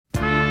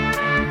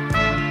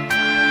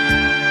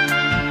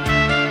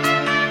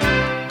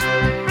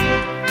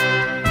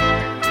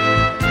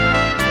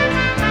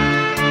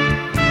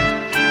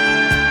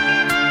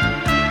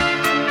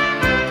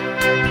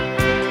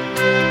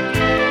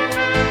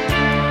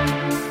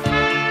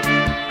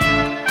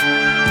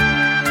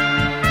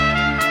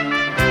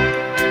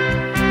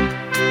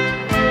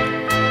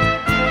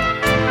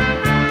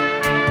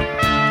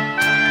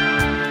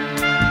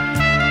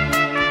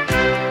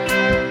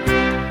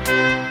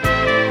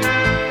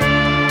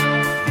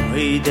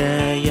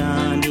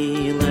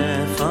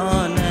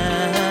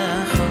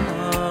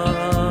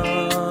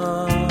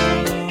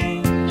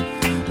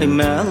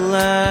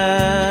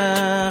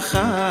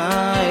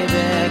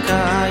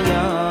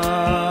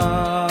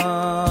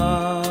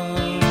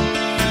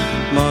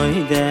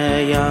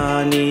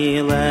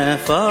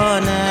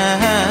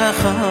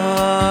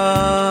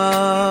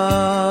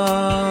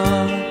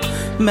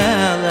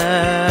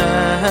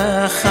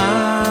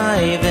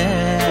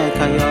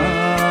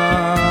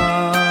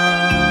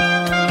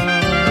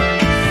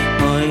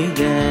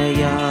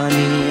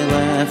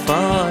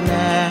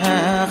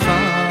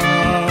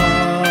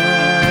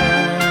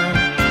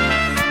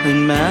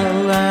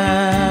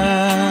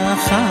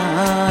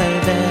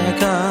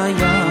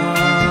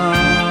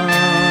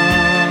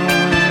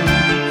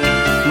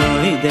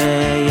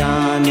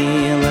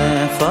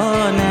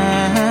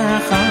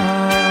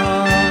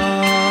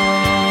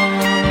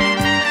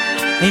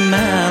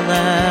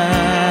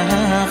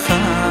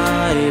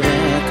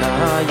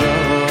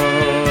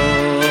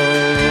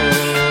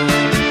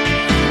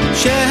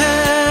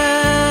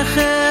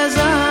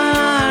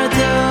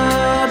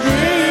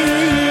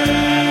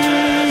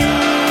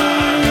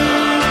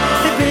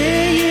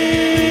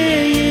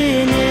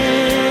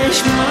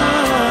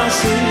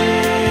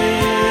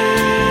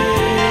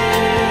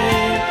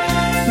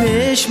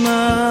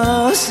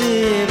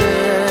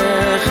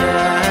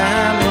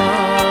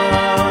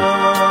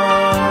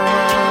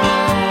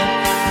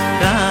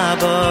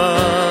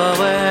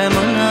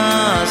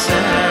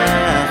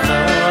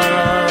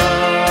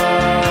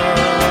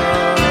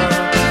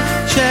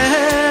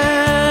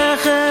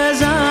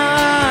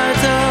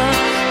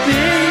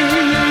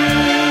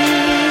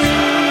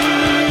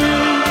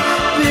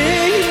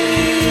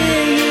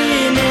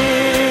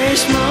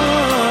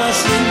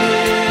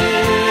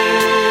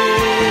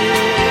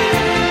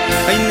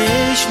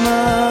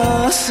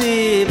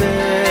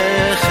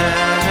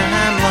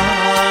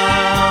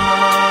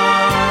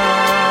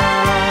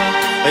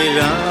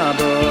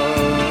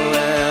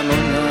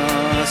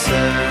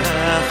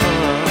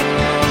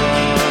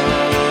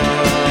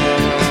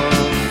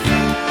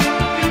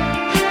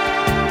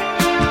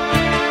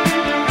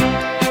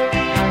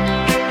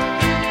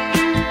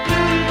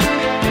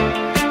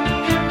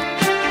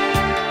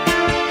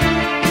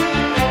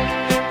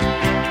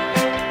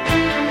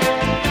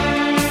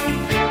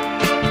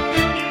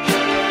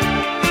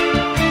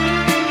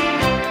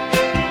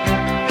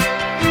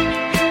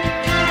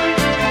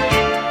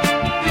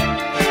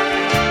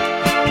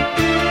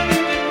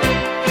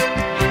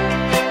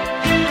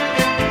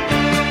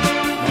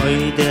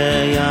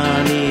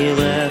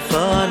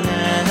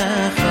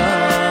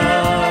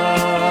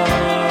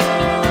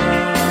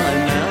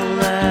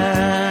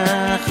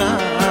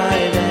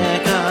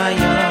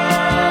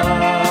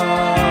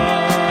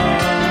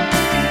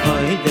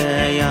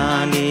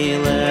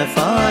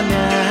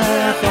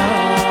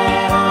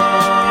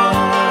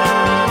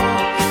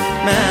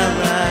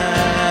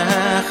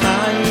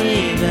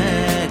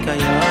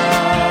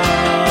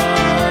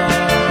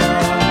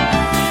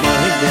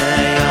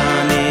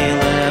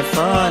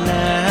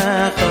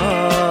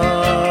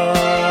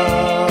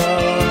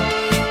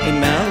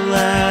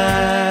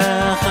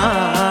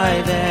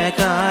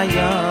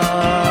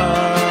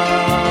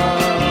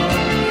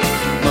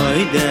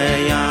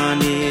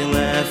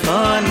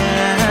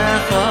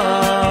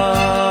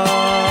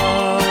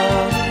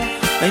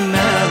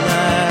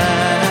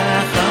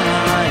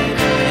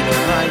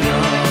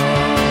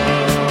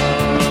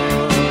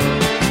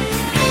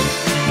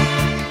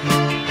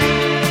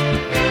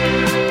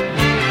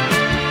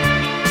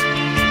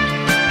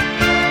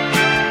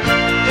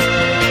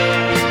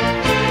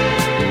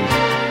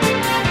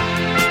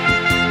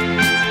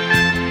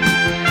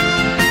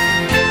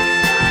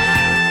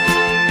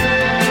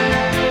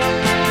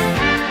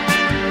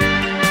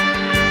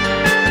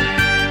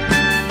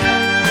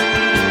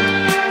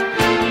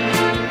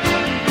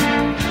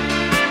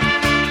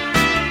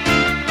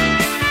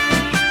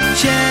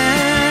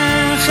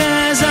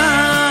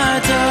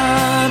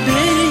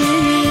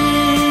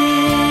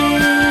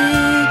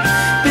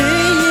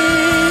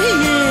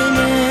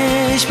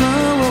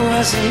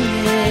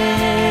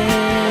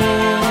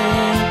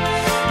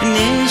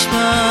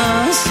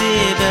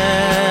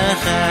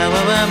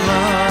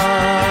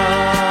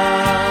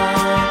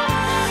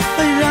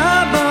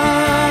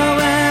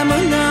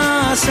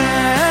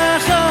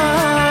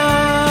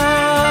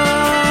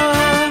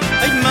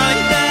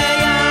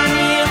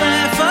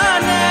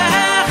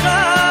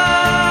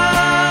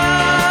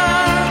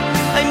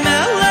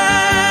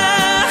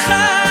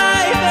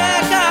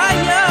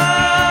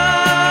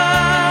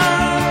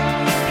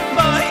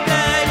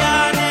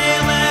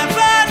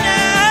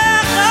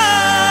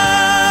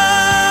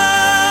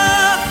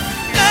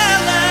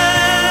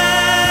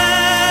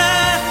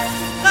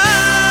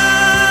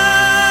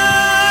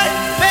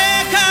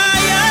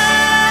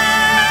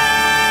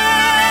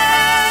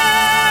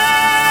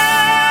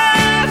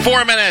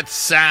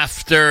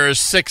After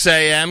 6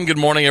 a.m. Good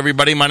morning,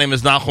 everybody. My name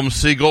is Nachum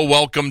Siegel.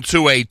 Welcome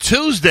to a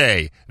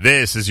Tuesday.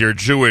 This is your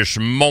Jewish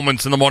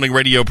Moments in the Morning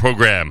radio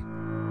program.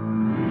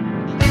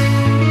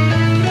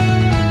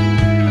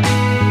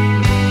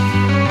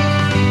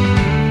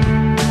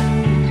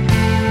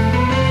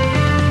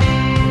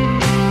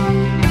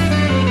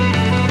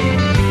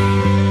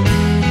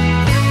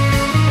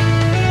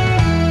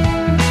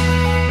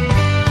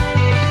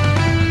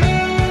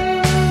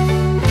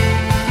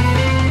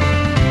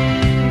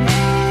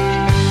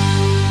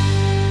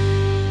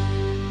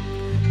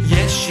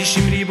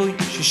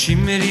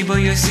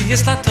 si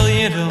es la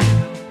toiro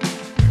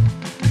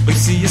hoy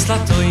si es la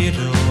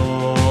toiro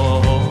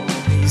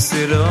y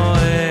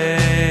seroe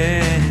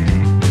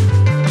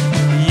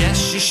yes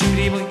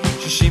shishimri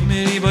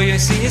boy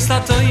si es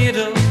la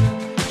toiro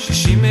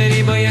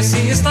shishimri boy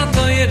si es la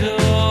toiro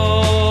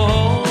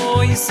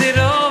y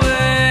seroe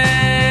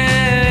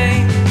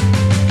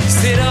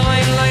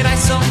like I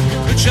saw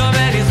good job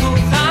very good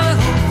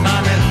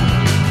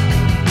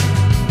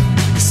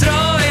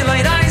Sroy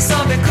like I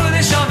saw the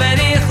good job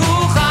very good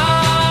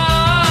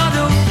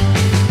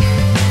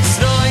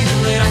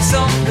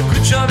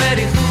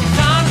Very good,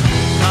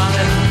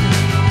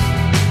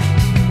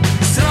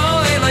 so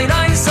like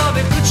I saw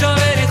the good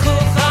very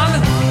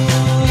good.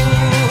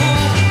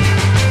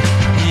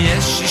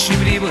 Yes,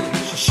 shishimri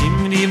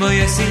boy,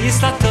 yes,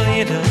 it's la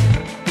toiro.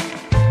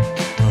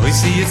 Oh,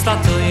 see, it's la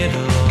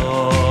toiro.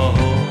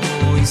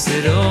 Oh,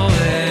 zero.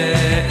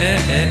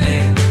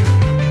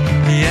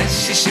 Yes,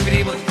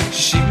 shishimri boy,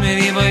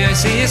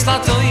 yes, it's la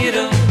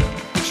toiro.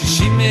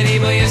 Shishimri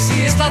boy, yes,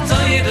 it's la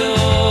toiro.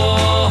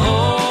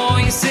 Oh,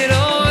 zero.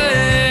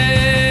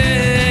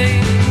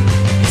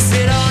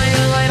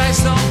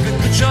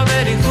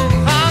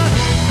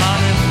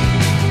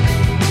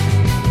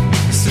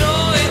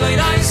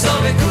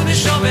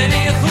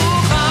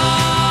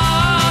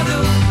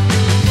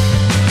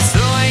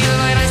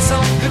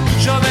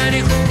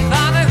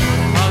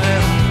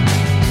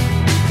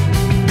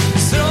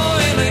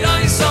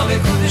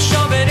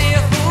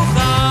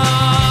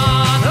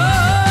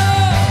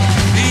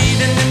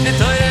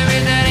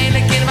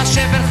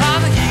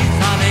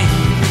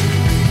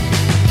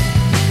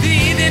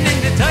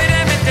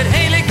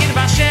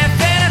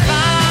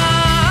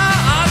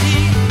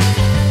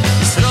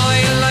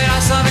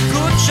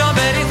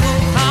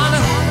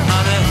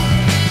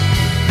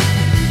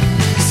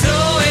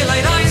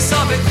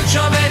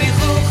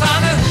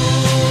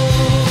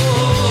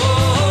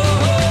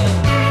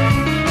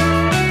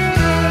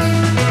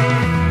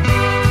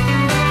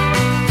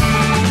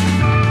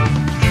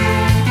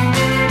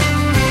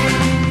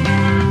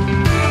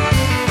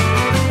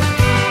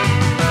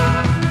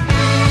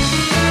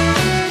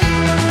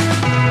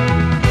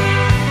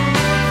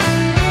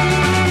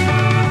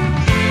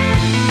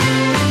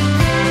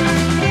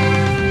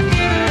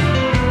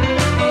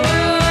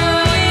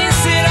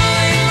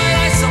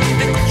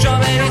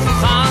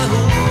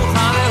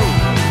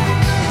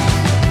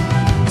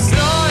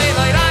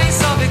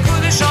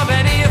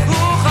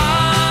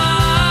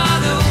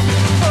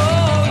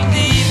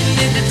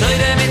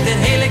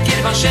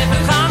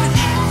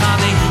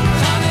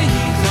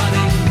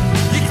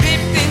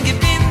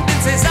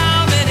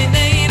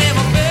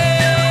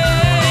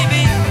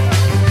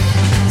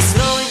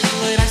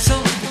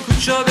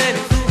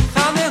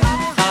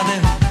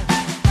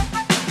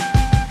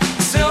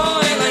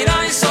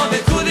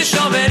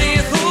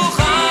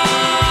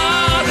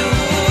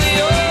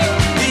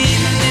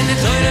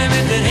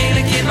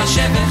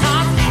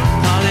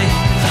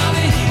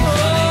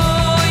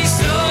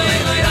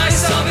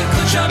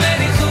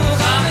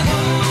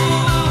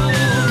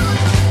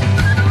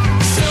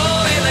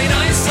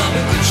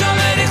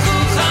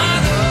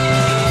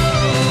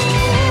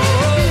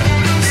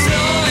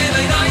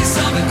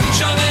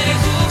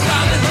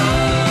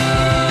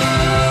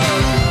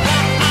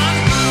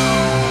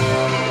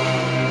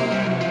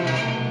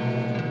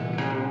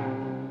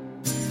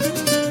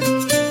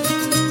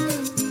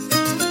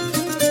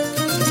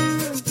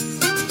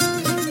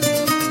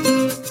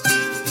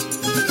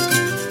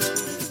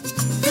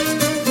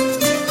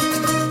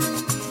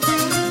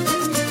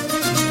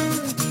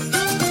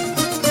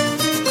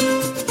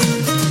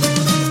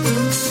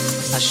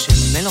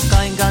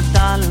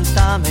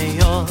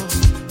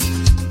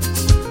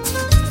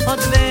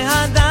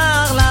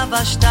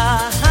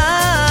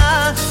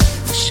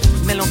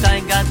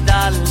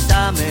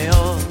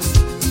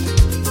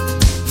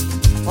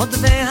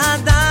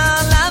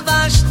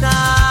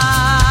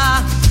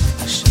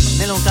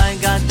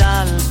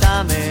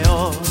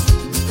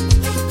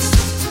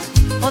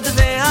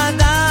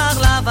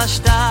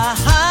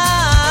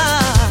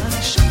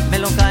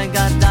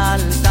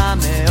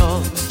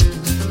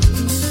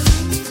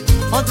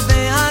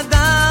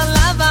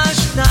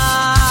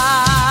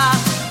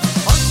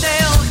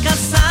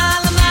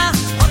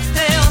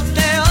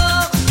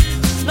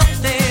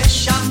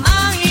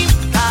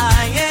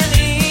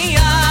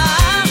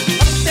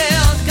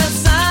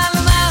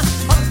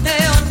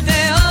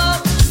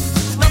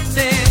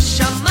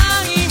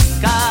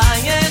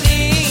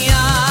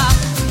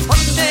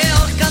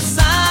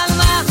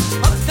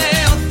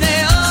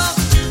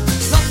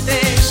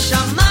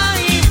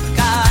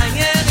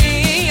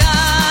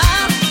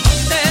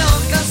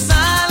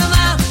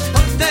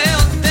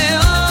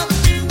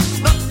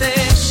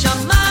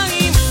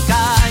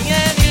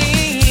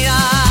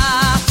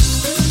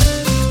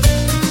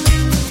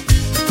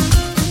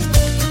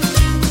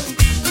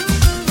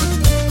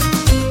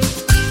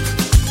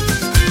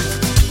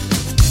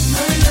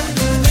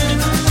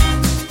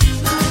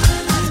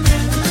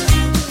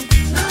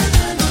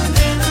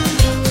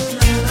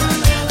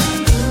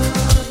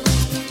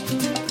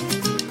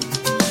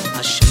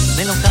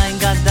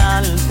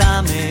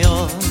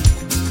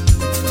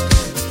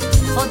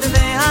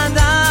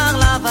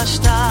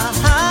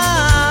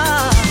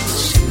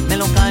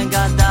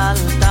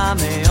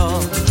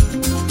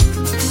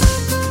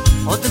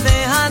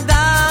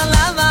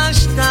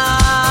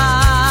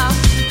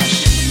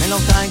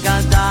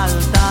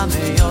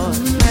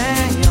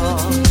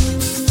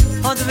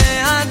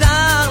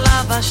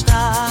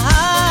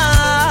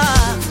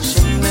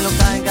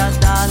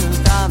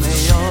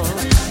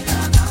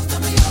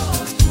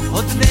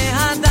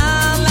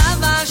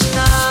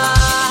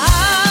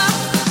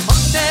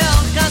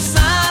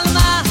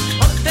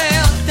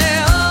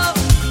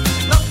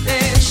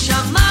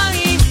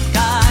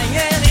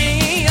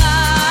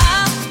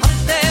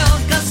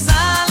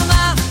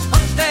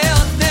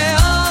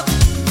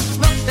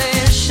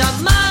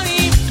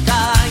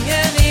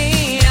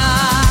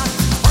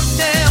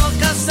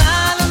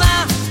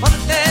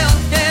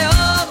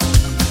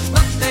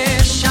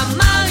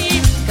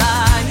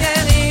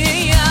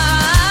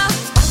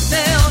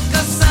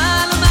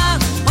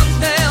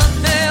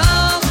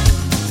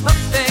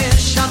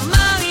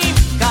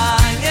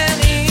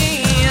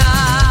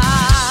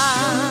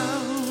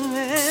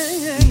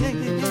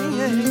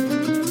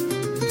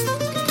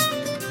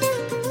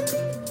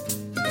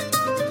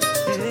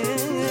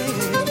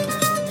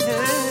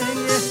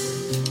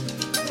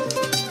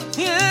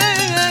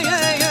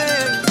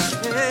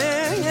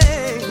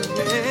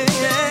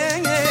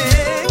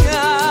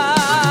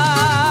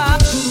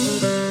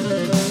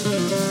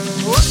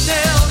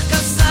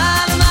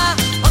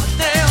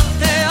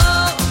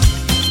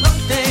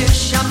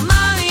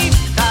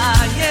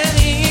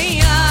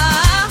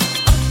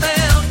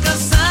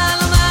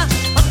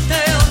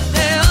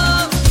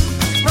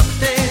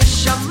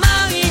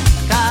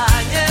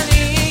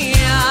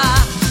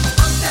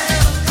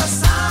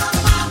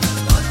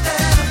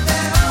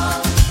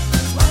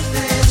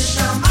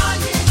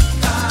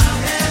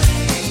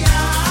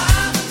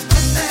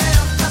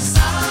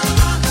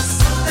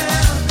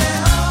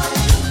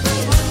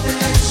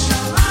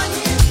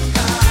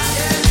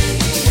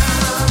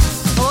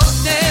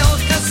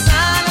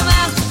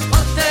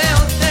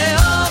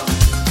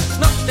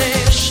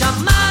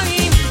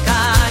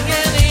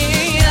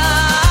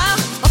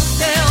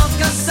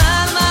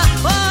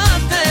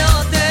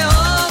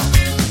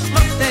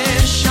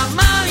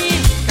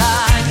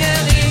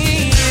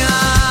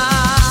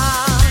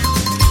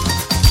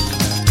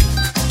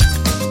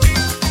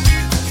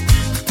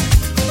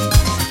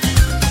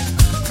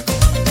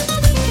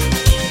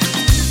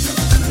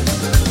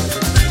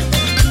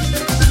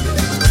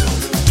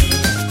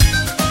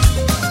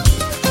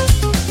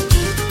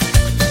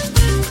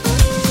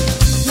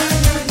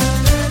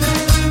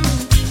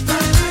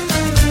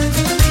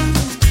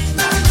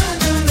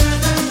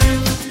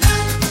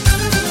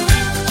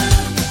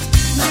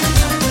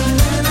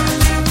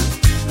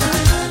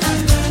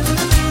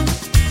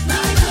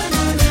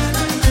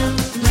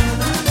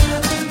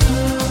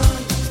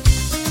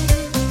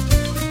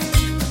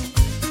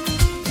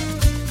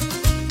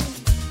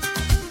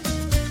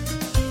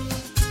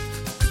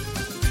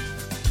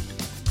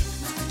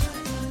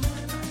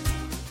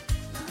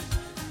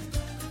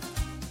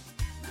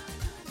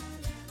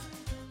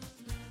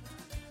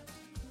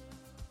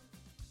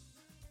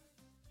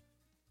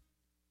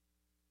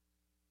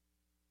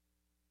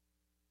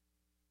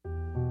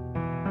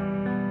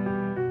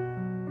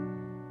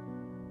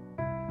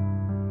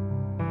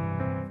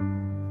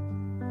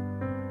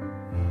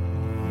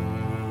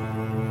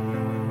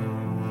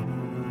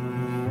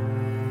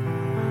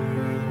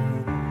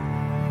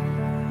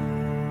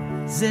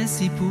 זה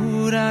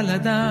סיפור על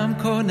אדם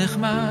כה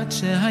נחמד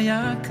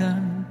שהיה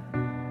כאן,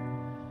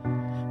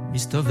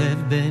 מסתובב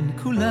בין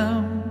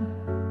כולם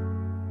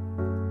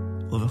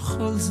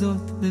ובכל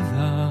זאת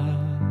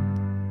לבד.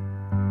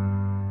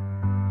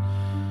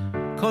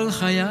 כל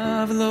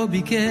חייו לא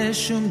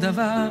ביקש שום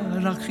דבר,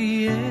 רק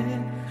חייך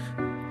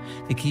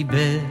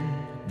וקיבל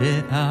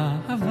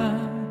באהבה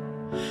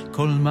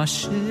כל מה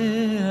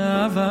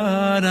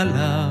שעבר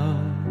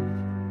עליו.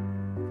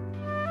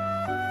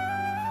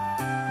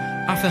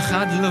 אף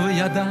אחד לא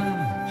ידע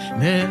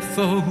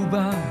מאיפה הוא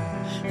בא,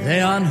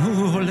 לאן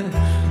הוא הולך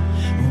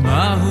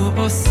ומה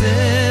הוא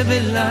עושה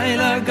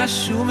בלילה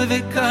גשום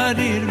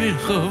וקריר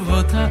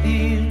ברחובות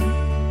העיר.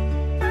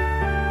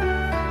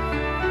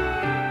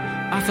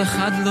 אף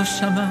אחד לא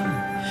שמע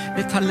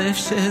את הלב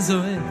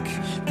שזועק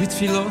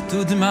בתפילות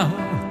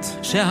ודמעות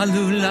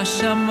שעלו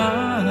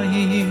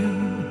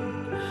לשמיים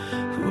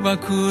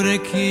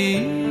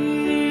ובקורקים.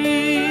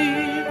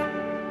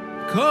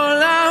 כל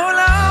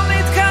העולם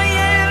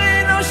מתקיים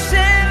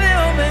ונושם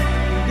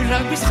ועומד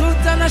רק בזכות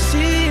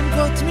אנשים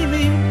כה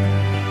תמימים,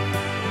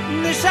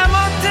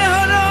 נשמות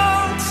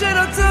טהורות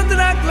שרוצות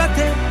רק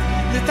לתת,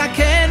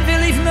 לתקן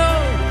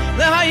ולבנות,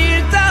 להאיר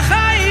את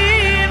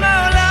החיים.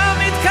 העולם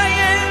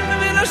מתקיים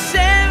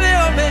ונושם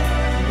ועומד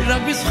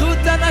רק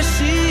בזכות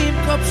אנשים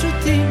כה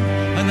פשוטים,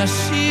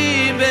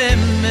 אנשים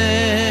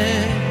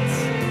באמת,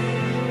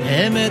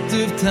 אמת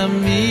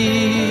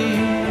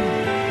ובתמים,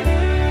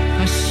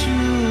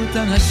 פשוט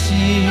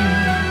אנשים.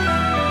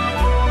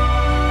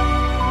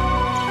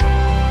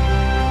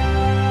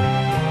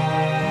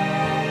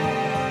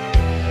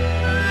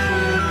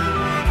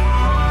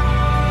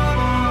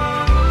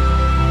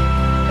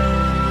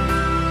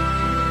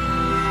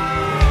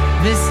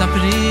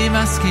 מספרים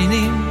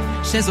הסכינים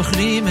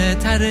שזוכרים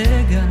את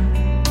הרגע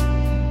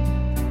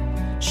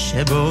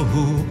שבו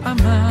הוא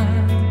אמר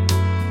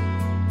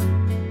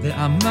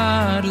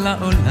ואמר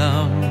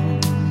לעולם,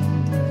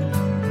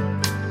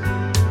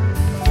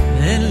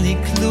 אין לי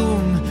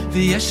כלום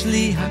ויש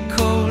לי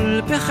הכל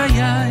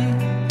בחיי,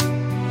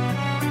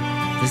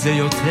 וזה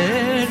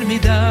יותר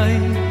מדי,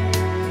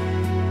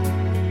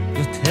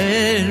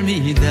 יותר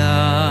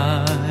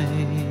מדי.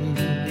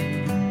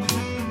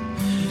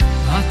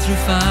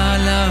 התרופה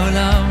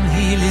לעולם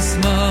היא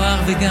לשמוח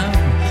וגם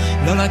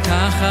לא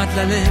לקחת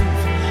ללב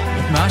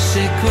את מה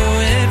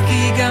שכואב,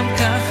 כי גם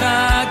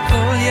ככה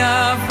הכל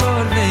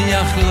יעבור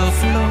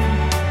ויחלוף לו.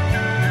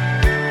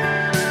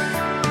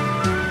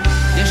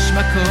 יש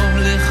מקום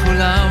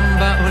לכולם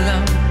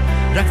בעולם,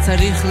 רק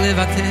צריך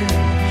לוותר,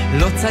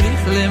 לא צריך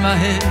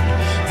למהר,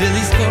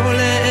 ולזכור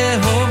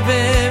לאהוב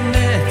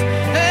באמת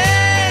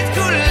את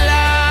כולם.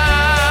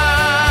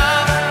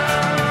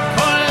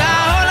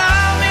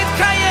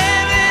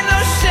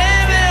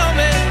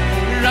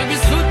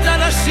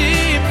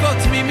 אנשים כה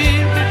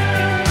תמימים,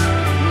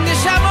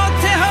 נשמות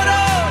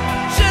טהורות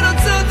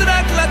שרוצות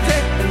רק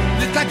לתת,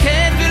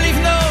 לתקן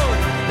ולבנות,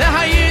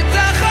 להאיר את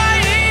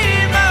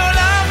החיים.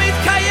 העולם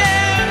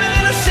מתקיים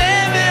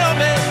ונושם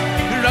ועומד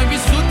רק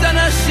בזכות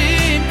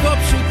אנשים כה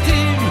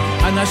פשוטים,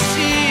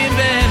 אנשים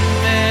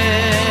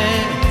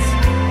באמת,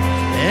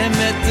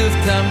 אמת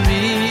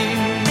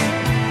ובתמים,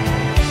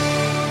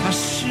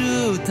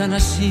 פשוט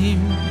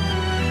אנשים.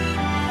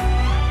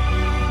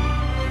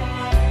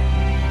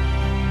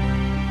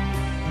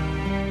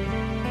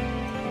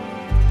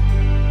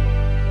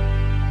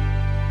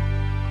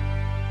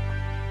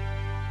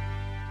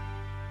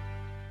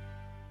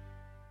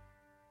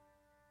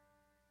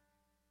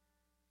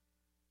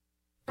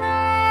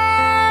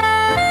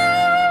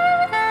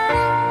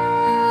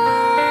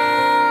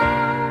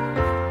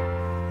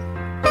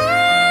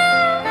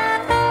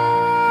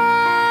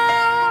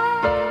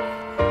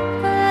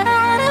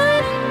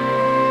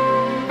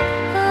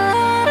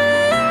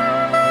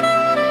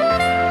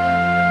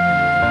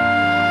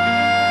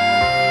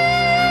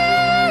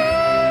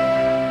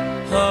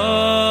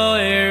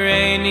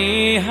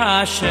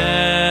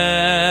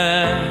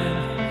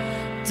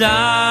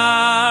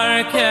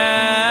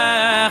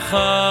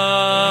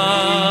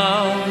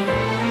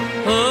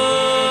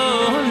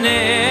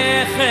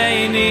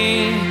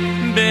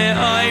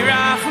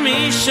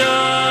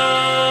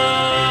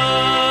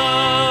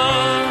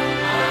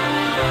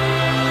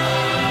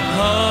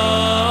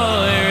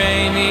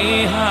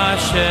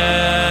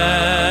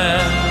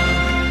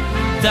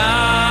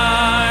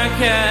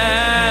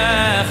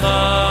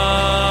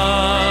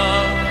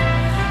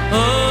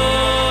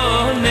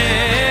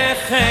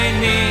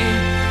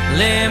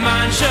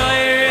 Leman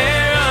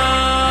shoyrero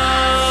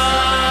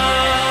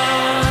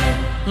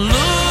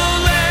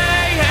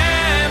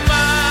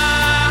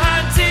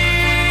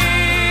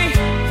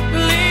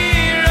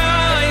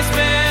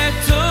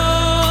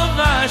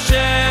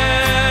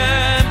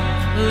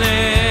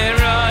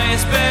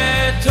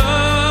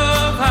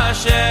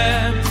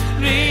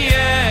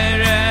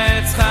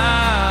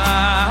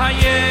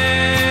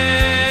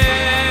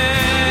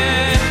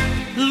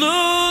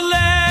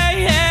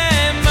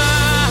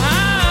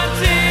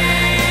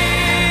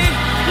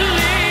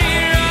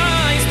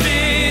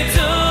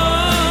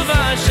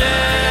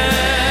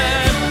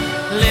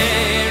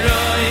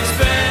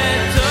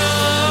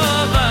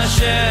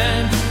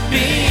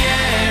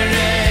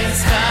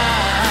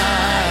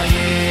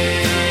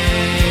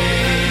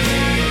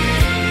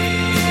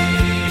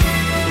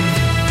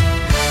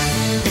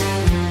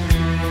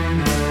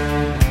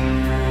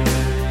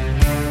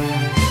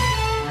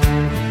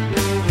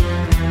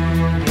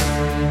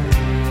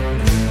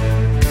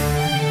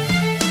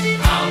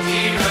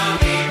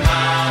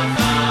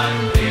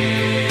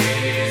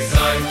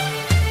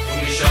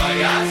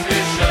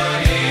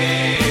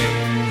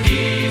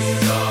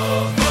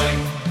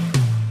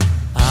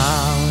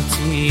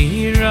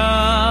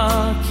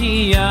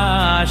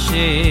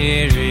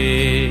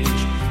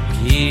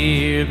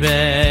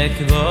back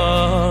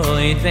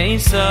void they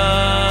saw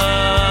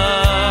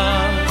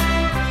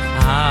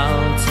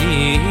out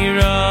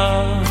here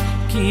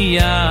ki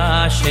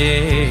asherish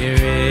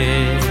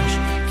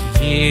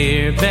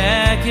here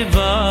back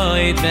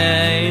void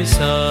they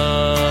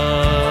saw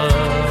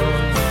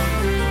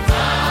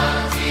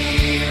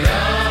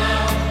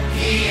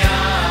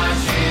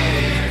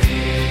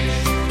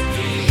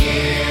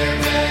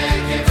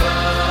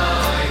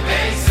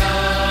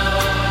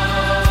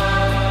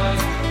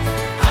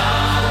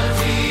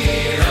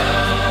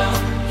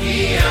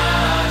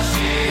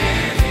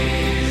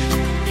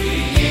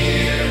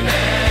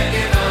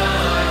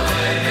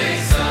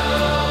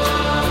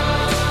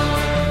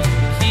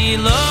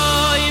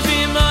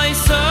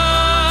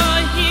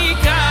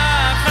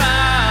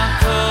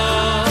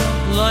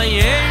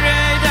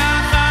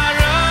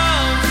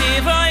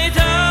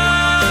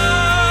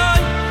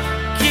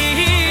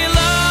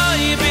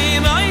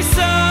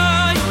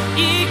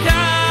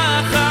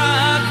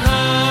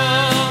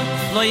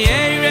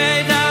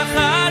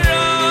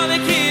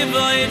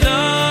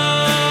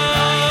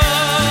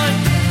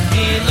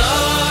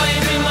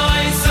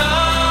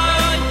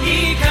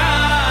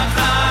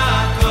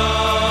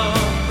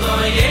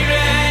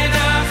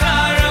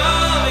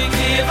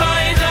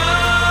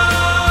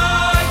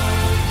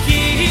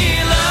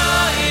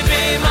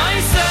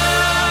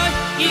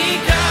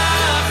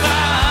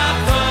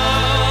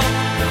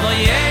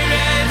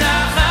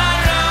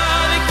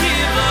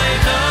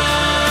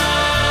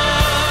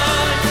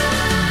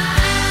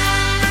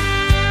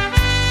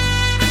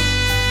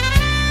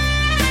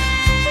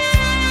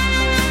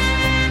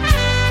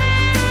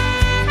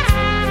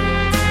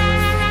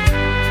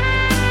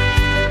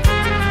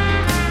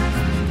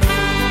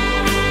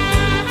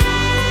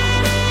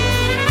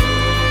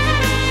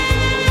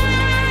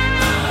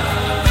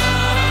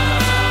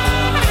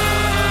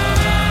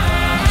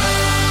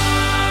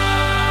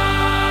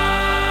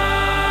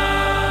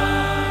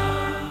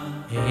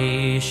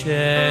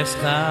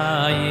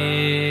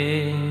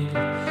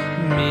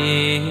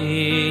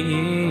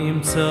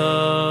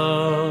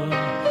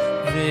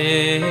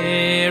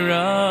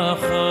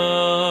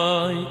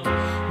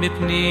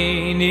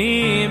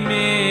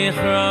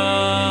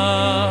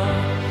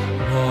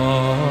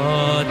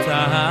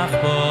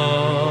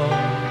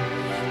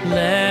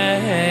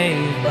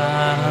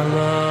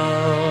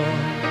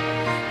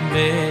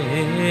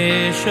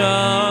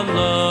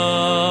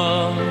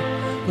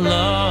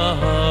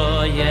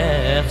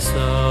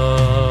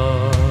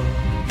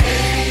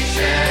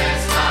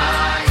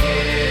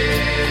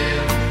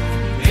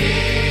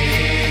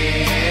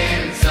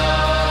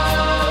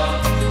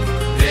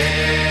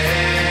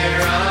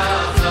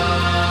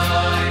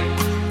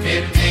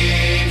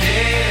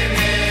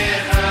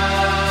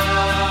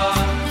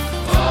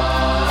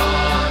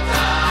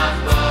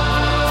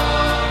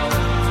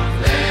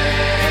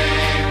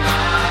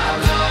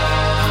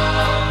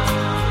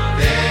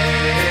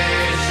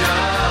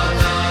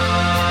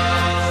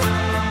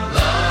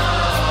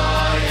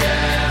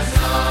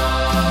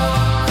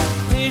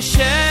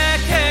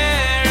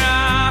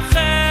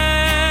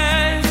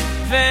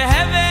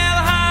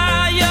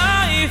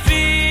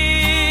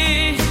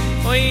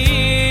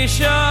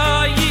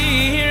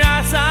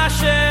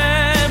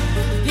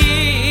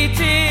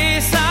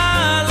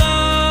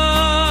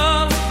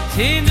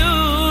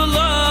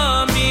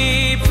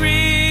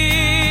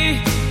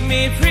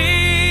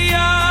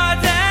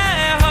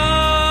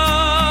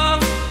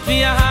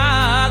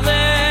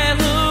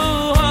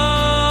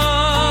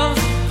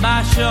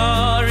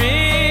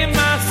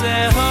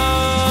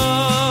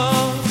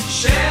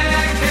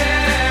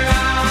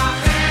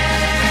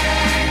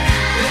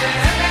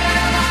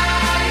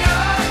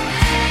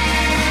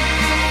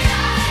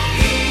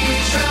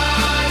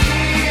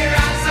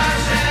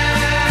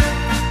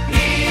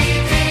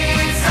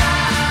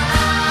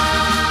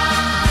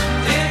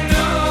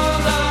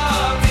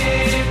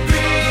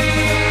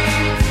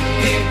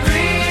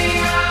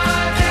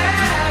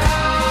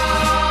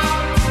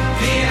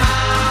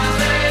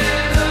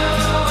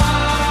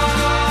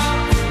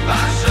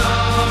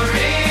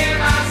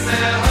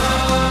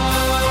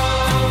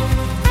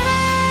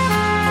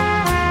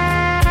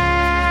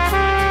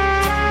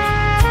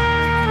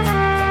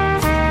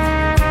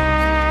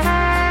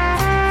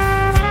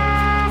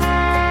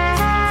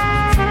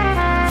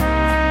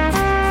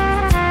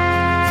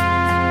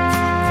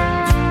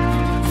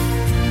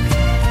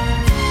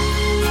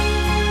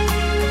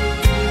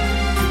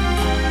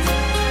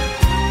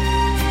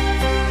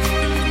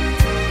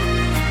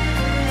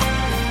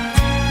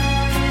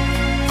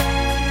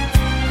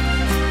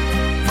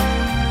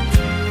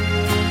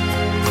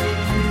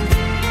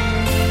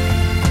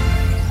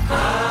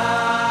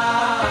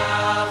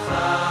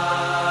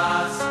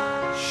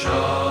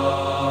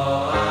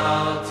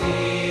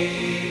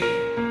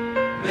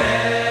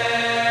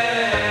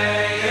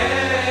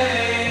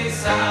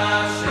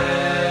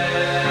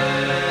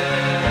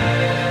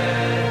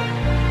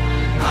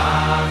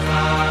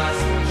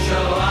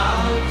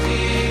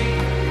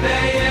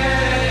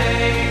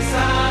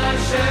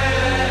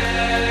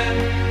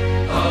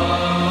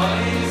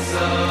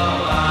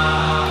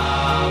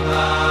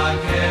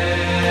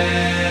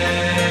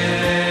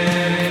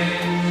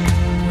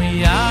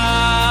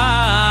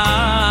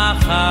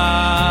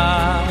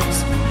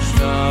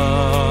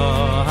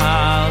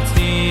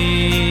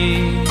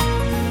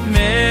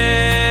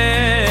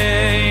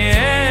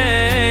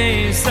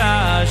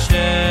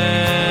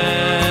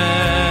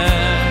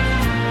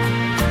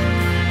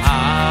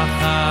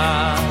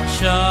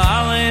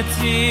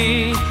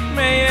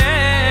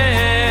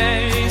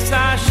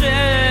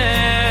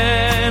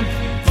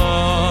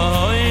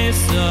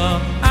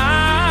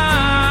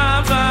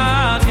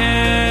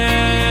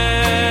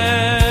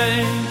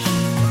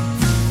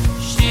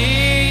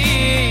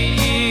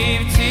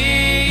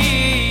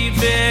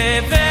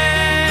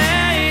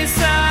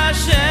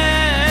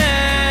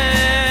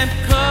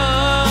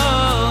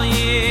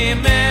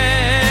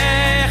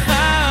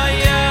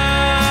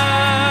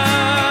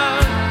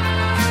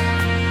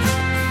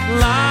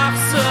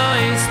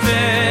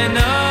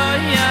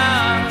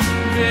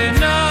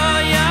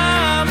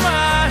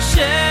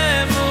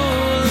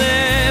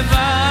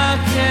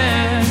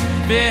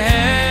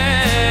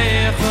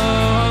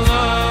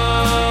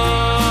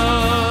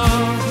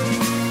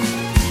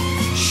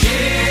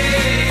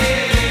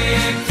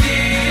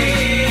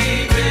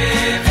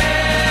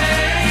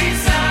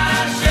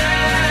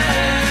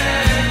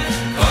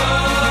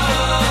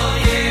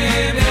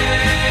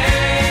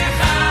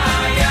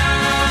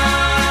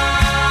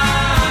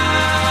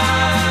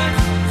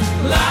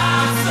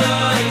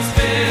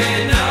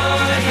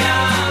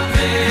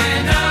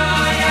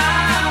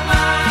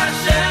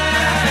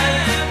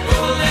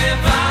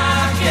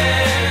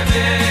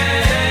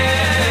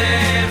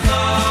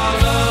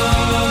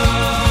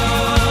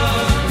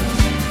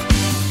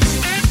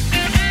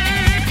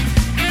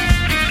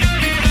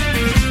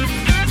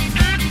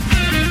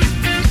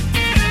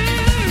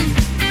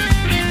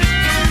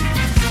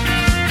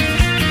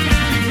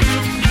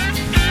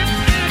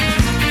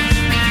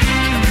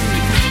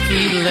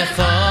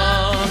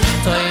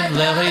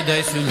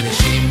lehoidoy su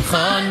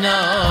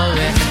l'shimchono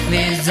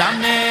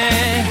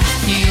nizame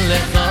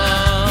kilecho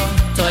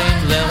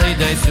toim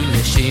lehoidoy su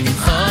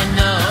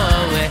l'shimchono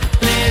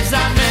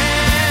nizame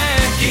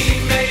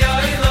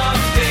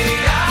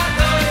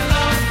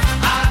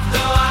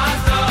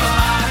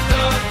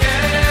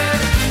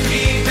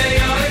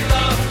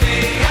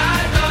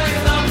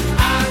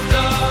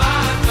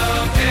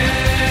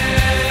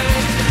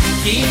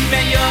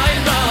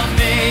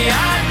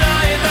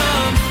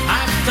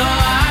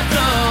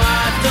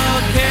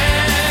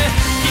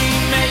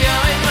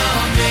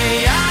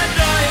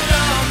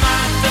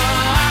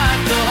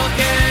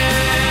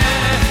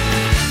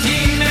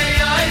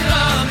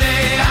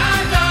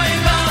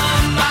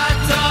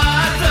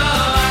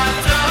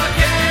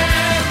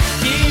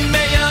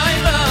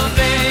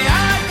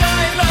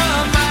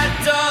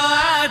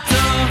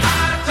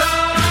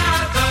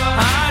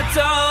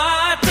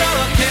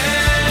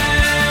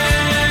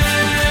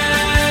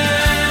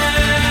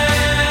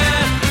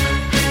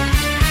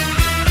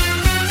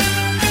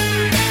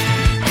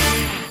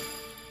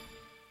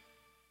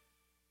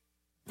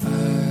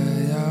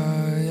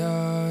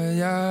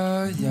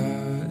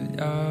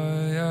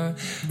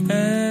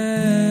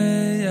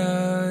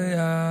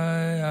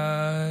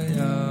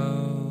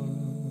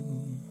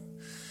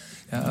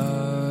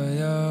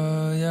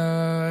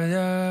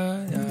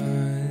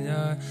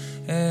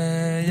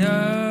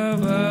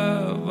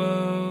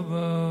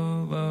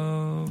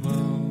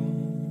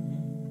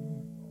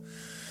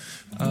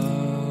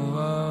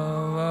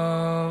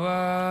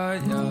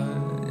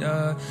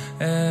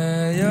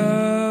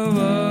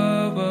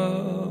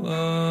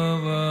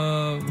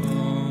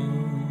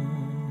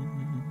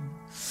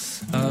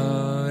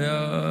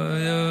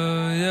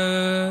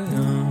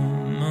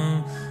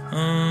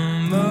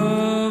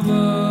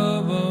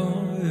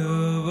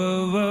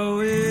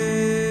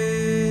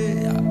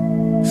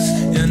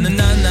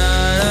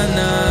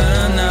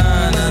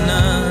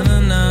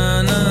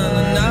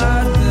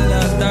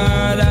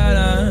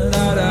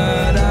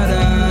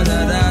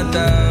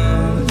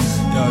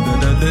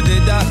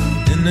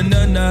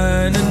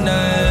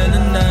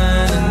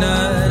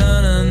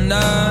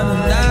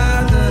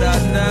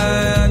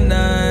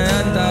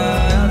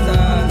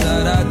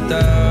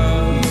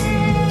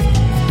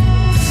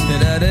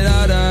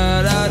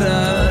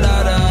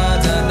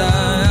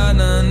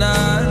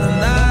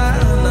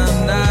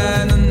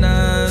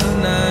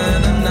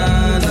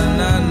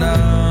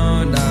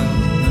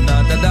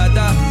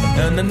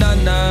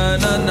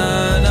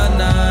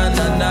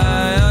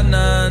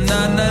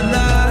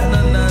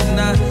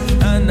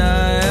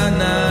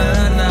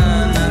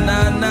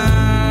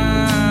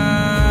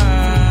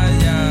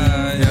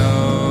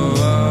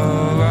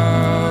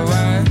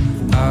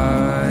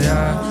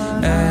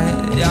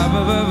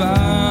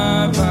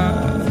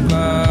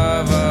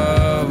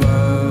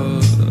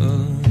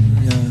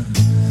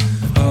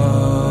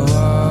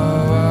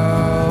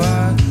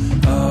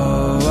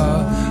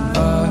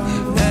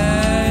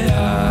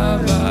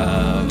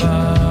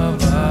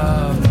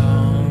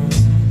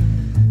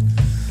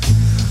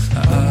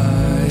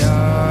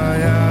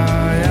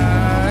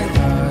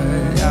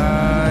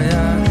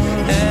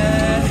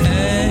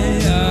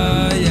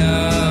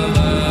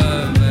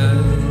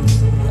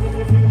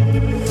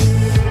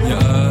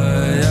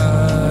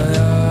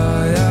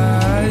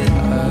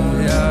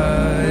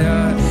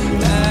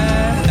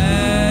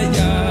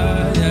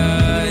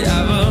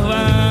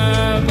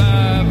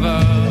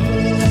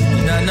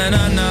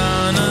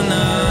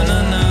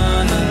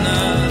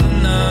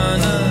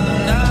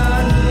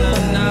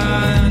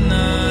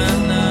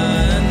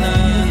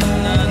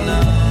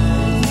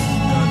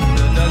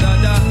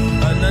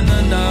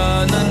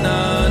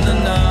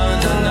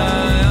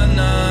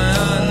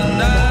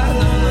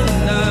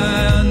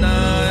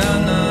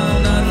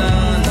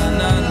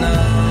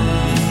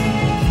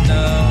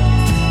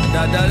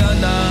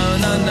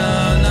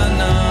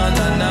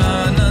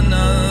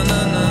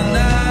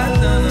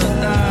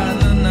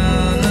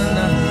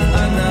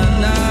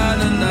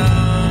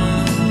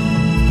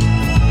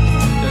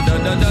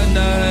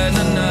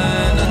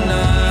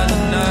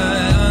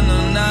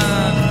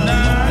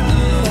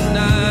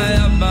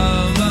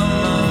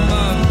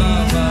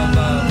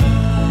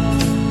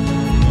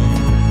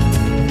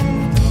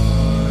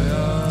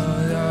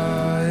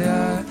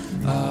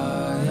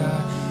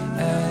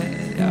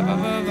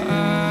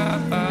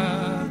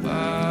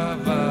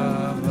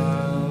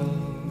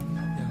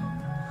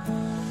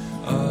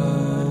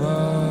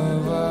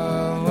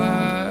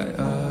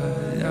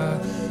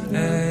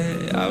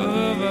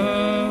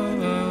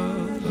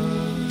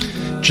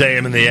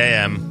JM in the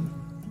AM.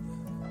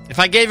 If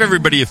I gave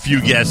everybody a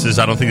few guesses,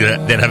 I don't think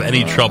that they'd have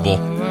any trouble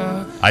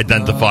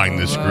identifying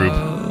this group.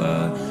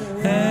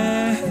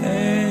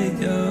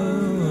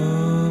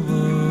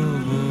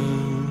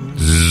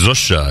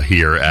 Zusha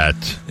here at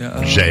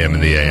JM in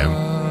the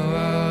AM.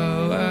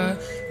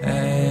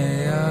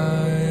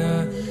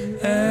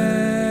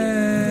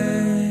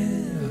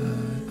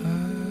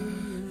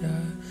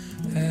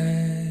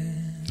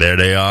 There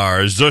they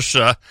are,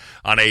 Zusha,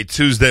 on a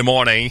Tuesday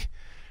morning.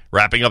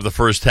 Wrapping up the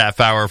first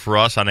half hour for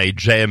us on a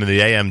JM in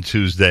the AM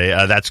Tuesday.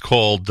 That's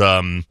called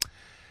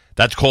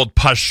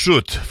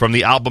Pashut from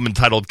the album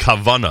entitled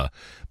Kavana.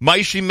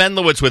 Maishi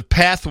Menlowitz with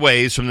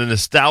Pathways from the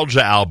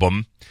Nostalgia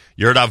album.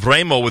 You heard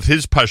Avremo with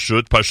his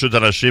Pashut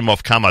Anashim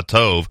of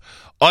Kamatov.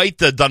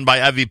 Oita done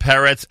by Avi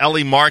Peretz.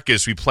 Eli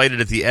Marcus, we played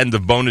it at the end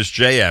of Bonus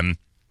JM.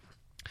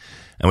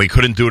 And we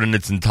couldn't do it in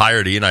its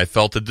entirety, and I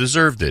felt it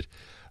deserved it.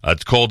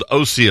 It's called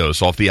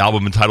Osios, off the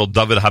album entitled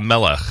David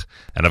HaMelech.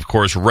 And, of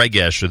course,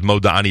 Regesh with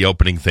Modani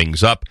opening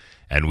things up.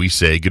 And we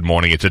say good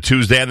morning. It's a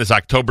Tuesday, and it's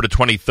October the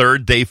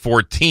 23rd, day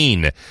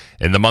 14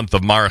 in the month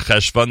of Mar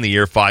Cheshvan, the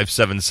year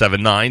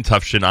 5779,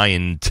 Tufshin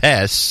Ayin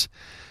Tes.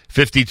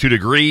 52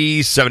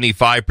 degrees,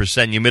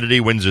 75% humidity,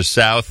 winds are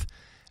south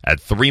at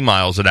 3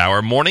 miles an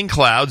hour. Morning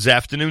clouds,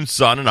 afternoon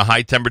sun, and a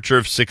high temperature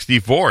of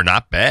 64.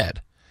 Not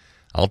bad.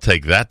 I'll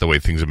take that, the way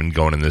things have been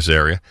going in this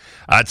area.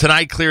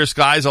 Tonight, clear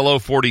skies, a low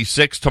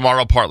 46.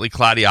 Tomorrow, partly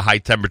cloudy, a high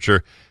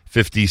temperature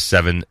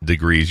 57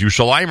 degrees.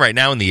 Yerushalayim right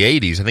now in the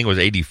 80s. I think it was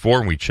 84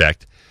 when we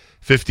checked.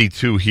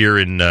 52 here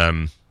in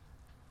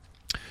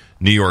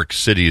New York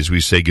City as we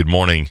say good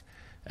morning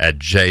at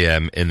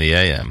JM in the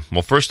AM.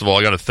 Well, first of all,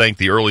 I got to thank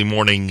the early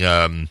morning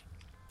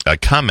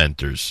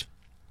commenters.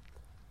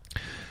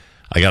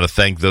 I got to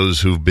thank those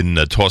who've been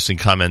tossing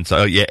comments.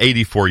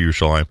 84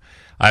 Yerushalayim.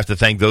 I have to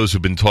thank those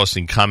who've been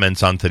tossing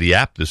comments onto the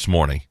app this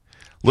morning.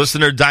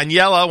 Listener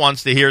Daniela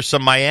wants to hear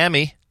some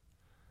Miami.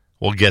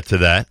 We'll get to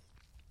that.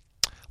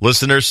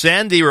 Listener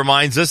Sandy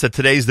reminds us that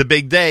today's the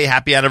big day.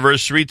 Happy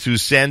anniversary to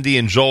Sandy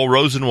and Joel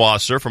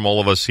Rosenwasser from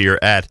all of us here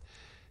at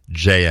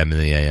JM in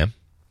the AM.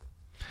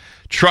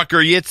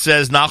 Trucker Yit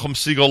says Nachum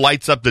Siegel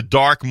lights up the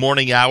dark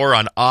morning hour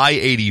on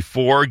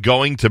I-84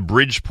 going to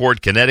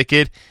Bridgeport,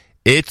 Connecticut.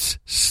 It's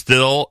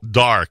still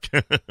dark.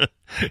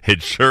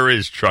 It sure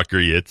is, Trucker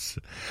Yitz.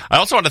 I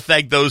also want to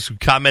thank those who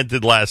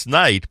commented last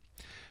night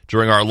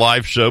during our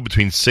live show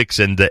between 6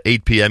 and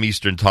 8 p.m.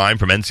 Eastern Time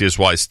from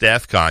NCSY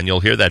StaffCon.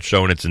 You'll hear that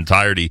show in its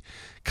entirety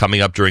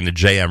coming up during the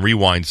JM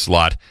Rewind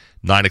slot,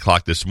 9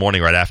 o'clock this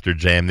morning, right after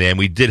JM. And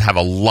we did have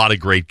a lot of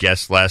great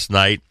guests last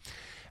night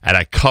and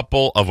a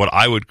couple of what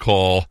I would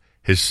call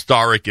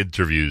historic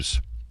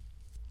interviews.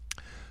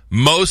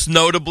 Most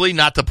notably,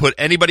 not to put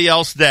anybody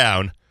else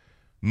down,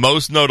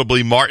 most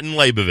notably Martin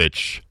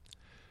Leibovich,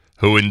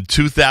 who in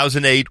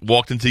 2008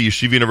 walked into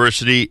Yeshiva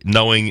University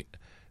knowing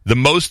the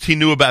most he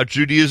knew about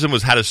Judaism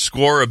was how to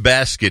score a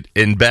basket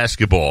in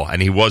basketball,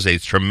 and he was a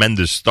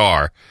tremendous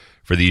star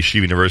for the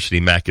Yeshiva University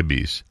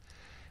Maccabees.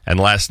 And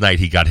last night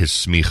he got his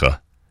smicha.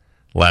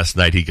 Last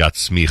night he got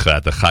smicha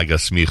at the Chaga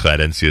Smicha at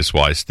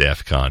NCSY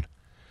StaffCon.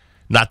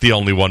 Not the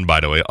only one, by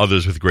the way.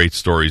 Others with great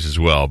stories as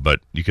well, but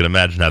you can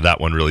imagine how that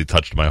one really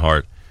touched my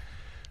heart.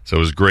 So it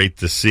was great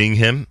to seeing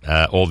him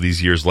all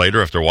these years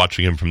later after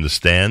watching him from the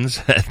stands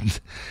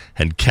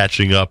and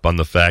catching up on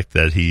the fact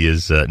that he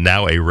is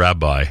now a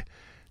rabbi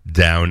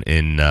down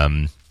in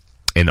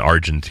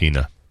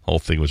Argentina. Whole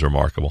thing was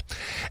remarkable.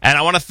 And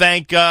I want to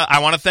thank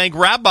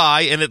Rabbi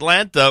in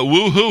Atlanta.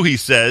 Woohoo, he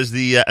says.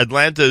 The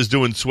Atlanta is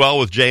doing swell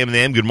with JM and the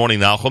AM. Good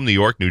morning, Nahum, New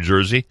York, New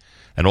Jersey,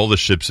 and all the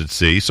ships at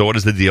sea. So what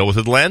is the deal with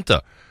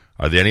Atlanta?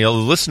 Are there any other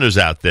listeners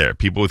out there?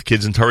 People with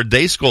kids in Torah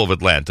Day School of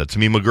Atlanta,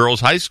 Tamima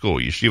Girls High School,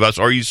 Yeshivas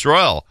Or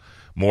Yisrael,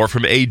 more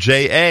from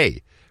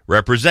AJA.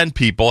 Represent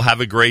people. Have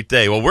a great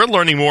day. Well, we're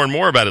learning more and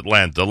more about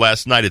Atlanta.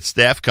 Last night at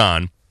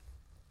StaffCon,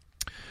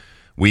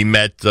 we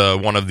met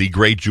one of the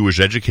great Jewish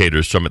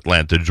educators from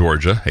Atlanta,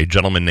 Georgia, a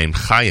gentleman named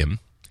Chaim,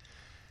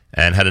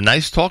 and had a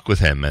nice talk with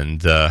him,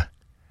 and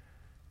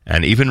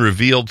even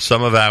revealed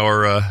some of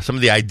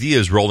the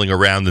ideas rolling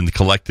around in the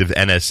collective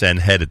NSN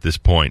head at this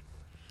point.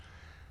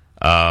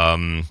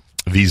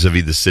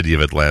 Vis-a-vis the city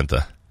of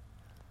Atlanta.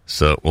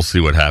 So we'll see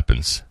what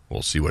happens.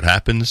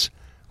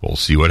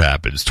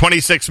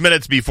 26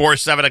 minutes before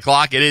 7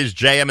 o'clock. It is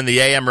JM in the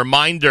AM.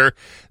 Reminder,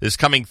 this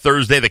coming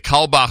Thursday, the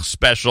Kalbach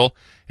special.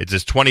 It's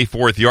his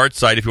 24th yard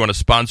site. If you want to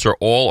sponsor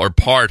all or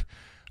part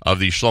of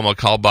the Shlomo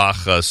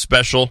Kalbach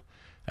special,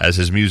 as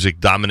his music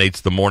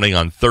dominates the morning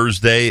on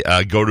Thursday,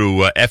 go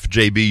to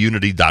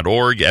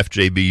fjbunity.org,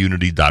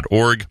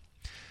 fjbunity.org.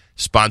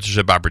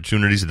 Sponsorship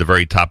opportunities at the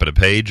very top of the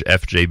page,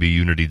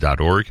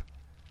 fjbunity.org.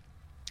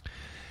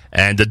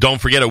 And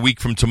don't forget, a week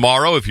from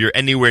tomorrow, if you're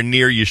anywhere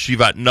near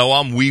Yeshivat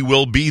Noam, we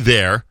will be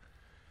there.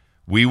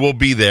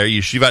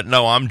 Yeshivat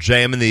Noam,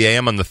 JM in the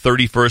AM on the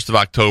 31st of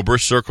October.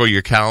 Circle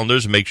your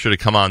calendars. Make sure to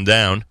come on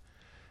down.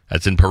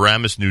 That's in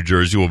Paramus, New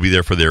Jersey. We'll be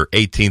there for their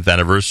 18th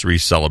anniversary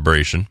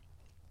celebration.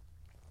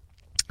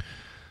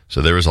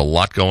 So there is a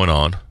lot going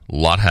on, a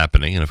lot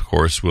happening, and of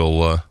course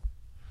we'll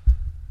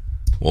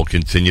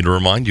continue to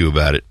remind you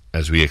about it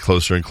as we get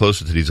closer and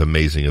closer to these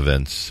amazing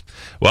events.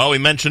 Well, we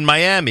mentioned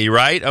Miami,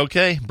 right?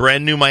 Okay,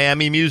 brand new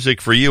Miami music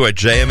for you at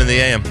JM in the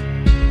AM.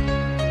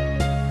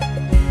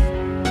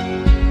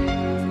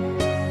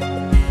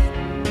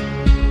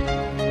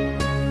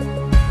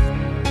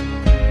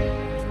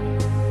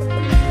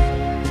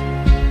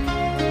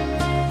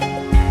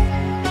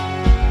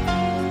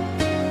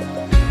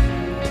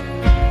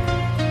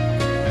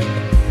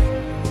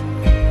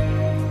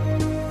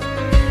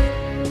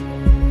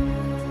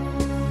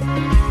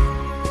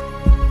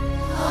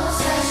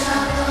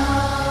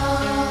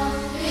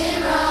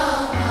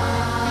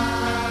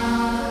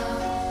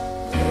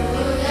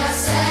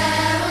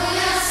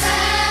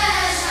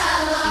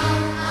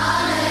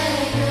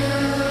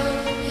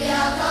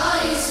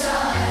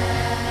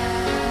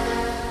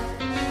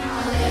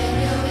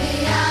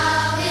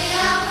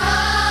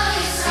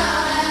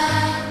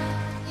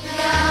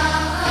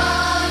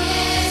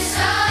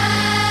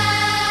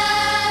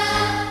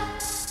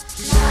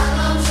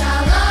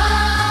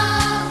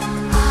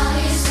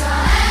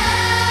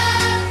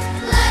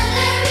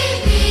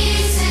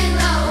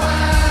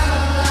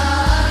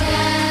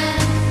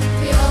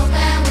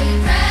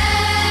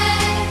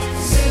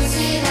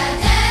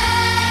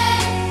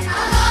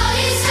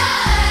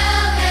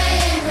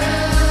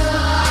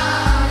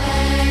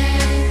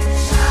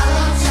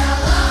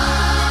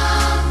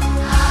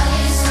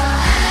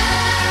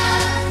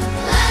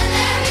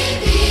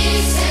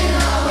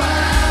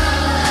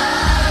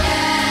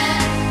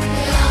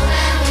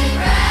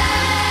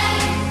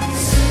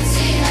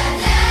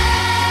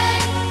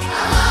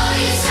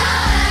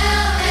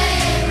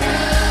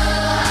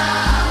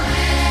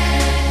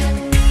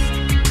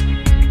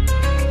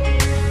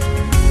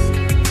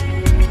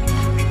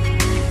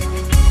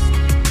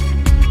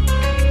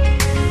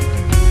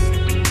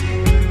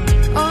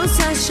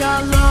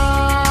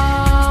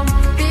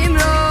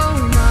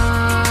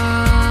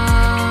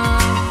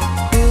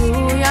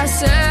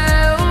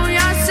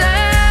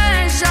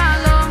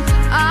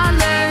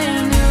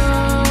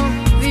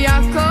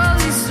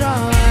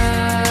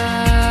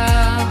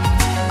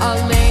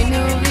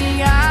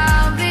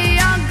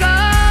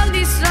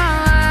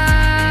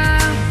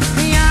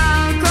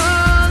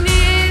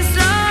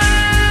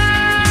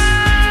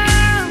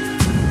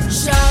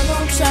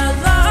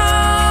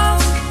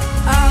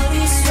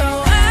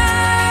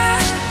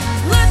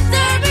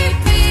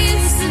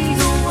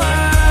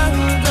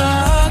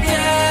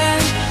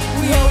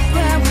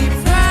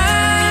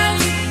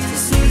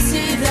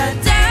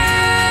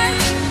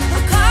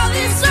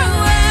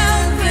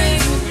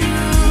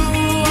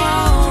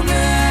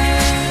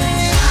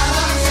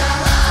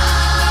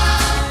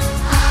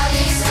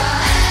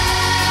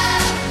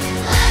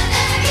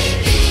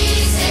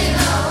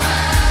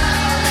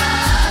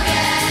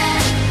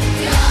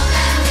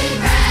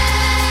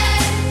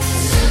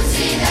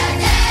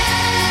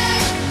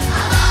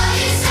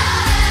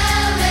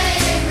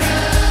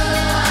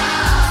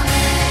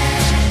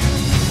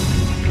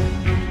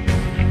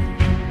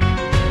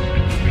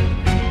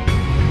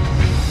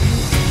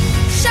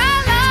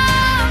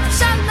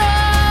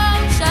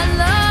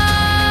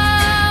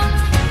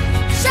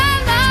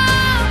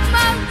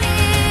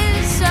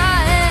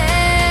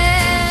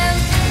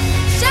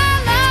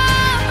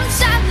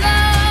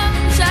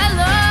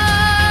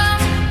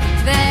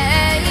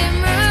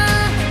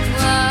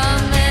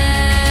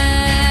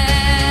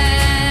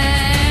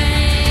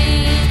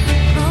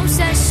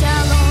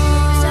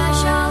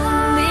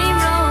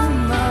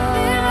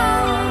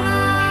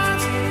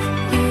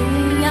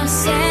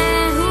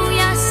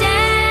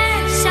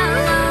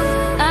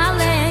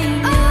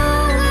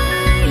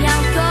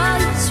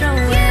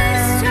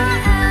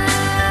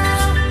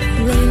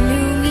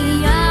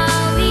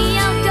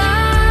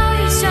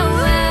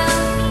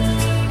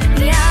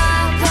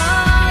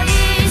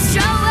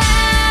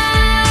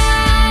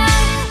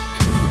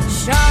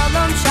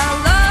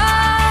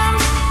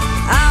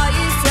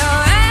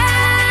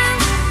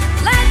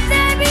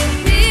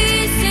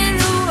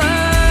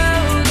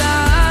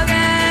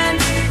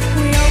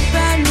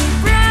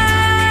 Breath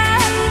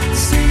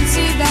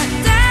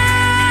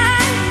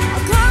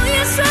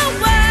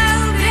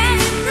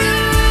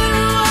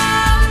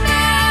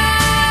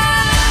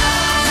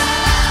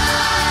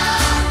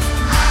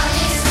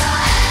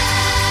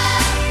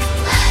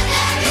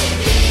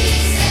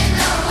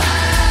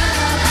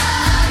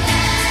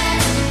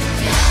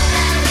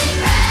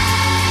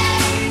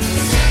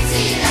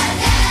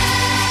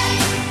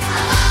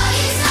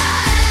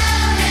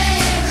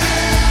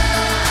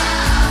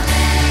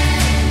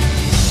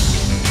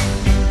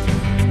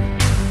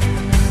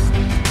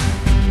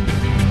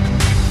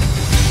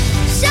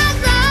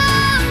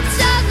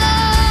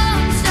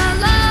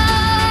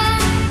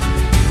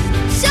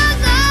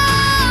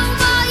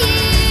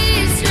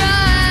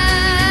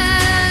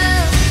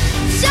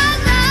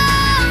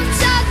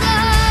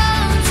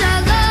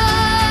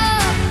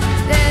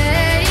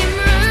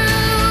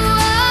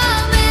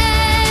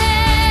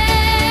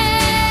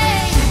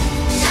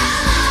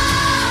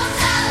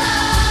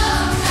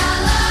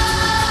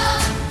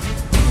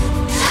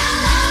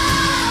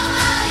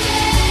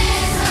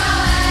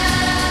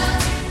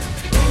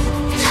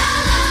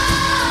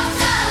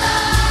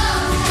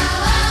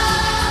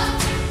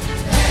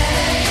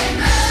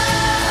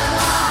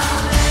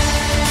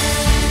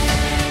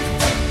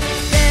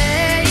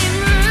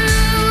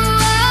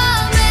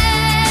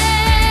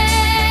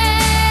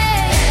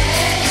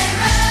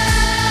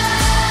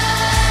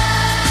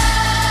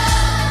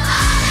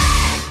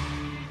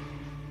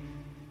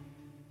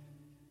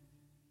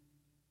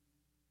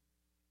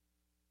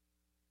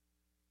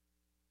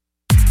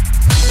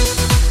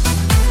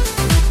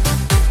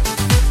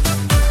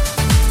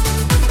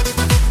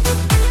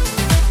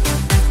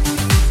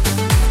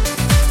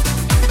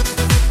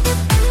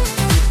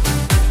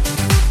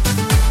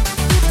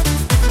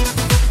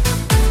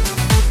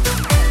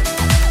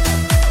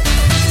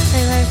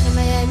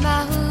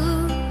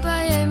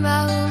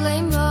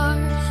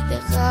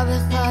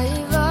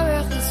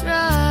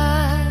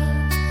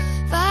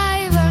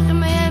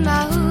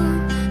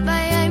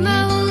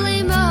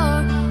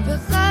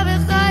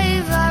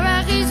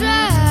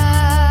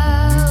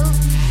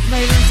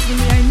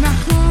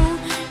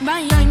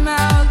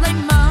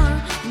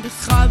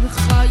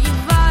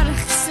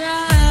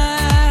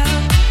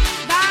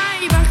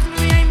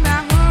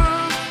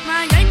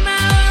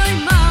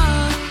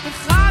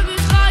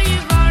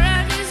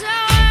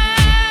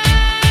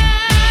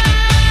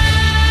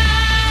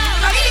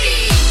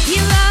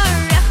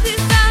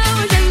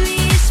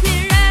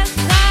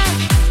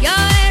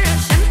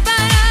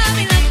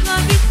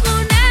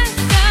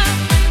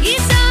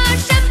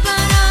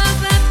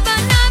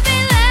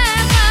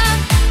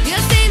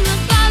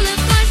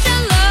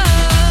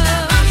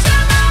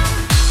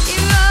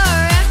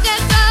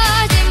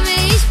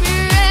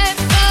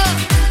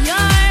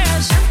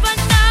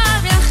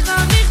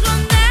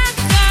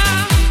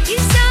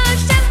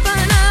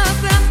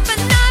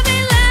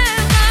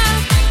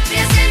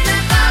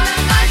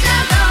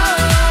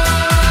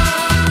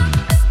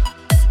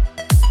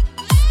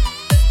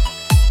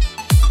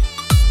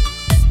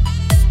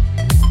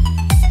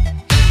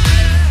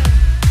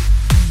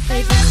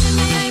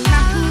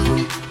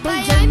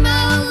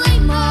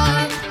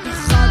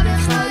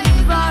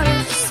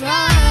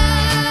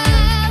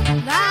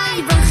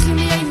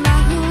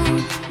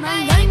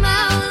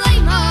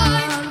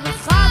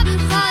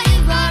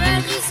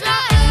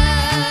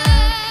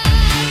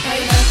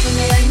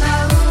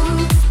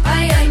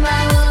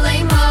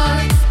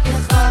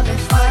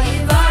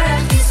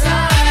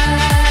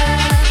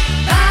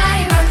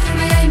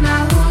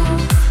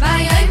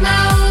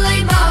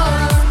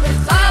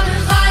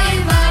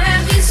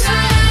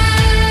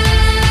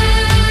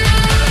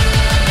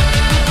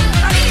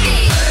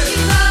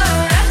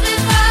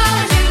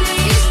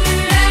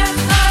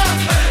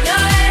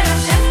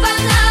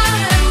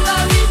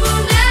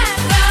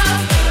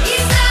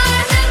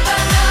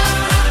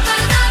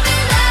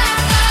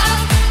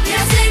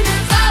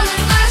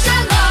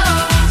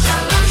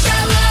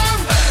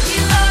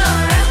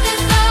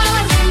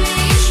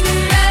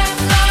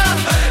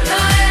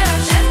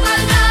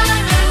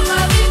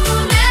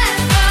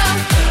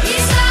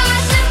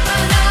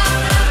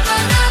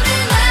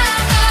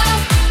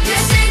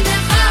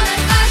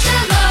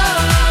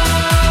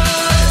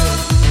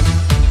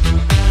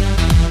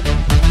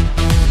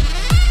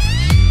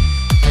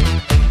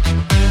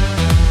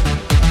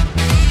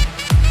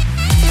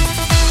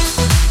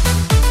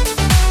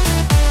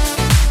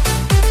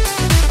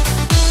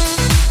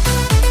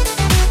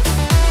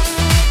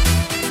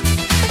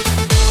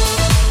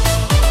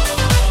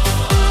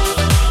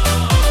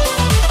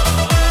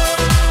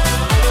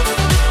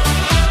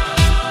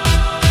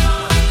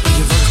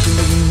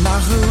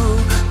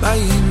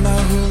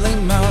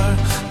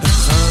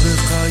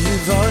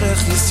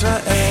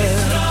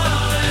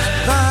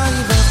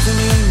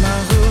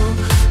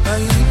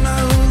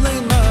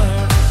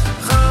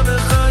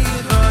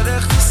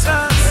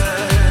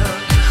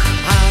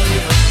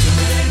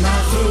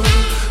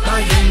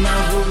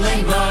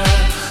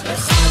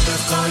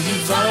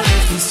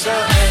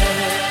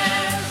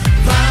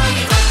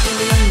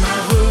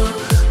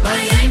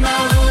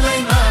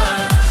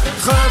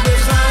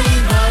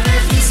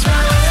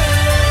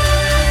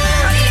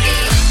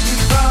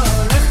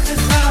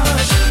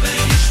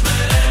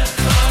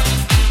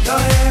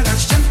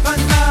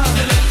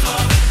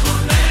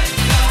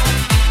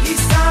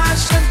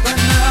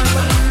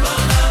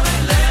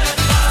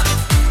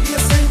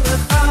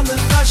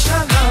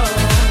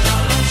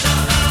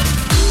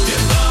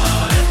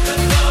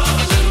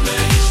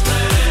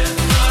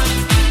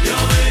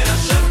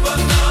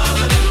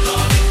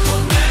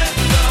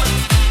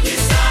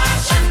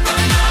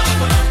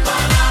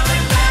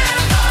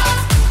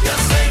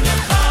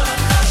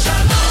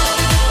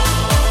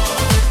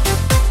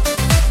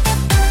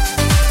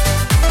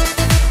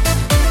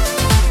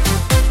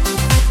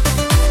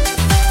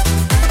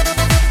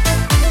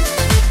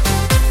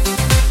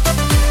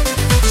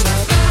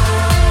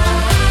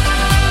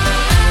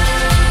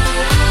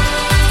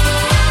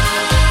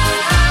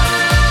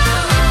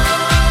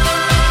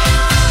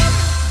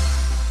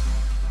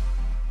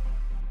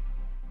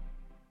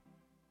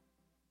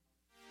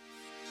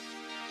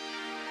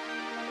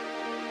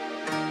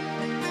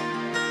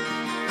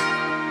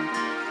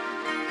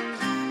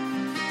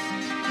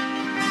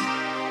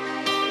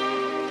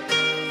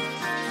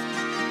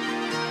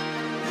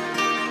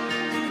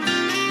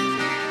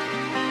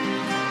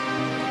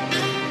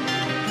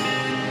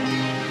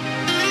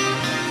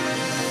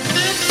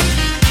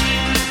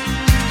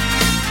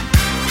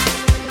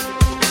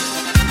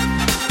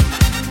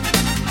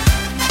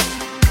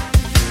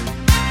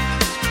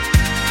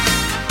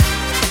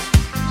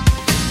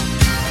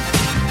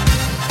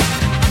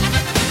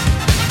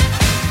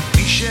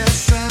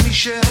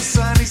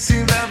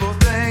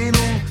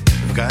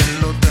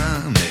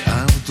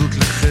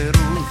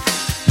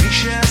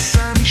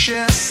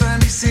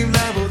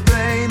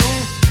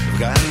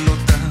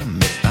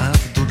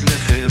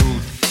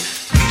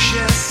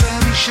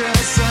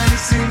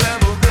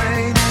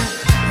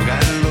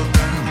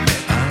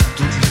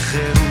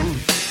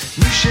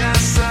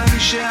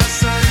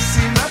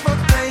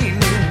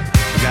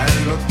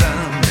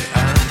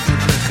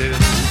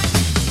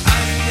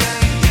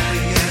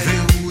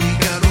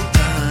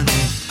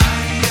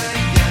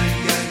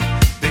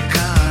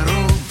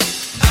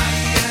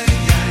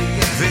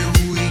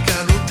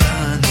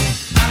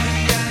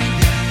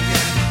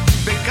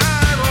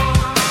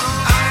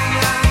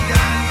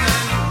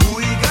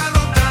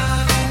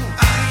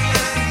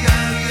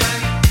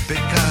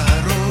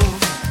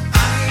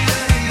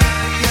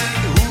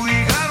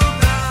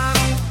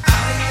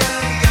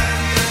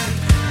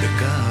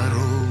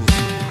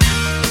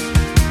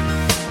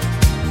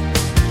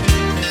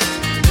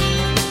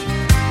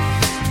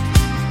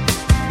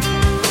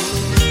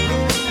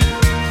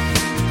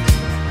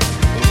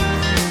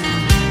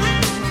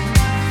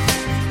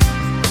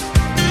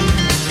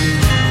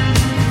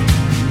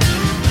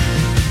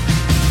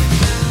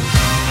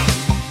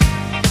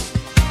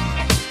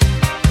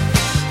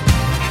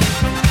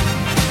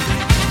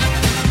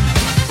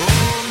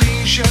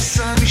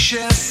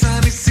שעשה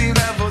ניסים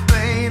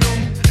לאבותינו,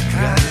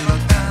 גאל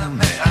אותם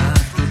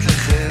מעבדות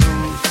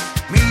לחירות.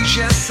 מי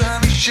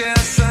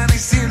שעשה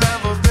ניסים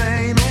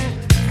לאבותינו,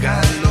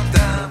 גאל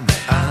אותם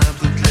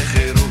מעבדות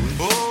לחירות.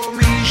 או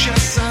מי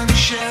שעשה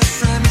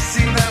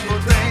ניסים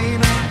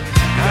לאבותינו,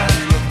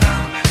 גאל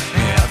אותם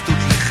מעבדות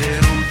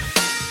לחירות.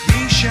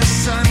 מי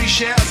שעשה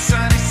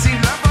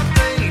ניסים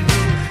לאבותינו,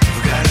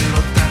 גאל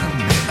אותם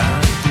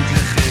מעבדות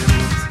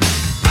לחירות.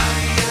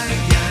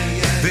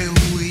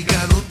 והוא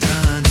יגאל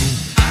אותנו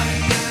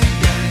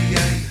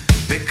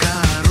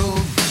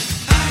בקרוב.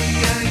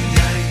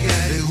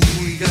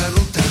 והוא יגאל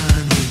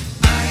אותנו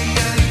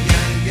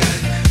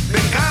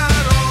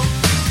בקרוב.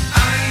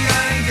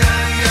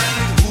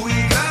 הוא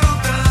יגאל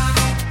אותנו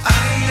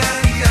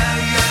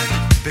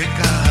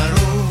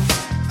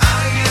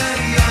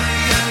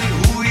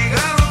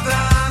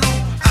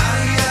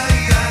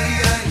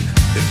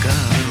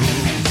בקרוב.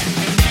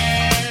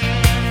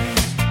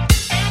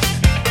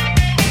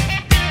 הוא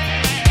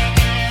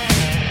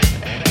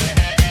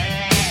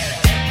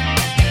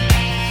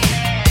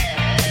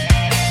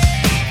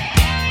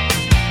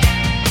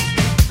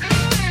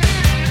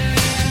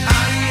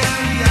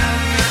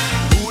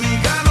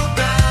יגאל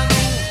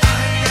אותנו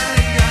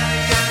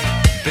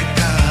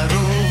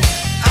בקרוב.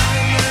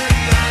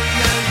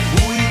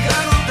 הוא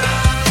יגאל אותנו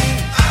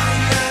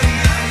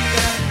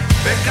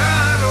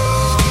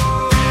בקרוב.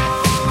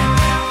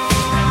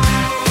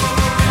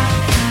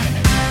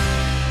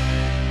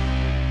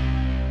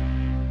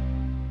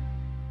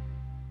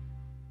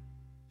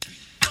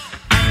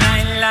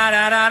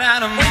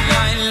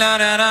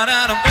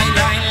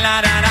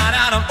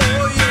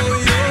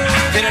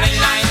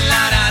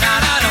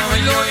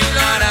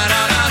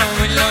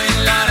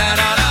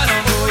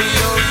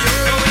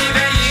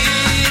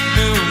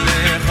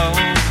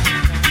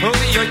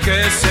 הוא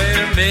יגאל אותנו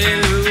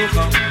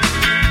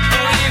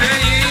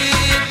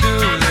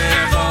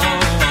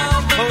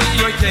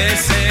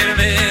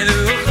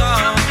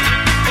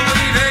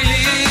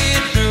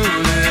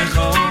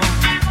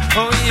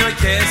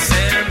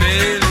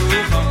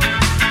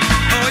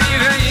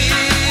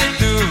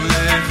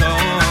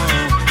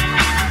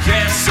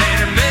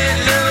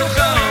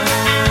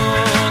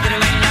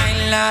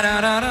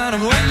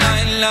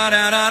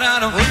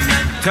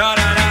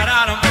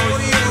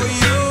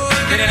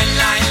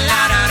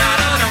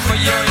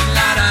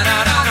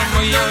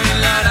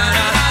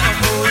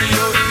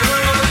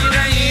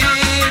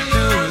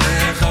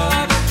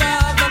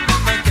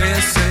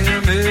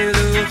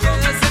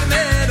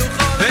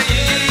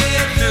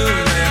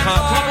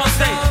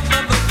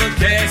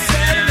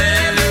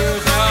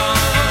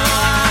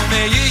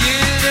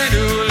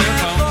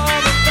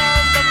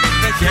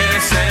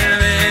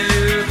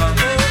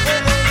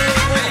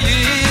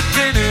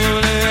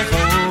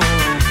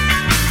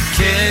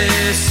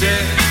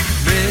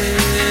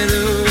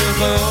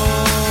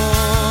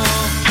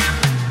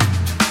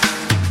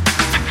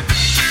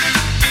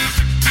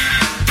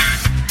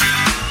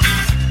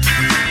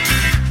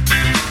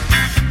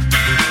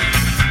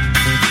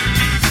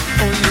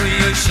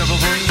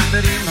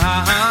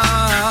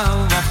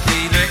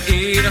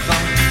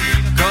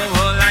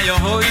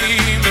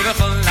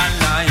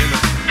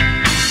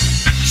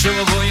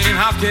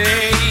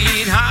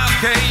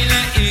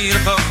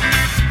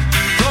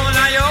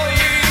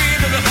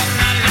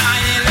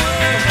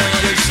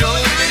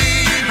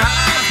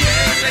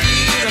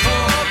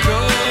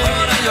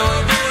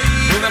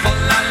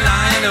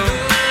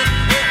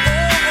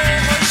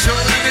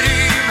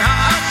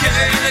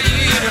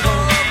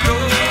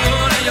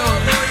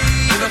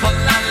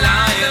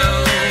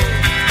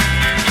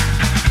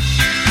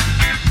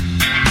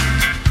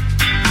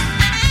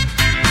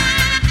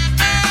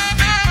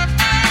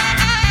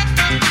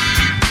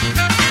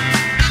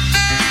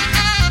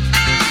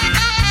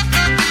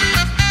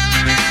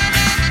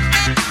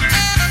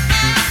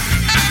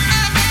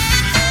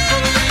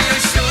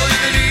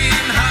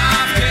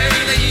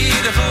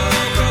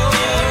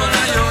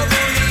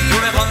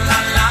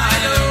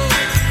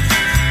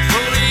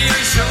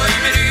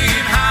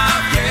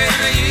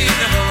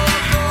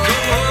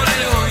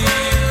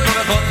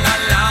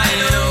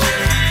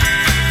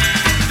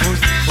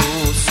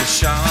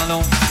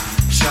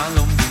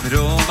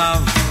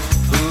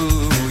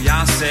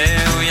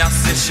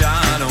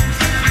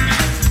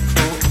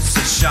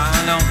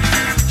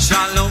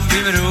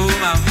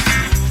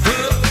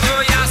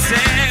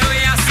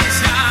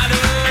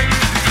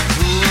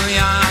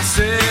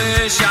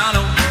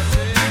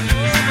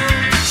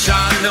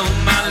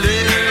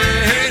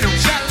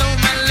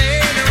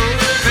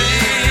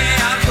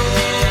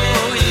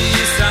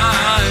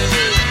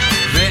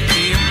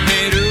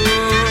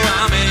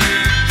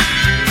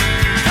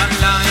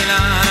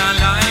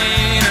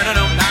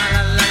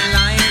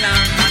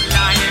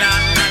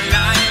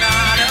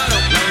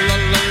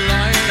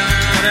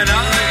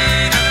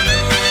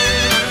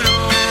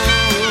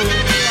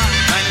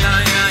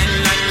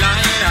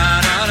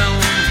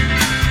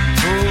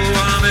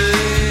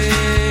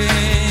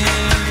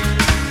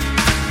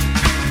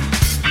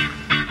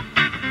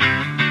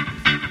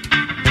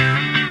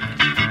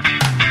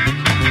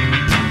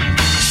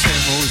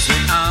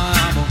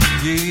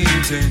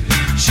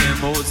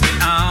Shemos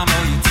ve'amo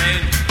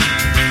yiten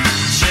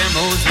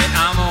Shemos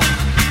ve'amo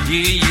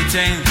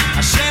yiten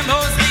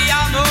Shemos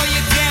ve'amo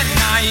yiten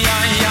Ay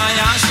ay ay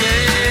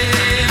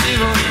Hashem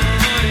yivori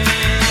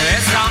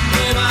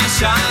Esamu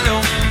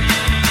v'shalom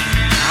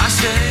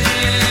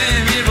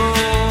Hashem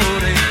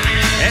yivori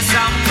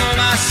Esamu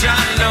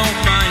v'shalom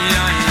Ay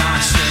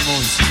ay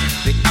Shemos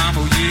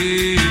ve'amo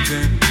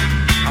yiten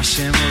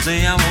Shemos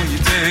ve'amo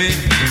yiten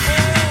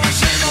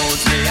Shemos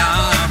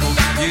ve'amo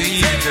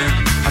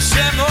yiten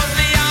Shemos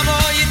ve'amo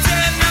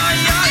yiten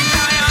Ay ay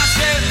ay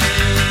Hashem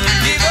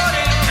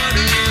yivori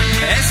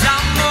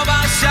Esamu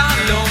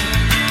v'shalom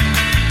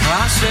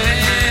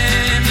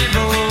Hashem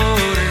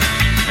yivori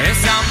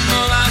Esamu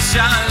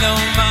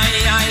v'shalom Ay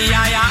ay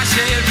ay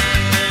Hashem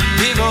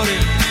yivori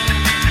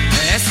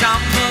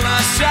Esamu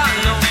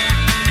v'shalom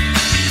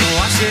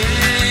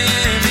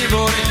Hashem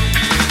yivori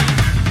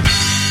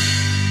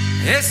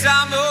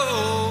Esamu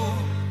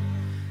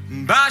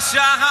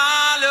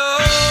v'shalom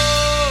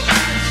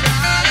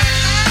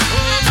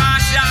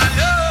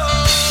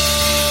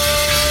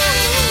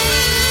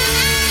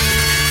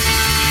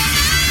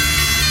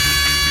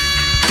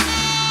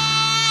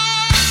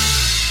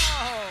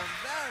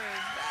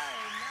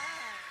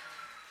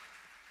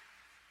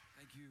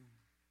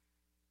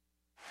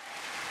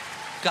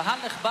קהל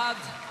נכבד,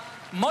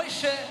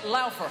 מוישה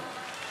לאופר.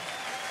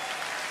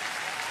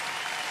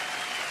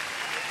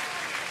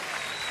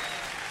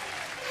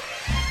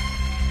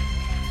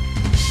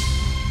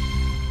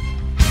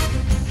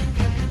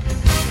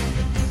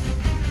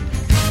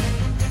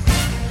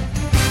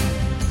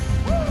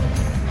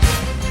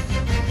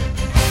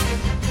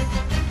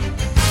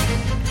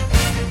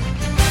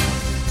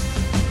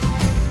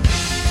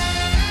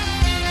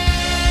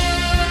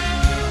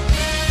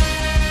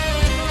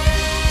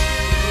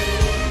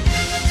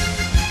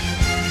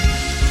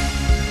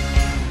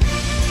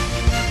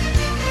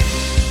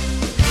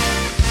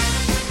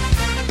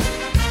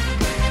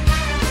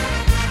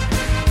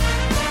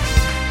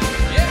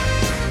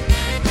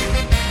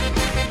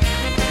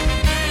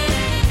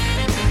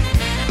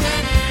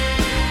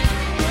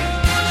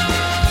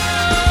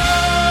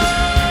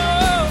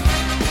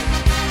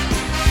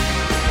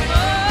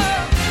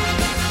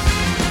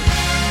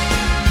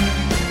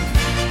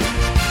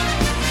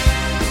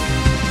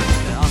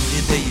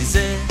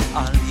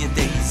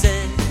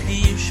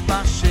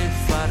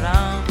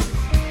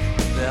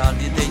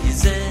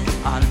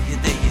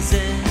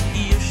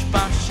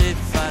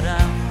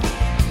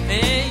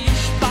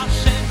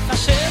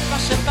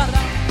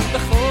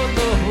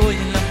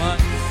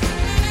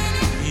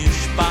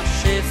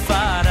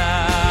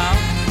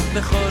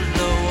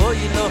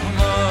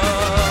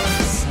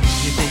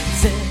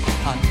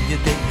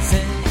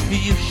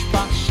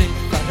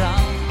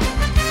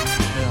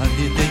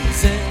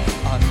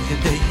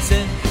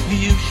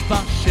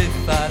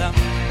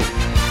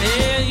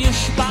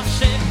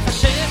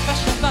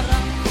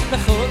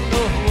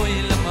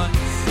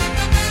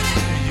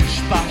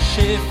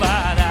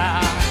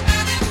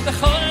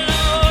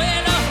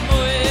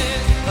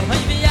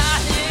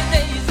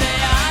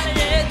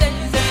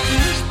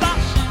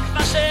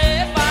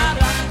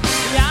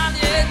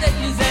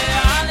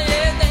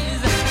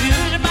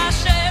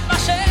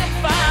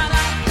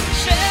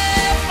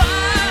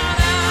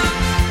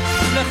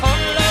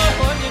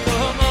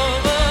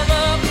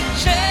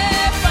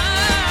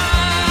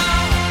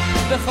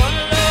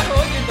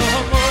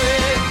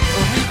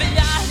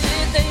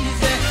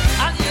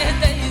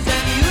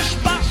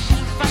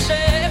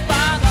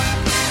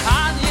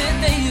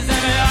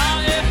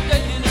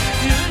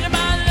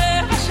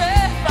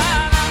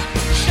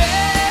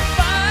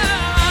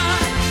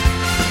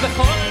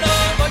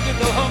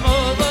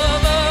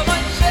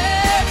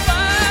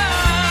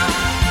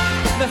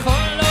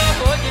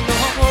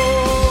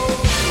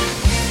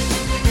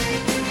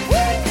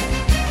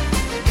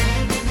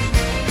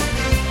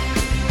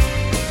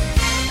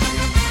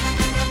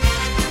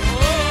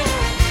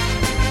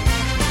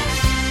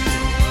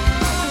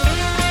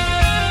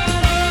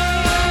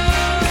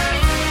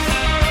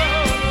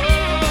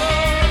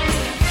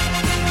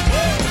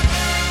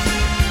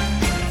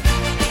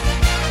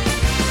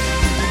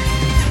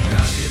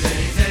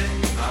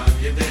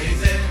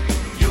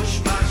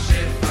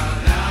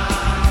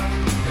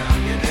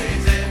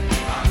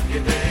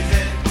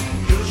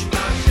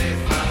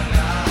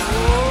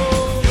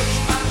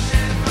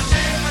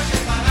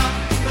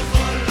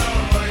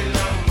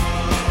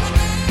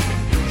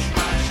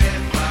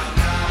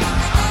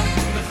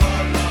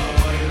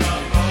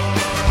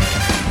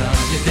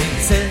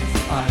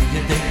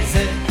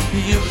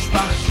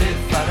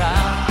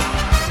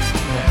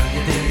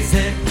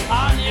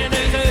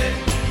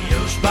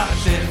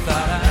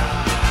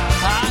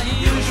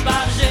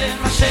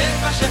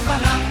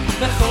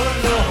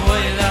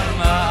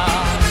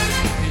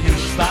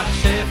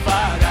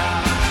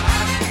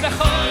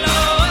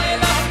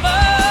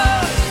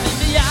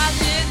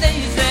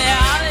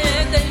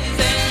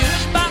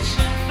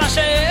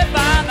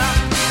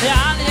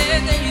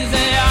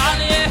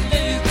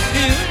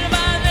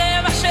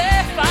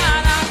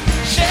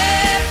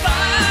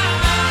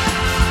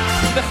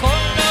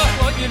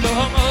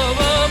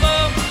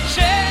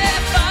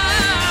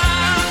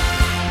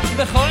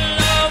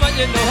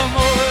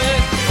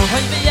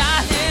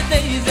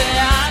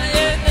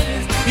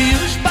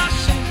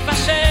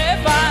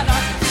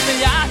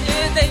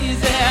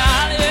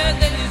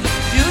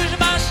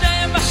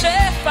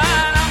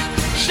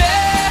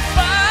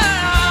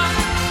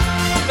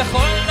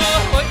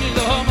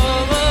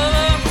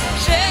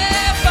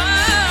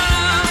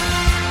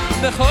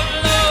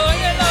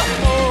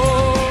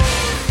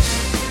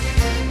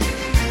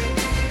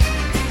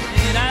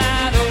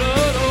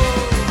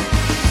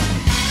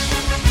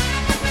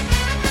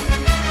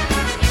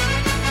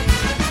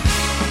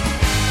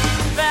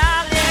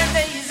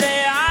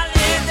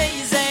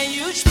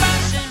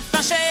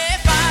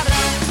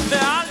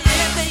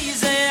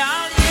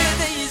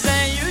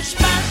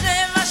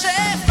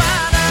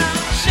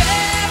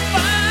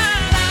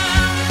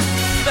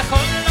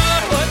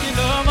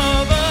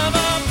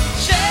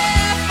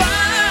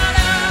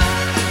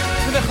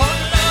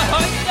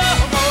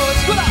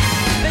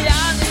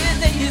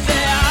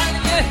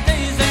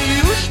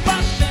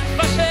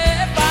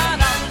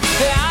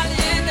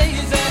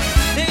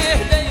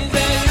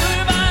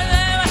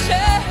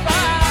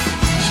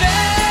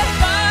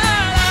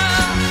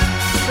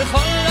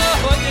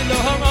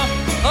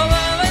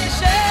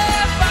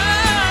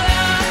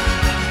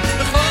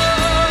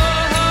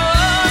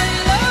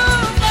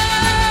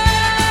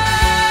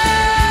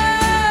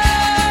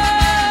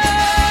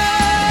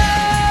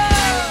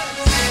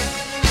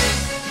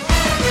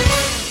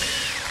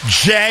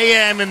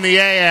 JM in the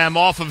AM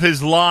off of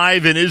his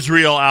Live in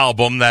Israel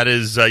album. That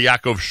is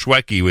Yaakov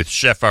Shweki with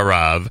Chef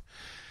Arav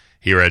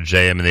here at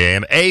JM in the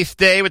AM. 8th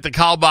day with the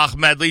Kalbach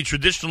medley.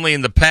 Traditionally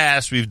in the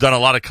past, we've done a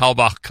lot of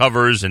Kalbach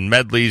covers and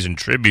medleys and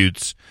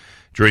tributes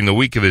during the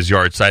week of his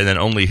yard site, and then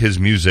only his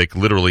music,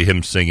 literally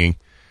him singing,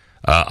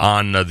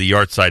 on the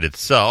yard site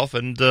itself.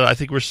 And I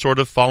think we're sort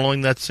of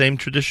following that same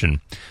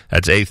tradition.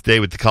 That's 8th day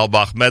with the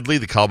Kalbach medley,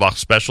 the Kalbach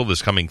special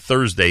this coming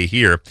Thursday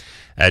here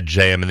at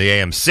JM in the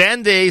AM.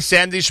 Sandy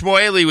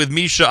Shmueli with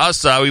Misha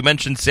Asa. We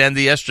mentioned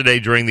Sandy yesterday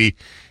during the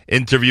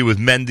interview with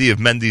Mendy of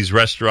Mendy's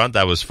Restaurant.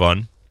 That was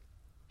fun.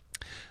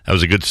 That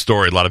was a good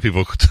story. A lot of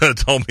people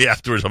told me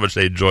afterwards how much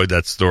they enjoyed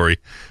that story.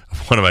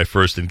 One of my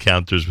first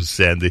encounters with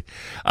Sandy.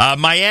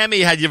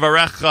 Miami had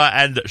Yivarecha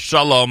and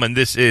Shalom, and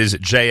this is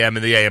JM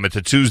in the AM. It's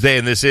a Tuesday,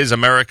 and this is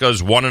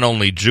America's one and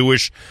only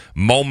Jewish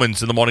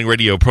Moments in the Morning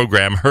radio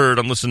program, heard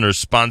on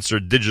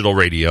listeners-sponsored digital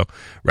radio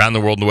around the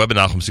world on the web at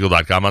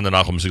NachumSegal.com, on the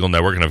Nachum Segal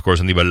Network, and, of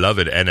course, on the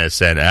beloved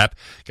NSN app.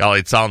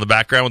 Galei Tzal in the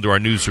background. We'll do our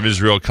news from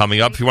Israel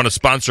coming up. If you want to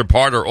sponsor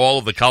part or all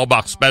of the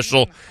Kalbach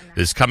special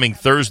this coming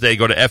Thursday,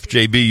 go to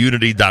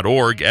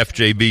fjbunity.org,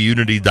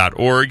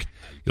 fjbunity.org.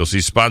 You'll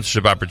see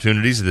sponsorship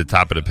opportunities at the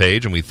top of the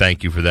page, and we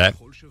thank you for that.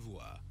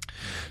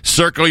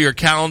 Circle your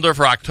calendar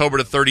for October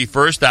the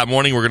 31st. That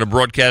morning, we're going to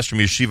broadcast from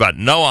Yeshivat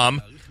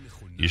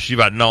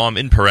Noam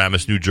in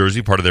Paramus, New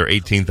Jersey, part of their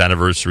 18th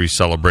anniversary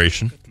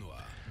celebration.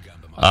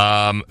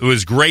 It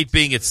was great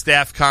being at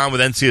StaffCon with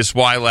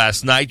NCSY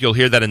last night. You'll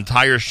hear that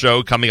entire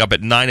show coming up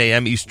at 9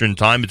 a.m. Eastern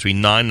Time, between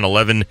 9 and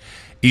 11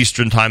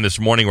 Eastern Time this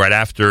morning, right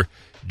after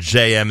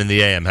JM in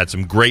the AM. Had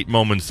some great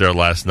moments there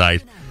last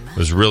night. It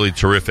was really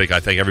terrific.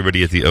 I thank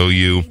everybody at the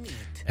OU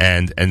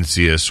and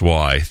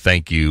NCSY.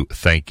 Thank you.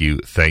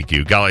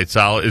 Galei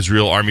Tzal,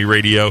 Israel Army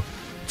Radio.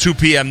 2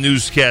 p.m.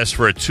 newscast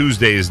for a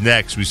Tuesday is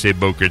next. We say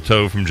Boker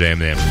Tov from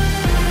JM.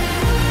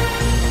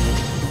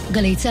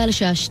 גלי צהל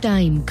שעה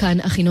 2, כאן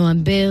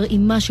אחינועם בר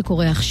עם מה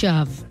שקורה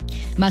עכשיו.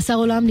 מאסר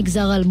עולם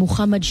נגזר על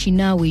מוחמד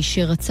שינאוי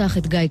שרצח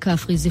את גיא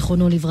כפרי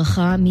זיכרונו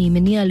לברכה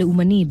ממניע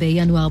לאומני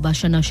בינואר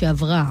בשנה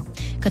שעברה.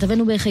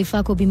 כתבנו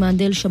בחיפה קובי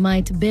מנדל שמע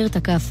את ברטה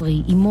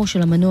כפרי, אמו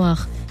של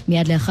המנוח,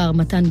 מיד לאחר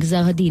מתן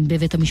גזר הדין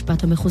בבית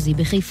המשפט המחוזי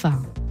בחיפה.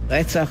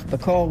 רצח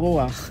בקור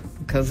רוח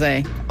כזה,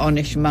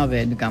 עונש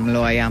מוות גם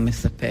לא היה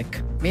מספק.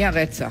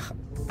 מהרצח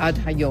עד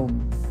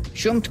היום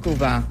שום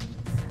תגובה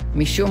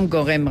משום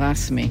גורם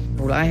רסמי.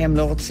 אולי הם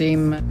לא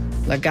רוצים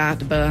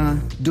לגעת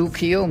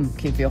בדו-קיום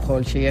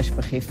כביכול שיש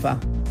בחיפה.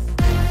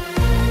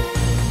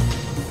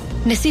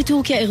 נשיא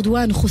טורקיה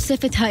ארדואן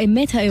חושף את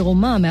האמת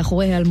העירומה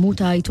מאחורי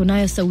היעלמות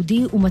העיתונאי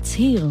הסעודי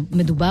ומצהיר,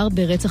 מדובר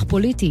ברצח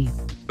פוליטי.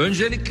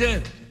 Öncelikle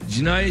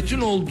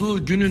cinayetin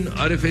olduğu günün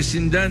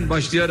arifesinden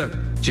başlayarak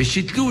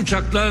çeşitli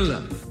uçaklarla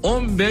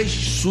 15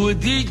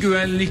 Suudi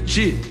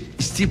güvenlikçi,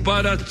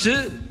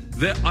 istihbaratçı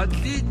ve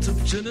adli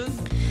tıpçının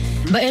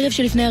בערב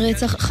שלפני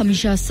הרצח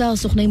 15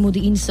 סוכני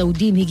מודיעין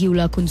סעודים הגיעו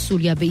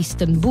לקונסוליה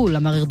באיסטנבול,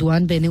 אמר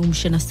ארדואן בנאום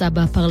שנשא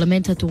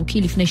בפרלמנט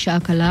הטורקי לפני שעה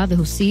קלה,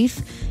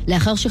 והוסיף,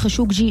 לאחר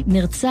שחשוקג'י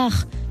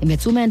נרצח, הם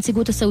יצאו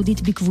מהנציגות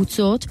הסעודית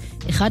בקבוצות,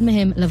 אחד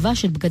מהם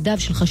לבש את בגדיו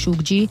של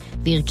חשוקג'י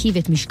והרכיב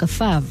את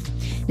משקפיו.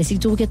 נשיא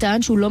טורקיה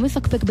טען שהוא לא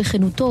מפקפק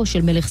בכנותו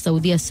של מלך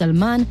סעודי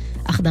הסלמן,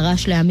 אך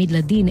דרש להעמיד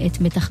לדין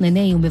את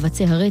מתכנני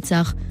ומבצעי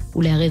הרצח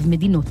ולערב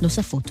מדינות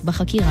נוספות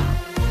בחקירה.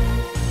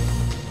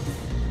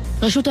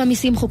 רשות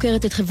המיסים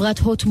חוקרת את חברת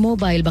הוט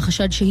מובייל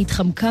בחשד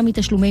שהתחמקה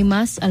מתשלומי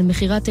מס על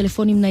מחירת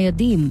טלפונים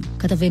ניידים.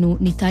 כתבנו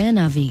ניתאי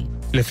ענבי.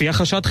 לפי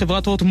החשד,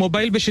 חברת הוט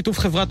מובייל בשיתוף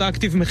חברת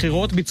אקטיב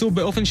מחירות ביצעו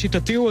באופן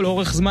שיטתי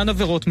ולאורך זמן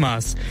עבירות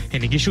מס.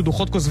 הן הגישו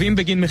דוחות כוזבים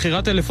בגין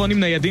מחירת טלפונים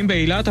ניידים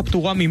באילת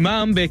הפטורה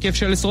ממע"מ בהיקף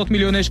של עשרות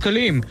מיליוני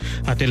שקלים.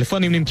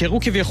 הטלפונים נמכרו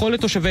כביכול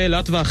לתושבי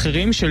אילת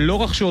ואחרים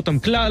שלא רכשו אותם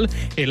כלל,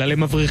 אלא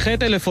למבריחי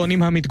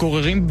טלפונים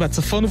המתגוררים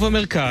בצפון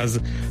ובמרכז.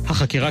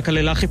 החקירה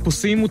כללה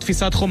חיפושים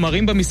ותפיסת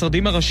חומרים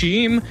במשרדים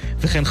הראשיים,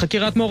 וכן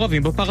חקירת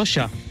מעורבים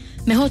בפרשה.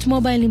 מהוט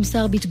מובייל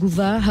נמסר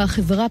בתגובה,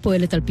 החברה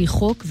פועלת על פי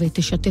חוק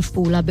ותשתף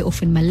פעולה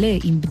באופן מלא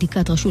עם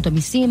בדיקת רשות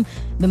המיסים,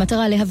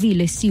 במטרה להביא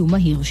לסיום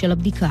מהיר של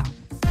הבדיקה.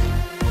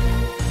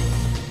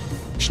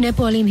 שני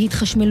פועלים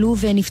התחשמלו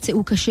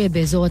ונפצעו קשה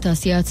באזור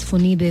התעשייה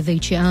הצפוני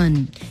בבית שאן.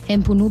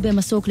 הם פונו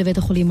במסוק לבית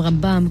החולים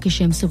רמב"ם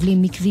כשהם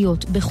סובלים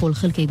מכוויות בכל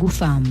חלקי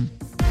גופם.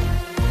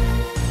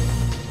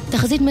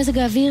 תחזית מזג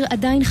האוויר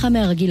עדיין חם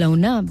מהרגיל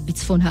לעונה,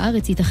 בצפון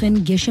הארץ ייתכן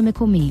גשם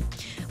מקומי.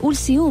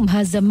 ולסיום,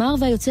 הזמר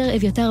והיוצר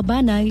אביתר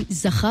בנאי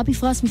זכה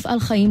בפרס מפעל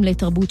חיים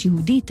לתרבות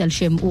יהודית על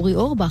שם אורי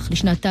אורבך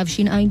לשנת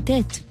תשע"ט.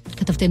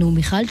 כתבתנו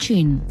מיכל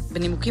צ'ין.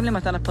 בנימוקים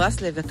למתן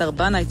הפרס לאביתר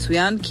בנאי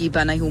צוין כי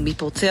בנאי הוא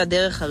מפורצי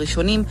הדרך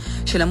הראשונים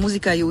של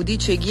המוזיקה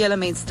היהודית שהגיעה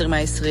למיינסטרים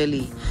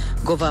הישראלי.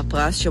 גובה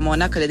הפרס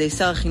שמוענק על ידי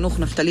שר החינוך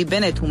נפתלי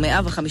בנט הוא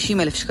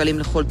 150,000 שקלים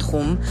לכל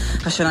תחום.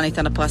 השנה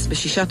ניתן הפרס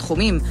ב6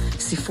 תחומים: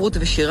 ספרות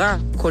ושירה,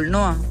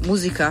 קולנוע,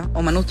 מוזיקה,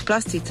 אומנות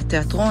פלסטית,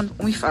 תיאטרון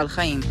ומפעל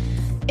חיים.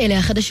 אלה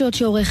החדשות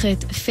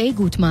שעורכת פי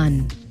גוטמן.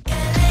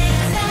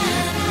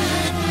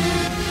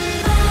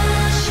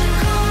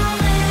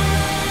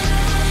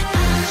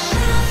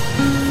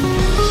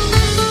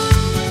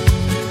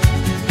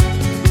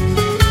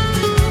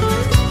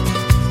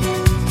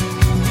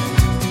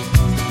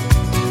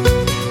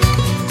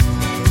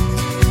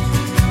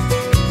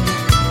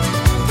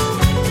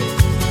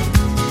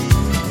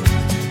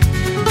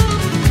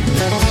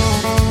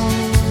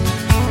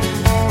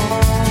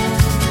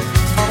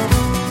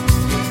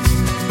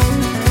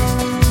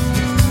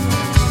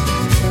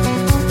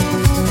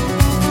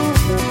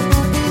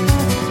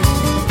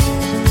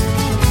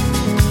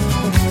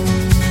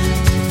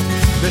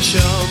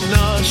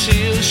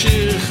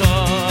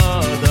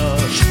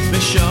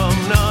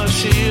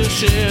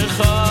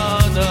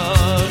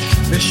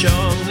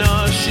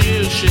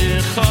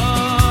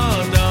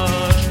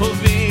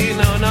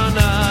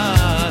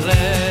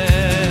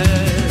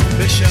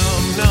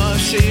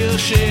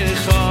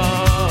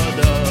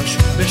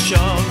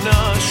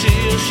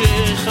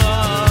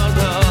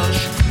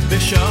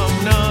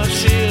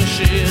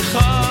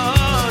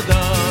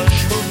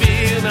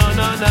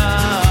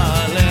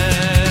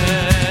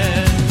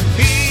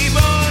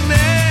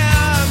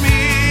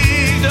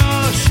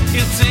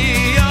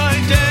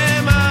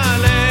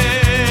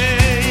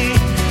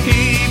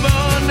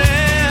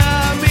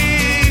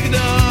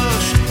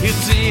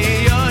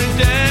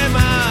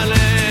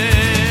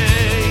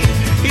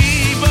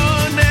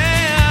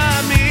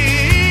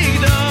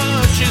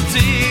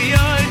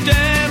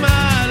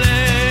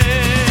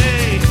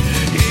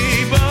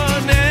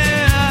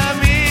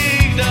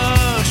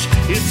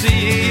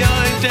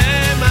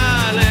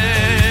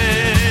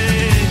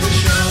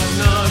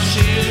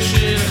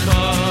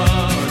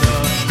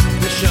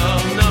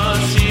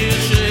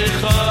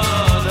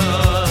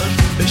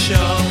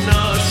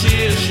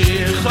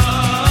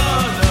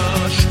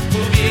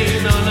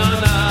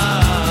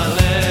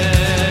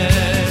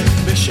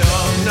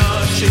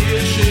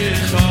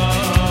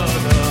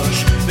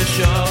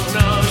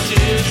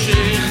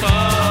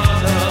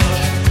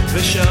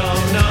 ושם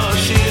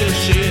נשיר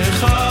שיר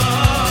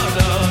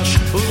חדש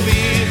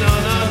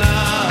ובינה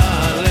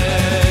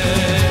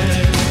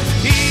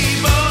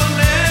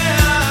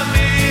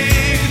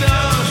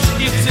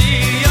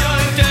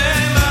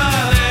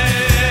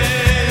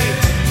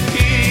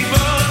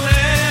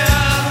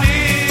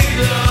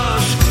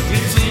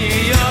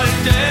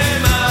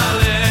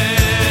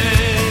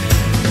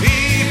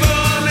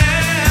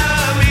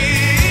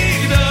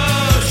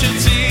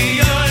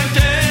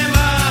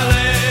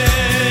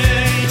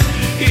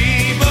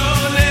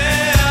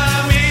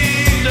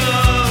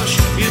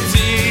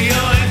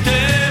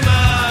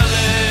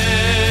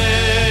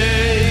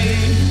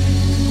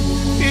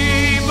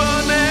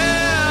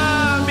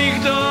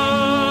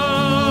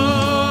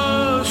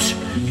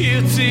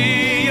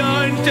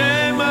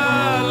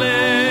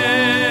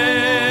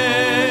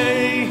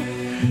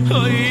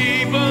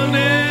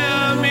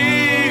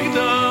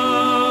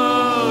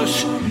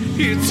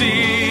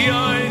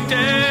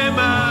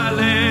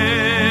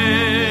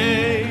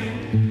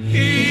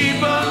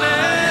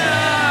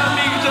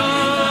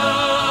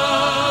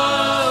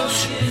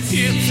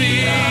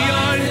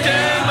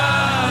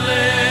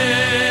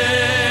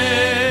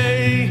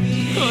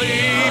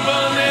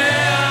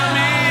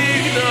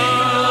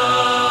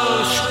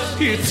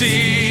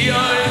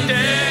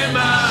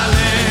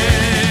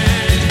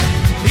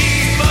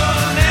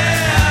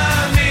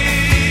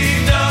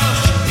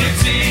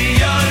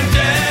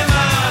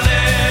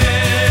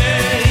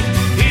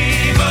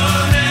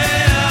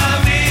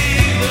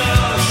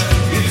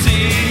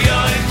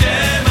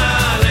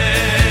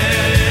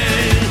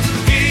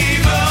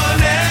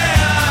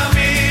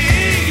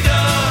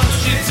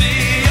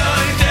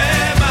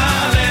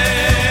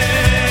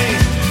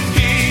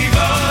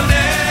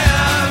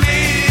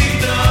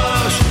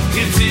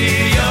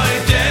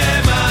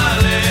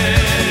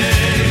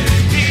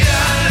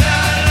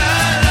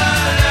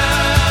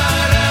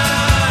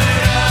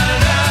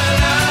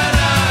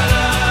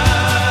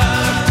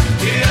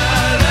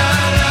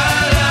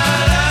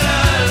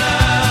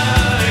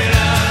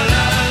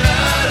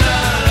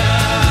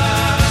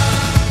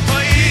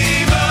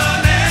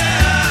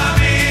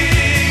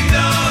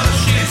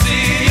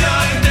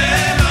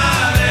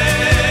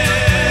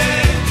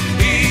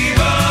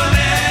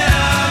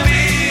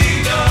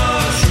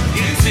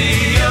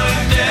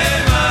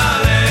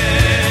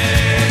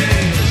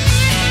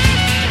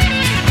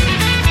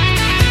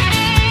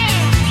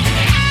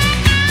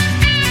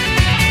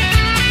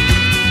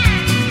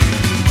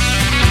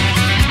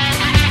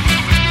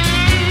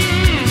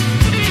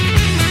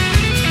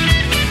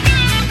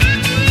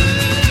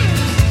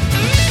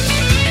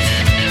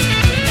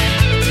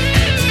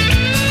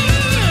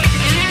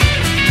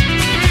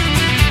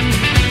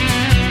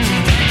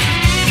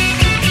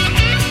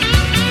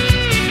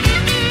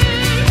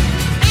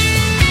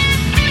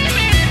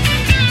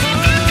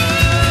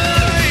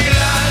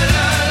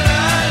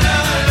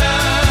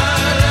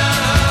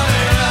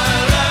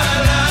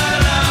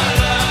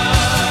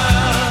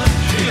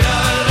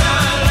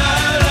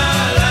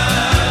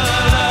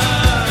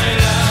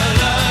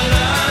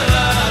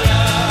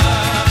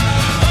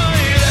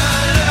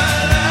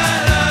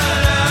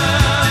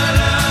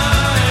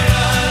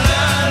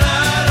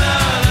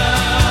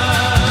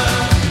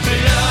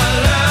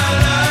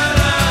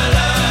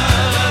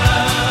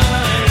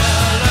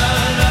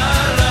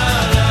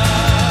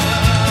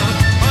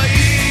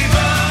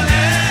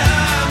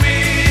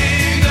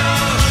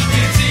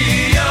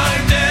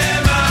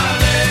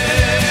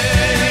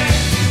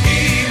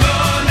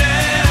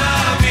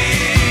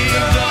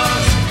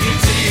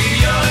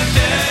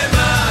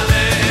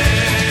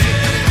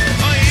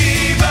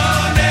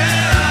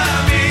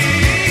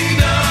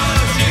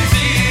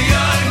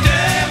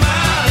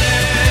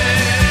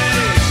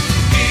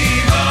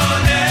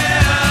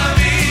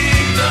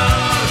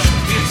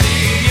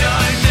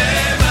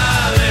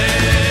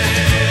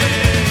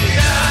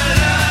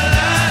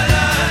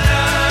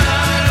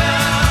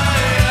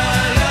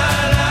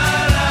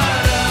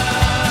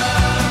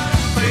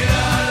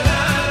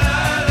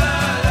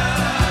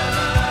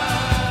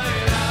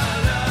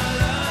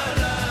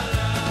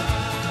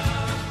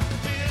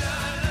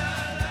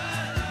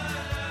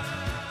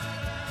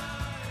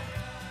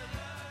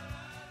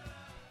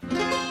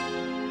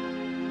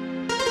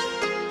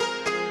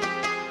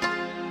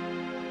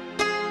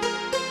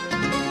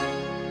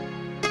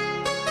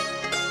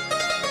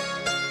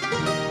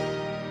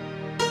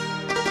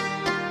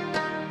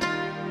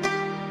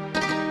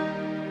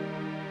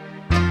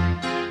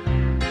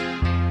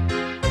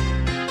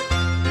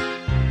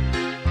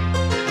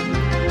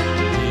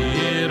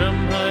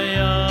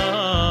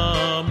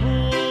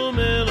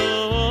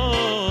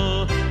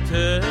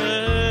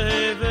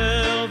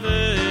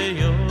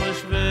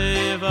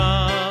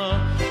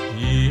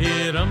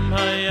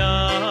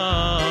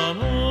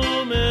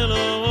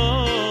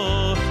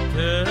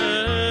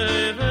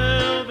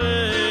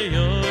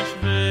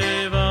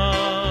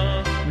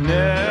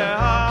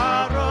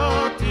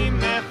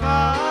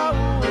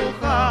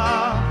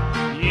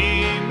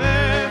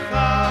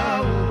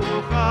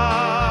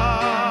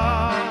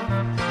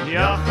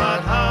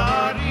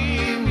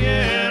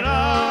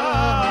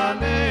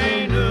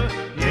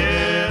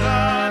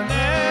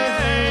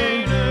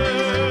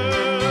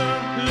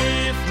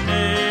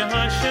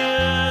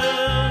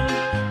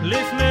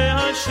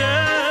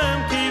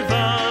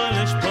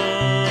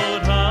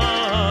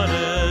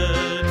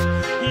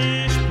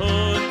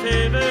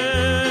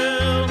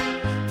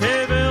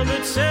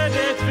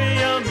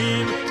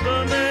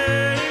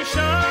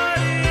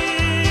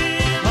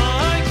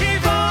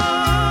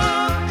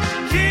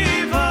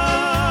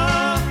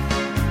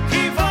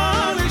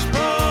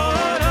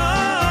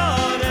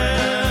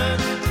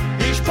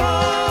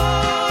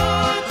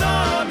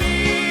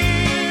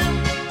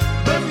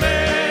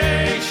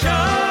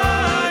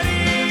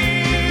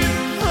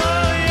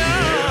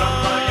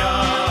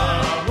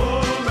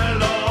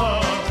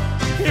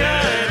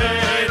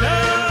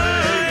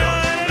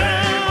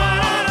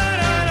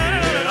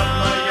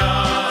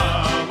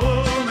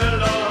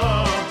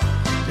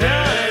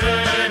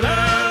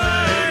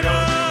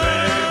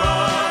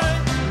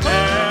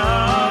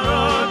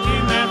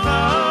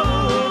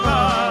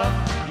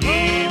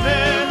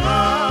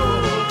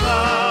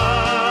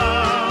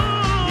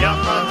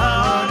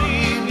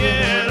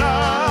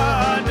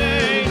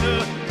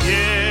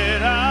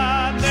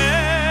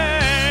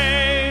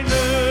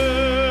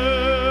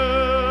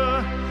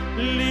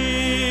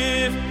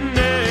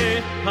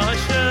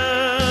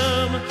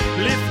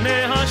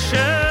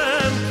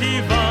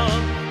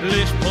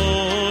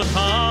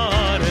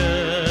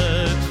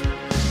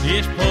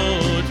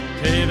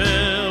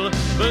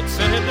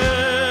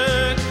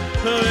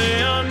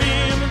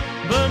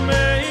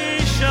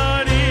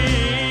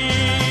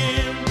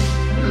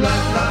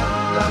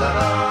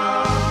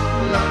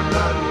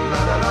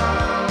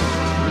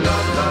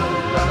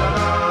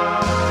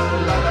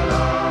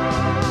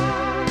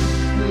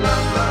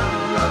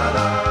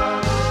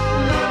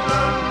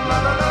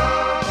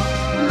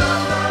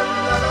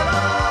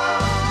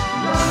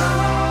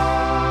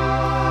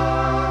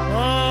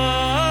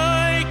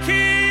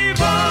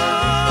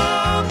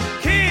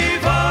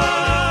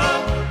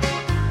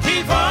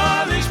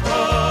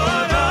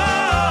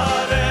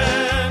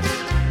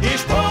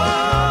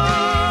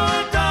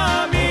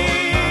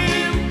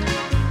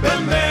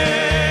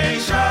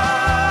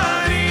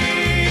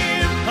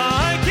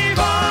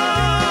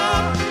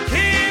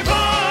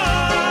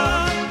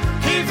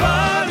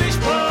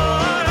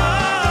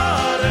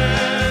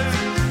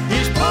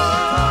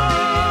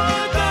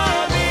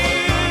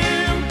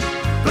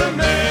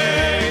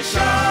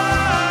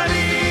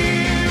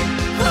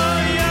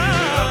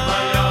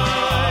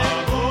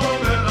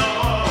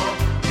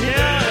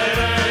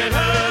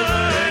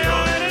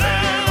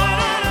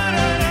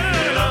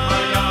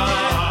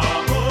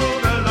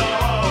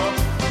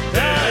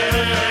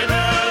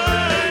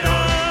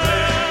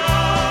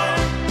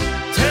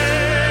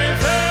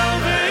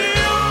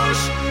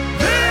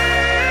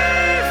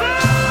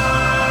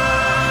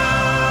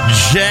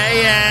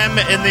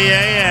in the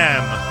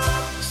AM.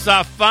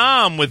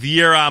 Safam with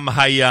Yiram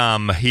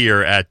Hayam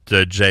here at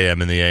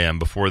JM in the AM.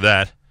 Before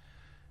that,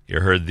 you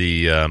heard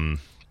the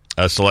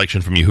a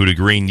selection from Yehuda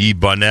Green, Yi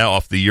Baneh,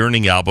 off the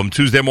Yearning album.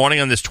 Tuesday morning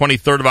on this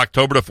 23rd of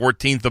October, the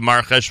 14th of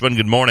Mar Cheshvan.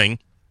 Good morning.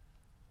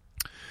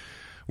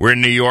 We're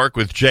in New York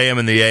with JM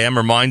in the AM.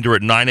 Reminder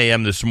at 9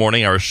 a.m. this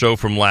morning, our show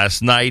from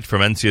last night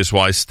from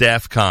NCSY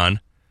Staff Con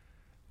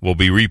will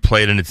be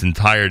replayed in its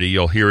entirety.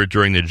 You'll hear it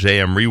during the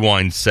JM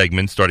Rewind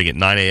segment starting at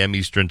 9 a.m.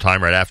 Eastern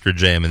Time right after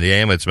JM in the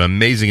AM. Had some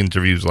amazing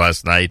interviews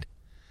last night.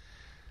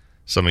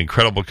 Some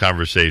incredible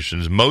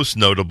conversations. Most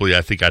notably,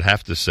 I think I'd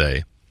have to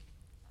say,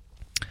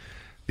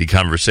 the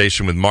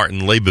conversation with Martin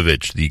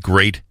Leibovich, the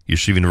great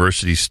Yeshiva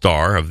University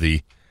star of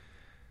the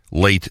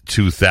late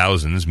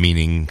 2000s,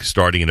 meaning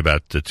starting in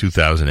about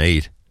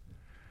 2008.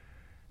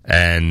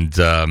 And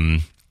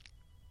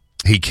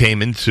he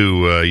came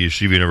into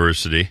Yeshiva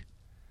University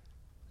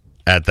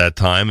at that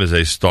time as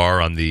a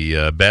star on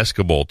the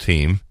basketball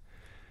team,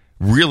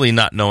 really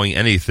not knowing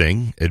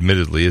anything,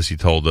 admittedly, as he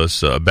told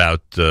us,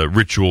 about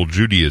ritual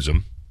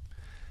Judaism.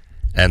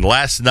 And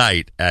last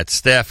night at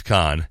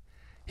StaffCon,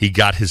 he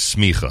got his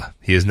smicha.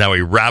 He is now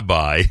a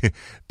rabbi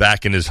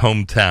back in his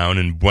hometown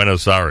in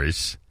Buenos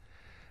Aires.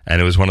 And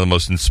it was one of the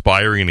most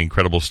inspiring and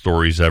incredible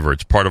stories ever.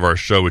 It's part of our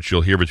show, which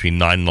you'll hear between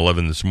 9 and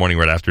 11 this morning,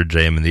 right after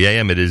JM in the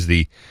AM. It is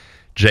the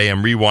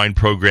JM Rewind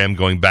program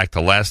going back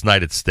to last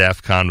night at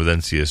StaffCon with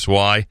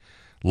NCSY.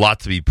 Lot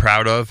to be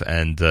proud of,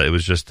 and it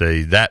was just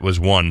that was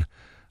one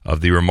of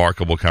the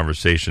remarkable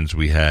conversations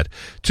we had.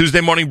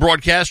 Tuesday morning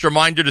broadcast.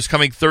 Reminder, this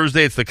coming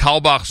Thursday, it's the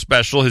Kalbach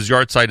special. His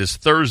yard site is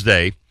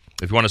Thursday.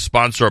 If you want to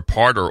sponsor a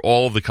part or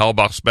all of the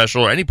Kalbach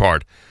special or any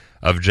part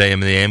of JM in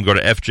the AM, go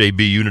to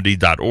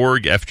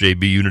fjbunity.org,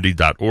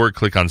 fjbunity.org.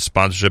 Click on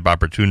sponsorship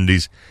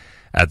opportunities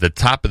at the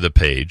top of the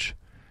page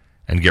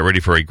and get ready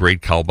for a great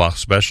Kalbach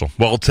special.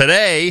 Well,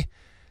 today,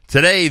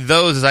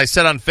 those, as I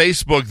said on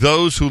Facebook,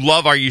 those who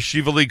love our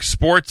Yeshiva League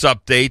sports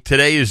update,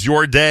 today is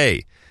your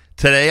day.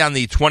 Today, on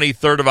the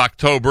 23rd of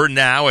October,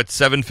 now at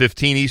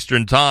 7:15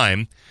 Eastern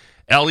Time,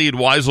 Elliot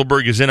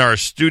Weiselberg is in our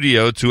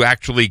studio to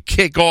actually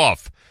kick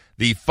off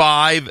the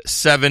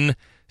 5-7-7-9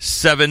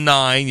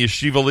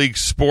 Yeshiva League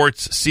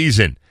sports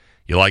season.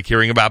 You like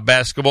hearing about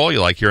basketball, you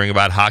like hearing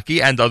about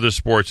hockey, and other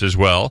sports as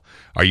well.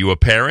 Are you a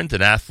parent,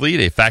 an athlete,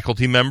 a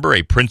faculty member,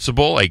 a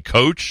principal, a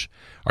coach?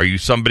 Are you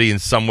somebody in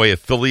some way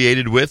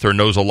affiliated with or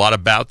knows a lot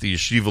about the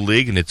Yeshiva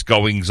League and its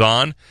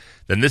goings-on?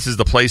 Then this is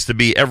the place to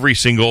be every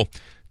single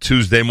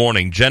Tuesday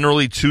morning.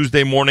 Generally,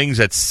 Tuesday mornings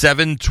at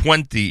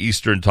 7:20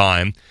 Eastern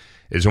Time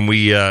is when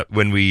we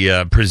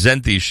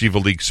present the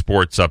Yeshiva League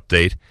sports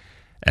update.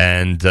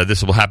 And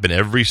this will happen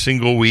every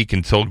single week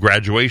until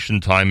graduation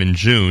time in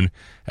June,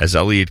 as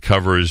Elliot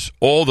covers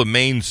all the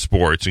main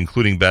sports,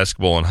 including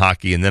basketball and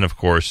hockey, and then, of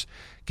course,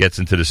 gets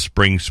into the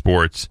spring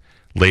sports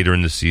later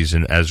in the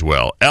season as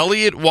well.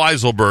 Elliot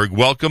Weiselberg,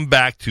 welcome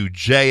back to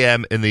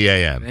JM in the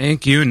AM.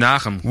 Thank you,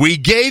 Nachum. We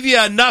gave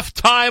you enough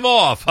time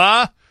off,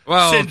 huh?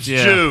 Well, since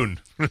June.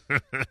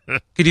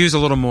 Could use a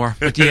little more,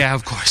 but yeah,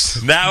 of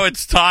course. Now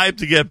it's time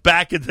to get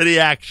back into the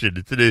action,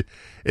 into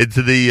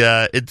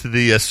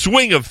the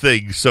swing of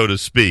things, so to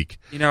speak.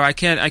 You know, I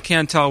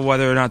can't tell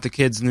whether or not the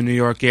kids in the New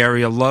York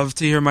area love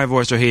to hear my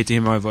voice or hate to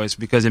hear my voice,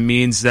 because it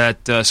means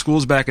that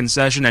school's back in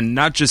session, and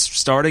not just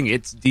starting,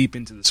 it's deep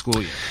into the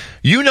school year.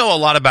 You know a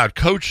lot about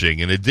coaching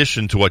in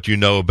addition to what you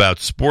know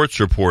about sports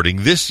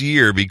reporting. This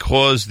year,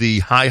 because the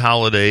high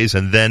holidays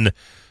and then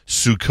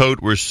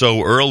Sukkot were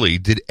so early,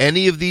 did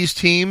any of these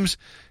teams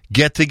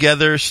get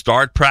together,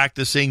 start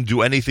practicing,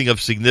 do anything of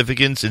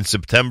significance in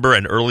September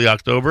and early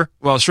October?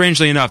 Well,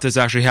 strangely enough, this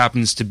actually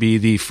happens to be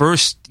the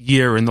first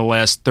year in the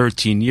last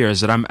 13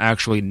 years that I'm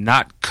actually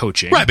not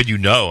coaching. Right, but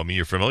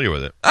you're familiar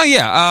with it. Oh,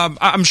 yeah.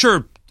 I'm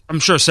sure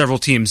several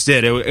teams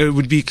did. It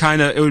would be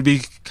kind of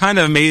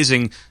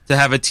amazing to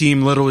have a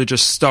team literally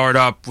just start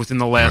up within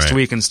the last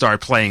week and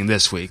start playing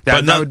this week.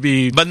 That would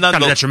be kind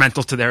of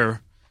detrimental to their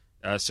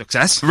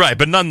success. Right,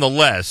 but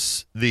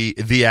nonetheless,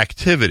 the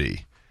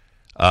activity,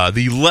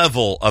 the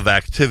level of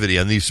activity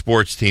on these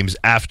sports teams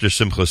after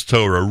Simchas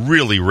Torah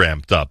really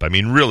ramped up. I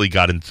mean, really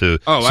got into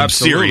some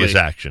serious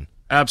action.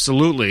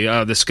 Absolutely.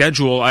 The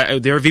schedule,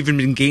 there have even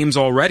been games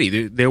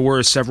already. There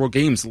were several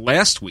games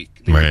last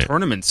week. There were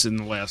tournaments in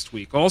the last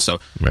week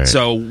also. Right.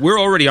 So we're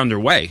already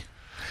underway.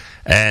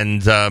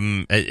 And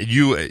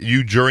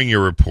you during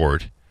your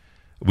report,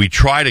 we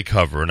try to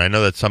cover, and I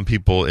know that some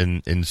people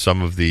in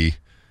some of the,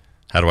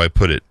 how do I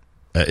put it,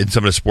 in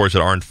some of the sports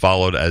that aren't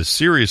followed as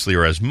seriously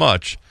or as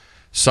much,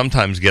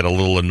 sometimes get a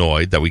little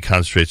annoyed that we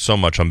concentrate so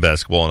much on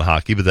basketball and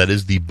hockey, but that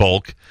is the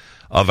bulk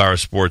of our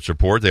sports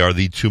report. They are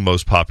the two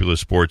most popular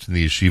sports in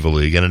the Yeshiva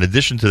League. And in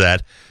addition to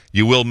that,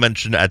 you will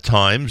mention at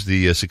times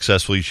the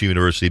successful Yeshiva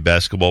University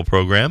basketball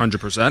program.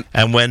 100%.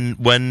 And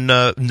when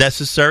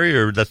necessary,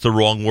 or that's the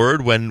wrong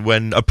word,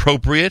 when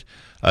appropriate,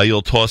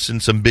 You'll toss in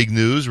some big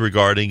news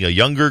regarding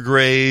younger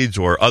grades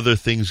or other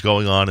things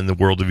going on in the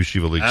world of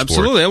Yeshiva League sports.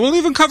 Absolutely. We'll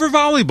even cover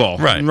volleyball.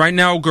 Right. Right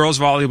now, girls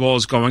volleyball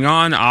is going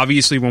on.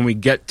 Obviously, when we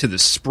get to the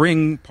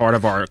spring part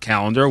of our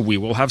calendar, we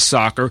will have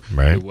soccer,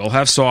 right. we will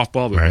have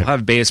softball, we will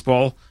have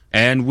baseball,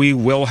 and we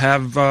will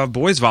have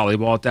boys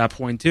volleyball at that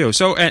point, too.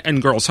 So,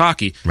 and girls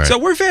hockey. Right. So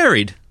we're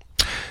varied.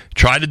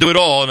 Try to do it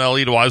all, and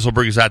Elliot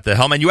Weiselberg is at the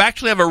helm. And you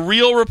actually have a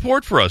real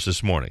report for us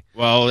this morning.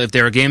 Well, if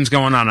there are games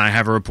going on, I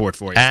have a report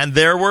for you. And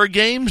there were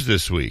games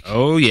this week.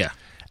 Oh, yeah.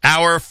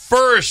 Our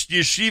first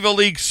Yeshiva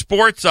League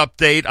sports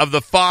update of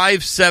the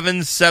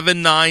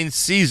 5-7-7-9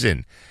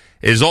 season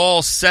is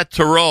all set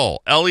to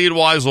roll. Elliot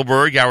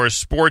Weiselberg, our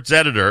sports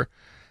editor,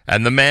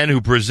 and the man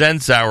who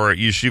presents our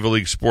Yeshiva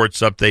League sports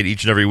update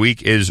each and every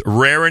week is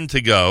raring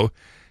to go.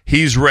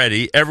 He's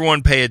ready.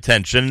 Everyone pay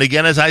attention. And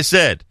again, as I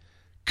said,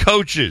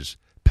 coaches,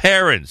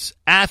 parents,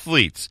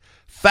 athletes,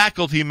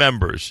 faculty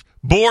members,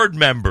 board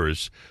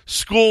members,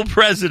 school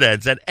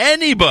presidents, and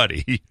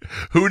anybody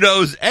who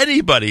knows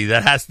anybody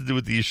that has to do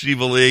with the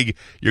Yeshiva League,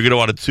 you're going to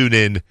want to tune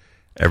in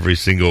every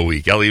single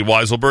week. Elliot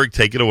Weiselberg,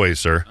 take it away,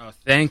 sir. Oh,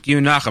 thank you,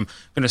 Nachum. I'm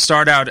going to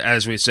start out,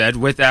 as we said,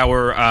 with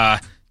our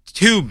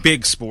two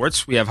big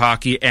sports. We have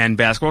hockey and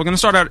basketball. We're going to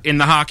start out in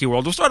the hockey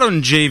world. We'll start out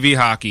in JV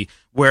hockey,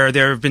 where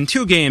there have been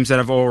two games that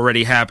have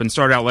already happened.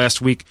 Started out last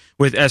week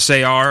with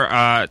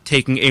SAR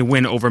taking a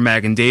win over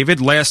Magen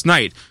David. Last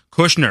night,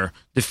 Kushner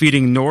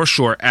defeating North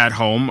Shore at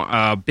home.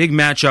 Big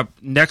matchup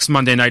next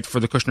Monday night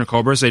for the Kushner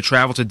Cobras. They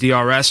travel to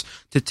DRS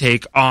to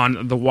take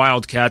on the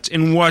Wildcats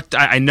in what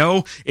I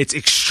know it's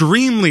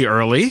extremely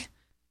early.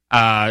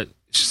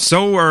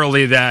 So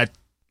early that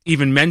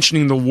even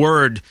mentioning the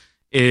word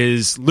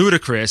is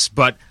ludicrous,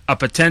 but a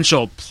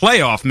potential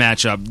playoff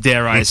matchup,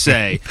 dare I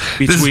say,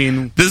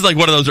 between... This is like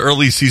one of those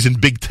early season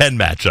Big Ten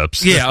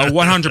matchups. Yeah,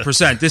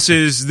 100%. This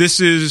is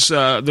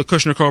the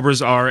Kushner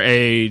Cobras are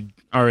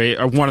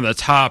one of the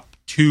top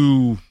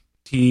two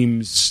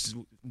teams.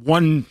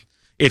 One,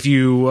 if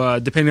you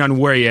depending on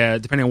where you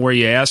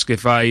ask.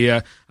 If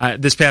I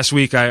this past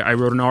week I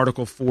wrote an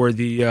article for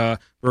the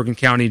Bergen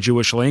County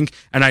Jewish Link,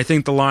 and I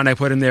think the line I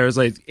put in there is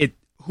like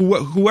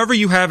whoever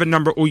you have at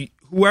number.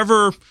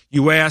 Whoever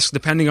you ask,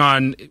 depending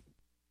on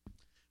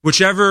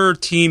whichever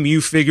team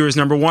you figure is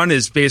number one,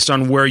 is based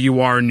on where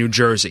you are in New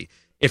Jersey.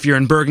 If you're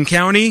in Bergen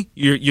County,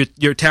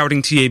 you're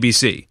touting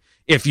TABC.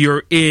 If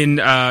you're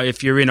in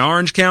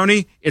Orange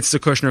County, it's the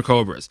Kushner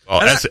Cobras. Oh,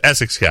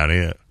 Essex County,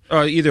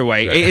 yeah. Either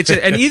way,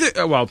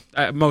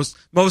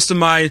 most of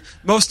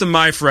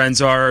my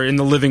friends are in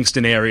the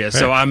Livingston area,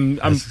 so I'm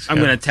going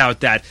to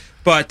tout that.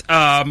 But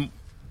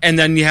and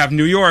then you have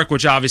New York,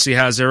 which obviously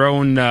has their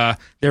own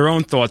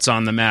thoughts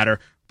on the matter.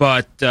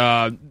 But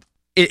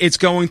it's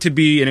going to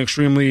be an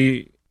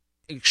extremely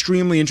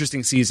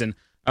interesting season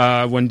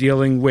when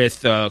dealing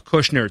with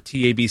Kushner,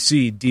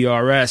 TABC,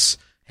 DRS,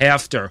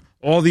 Hafter.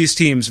 All these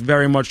teams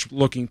very much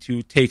looking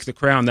to take the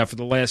crown that for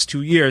the last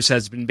 2 years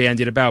has been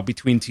bandied about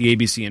between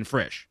TABC and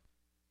Frisch.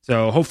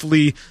 So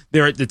hopefully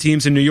the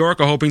teams in New York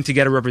are hoping to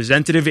get a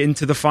representative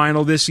into the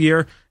final this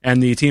year,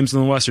 and the teams in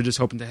the West are just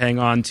hoping to hang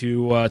on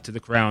to the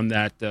crown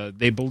that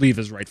they believe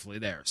is rightfully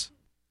theirs.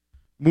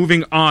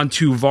 Moving on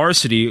to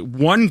varsity,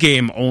 one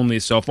game only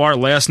so far.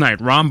 Last night,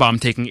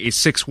 Rambam taking a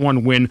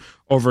 6-1 win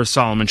over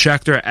Solomon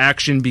Schechter.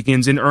 Action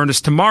begins in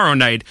earnest tomorrow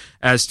night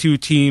as two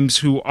teams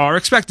who are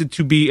expected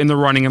to be in the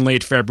running in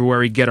late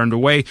February get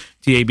underway.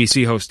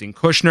 TABC hosting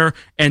Kushner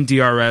and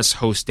DRS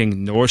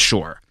hosting North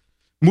Shore.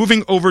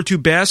 Moving over to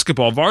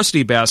basketball,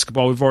 varsity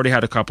basketball, we've already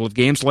had a couple of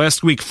games.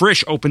 Last week,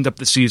 Frisch opened up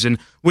the season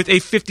with a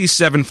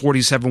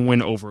 57-47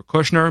 win over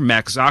Kushner.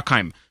 Max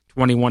Zockheim,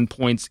 21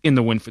 points in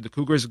the win for the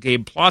Cougars.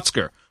 Gabe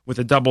Plotzker with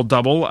a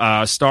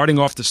double-double, starting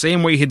off the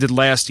same way he did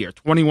last year.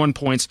 21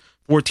 points,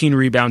 14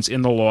 rebounds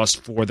in the loss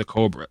for the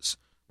Cobras.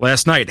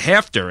 Last night,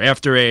 Hafter,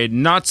 after a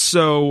not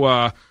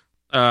so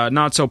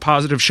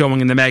positive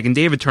showing in the Magen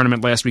David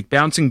tournament last week,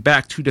 bouncing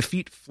back to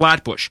defeat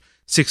Flatbush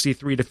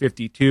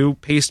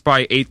 63-52, paced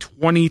by a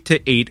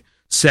 20-8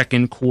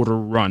 second quarter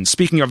run.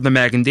 Speaking of the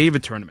Magen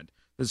David tournament,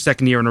 the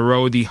second year in a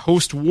row, the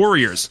host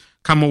Warriors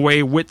come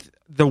away with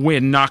the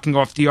win, knocking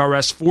off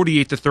DRS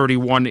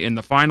 48-31 in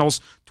the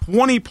finals.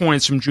 20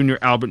 points from junior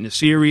Albert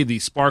Nasiri, the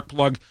spark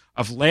plug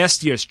of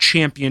last year's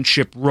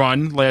championship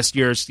run, last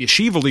year's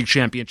Yeshiva League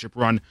championship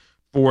run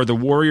for the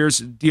Warriors.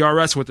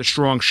 DRS with a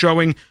strong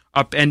showing,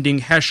 upending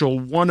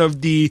Heschel, one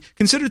of the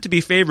considered to be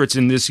favorites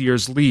in this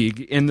year's league,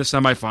 in the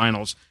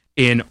semifinals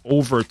in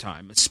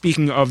overtime.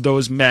 Speaking of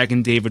those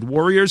Magen David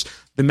Warriors,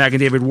 the Magen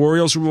David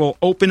Warriors will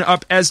open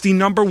up as the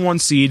number one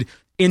seed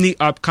in the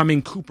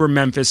upcoming Cooper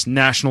Memphis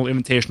National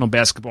Invitational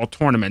Basketball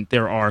Tournament.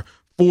 There are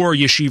 4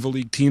 Yeshiva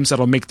League teams that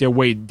will make their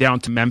way down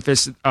to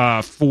Memphis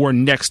for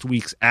next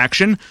week's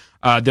action.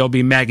 There'll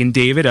be Magen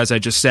David, as I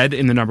just said,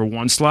 in the number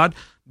 1 slot.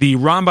 The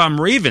Rambam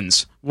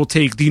Ravens will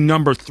take the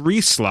number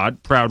 3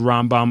 slot, proud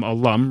Rambam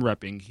alum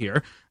repping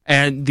here.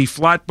 And the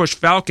Flatbush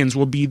Falcons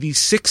will be the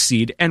 6th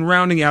seed, and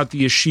rounding out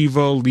the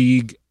Yeshiva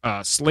League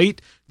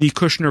slate the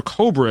Kushner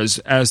Cobras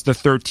as the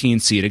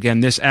 13th seed.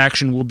 Again, this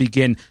action will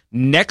begin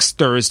next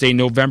Thursday,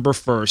 November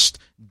 1st,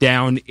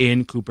 down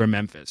in Cooper,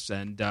 Memphis.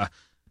 And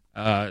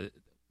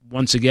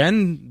once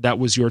again, that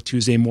was your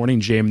Tuesday morning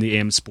JM the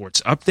AM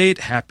Sports Update.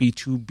 Happy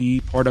to be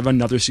part of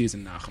another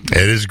season, Nachum.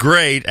 It is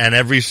great, and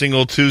every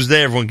single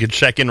Tuesday, everyone can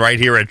check in right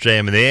here at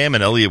JM and the AM,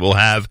 and Elliot will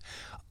have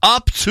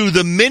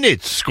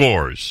up-to-the-minute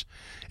scores.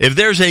 If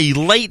there's a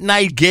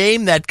late-night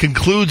game that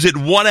concludes at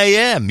 1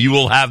 a.m., you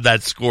will have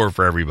that score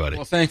for everybody.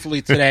 Well,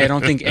 thankfully today, I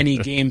don't think any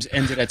games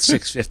ended at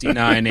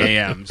 6:59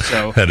 a.m.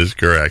 So that is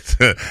correct.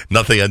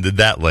 Nothing ended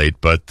that late,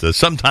 but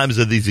sometimes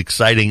there are these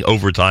exciting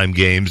overtime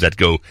games that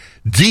go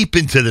deep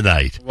into the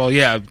night. Well,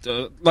 yeah,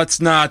 let's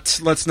not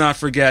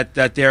forget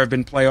that there have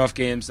been playoff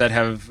games that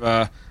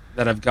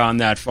have gone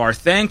that far.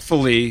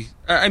 Thankfully,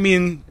 I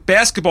mean,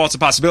 basketball it's a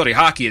possibility.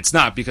 Hockey, it's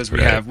not because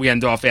we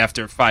end off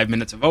after 5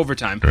 minutes of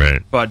overtime.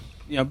 Right. But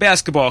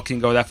basketball can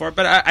go that far,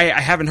 but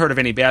I haven't heard of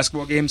any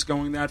basketball games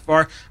going that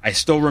far. I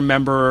still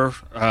remember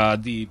I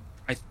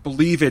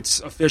believe it's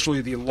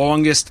officially the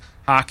longest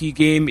hockey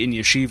game in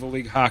Yeshiva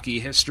League hockey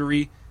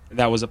history.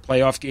 That was a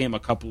playoff game a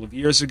couple of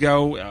years ago.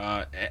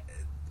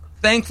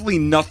 Thankfully,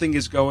 nothing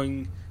is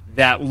going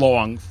that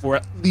long for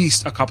at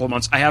least a couple of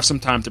months. I have some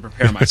time to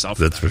prepare myself.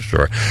 That's for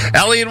sure.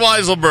 Elliot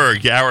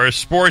Weiselberg, our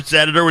sports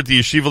editor with the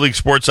Yeshiva League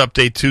Sports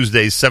Update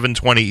Tuesdays,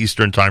 7:20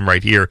 Eastern Time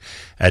right here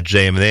at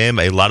JM&AM.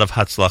 A lot of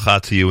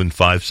hatzlacha to you in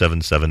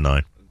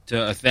 5779.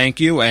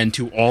 Thank you, and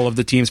to all of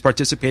the teams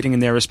participating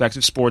in their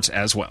respective sports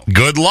as well.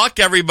 Good luck,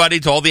 everybody,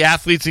 to all the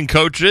athletes and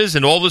coaches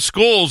and all the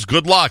schools.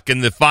 Good luck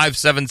in the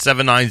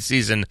 5779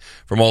 season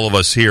from all of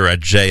us here at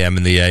JM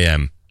and the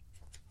AM.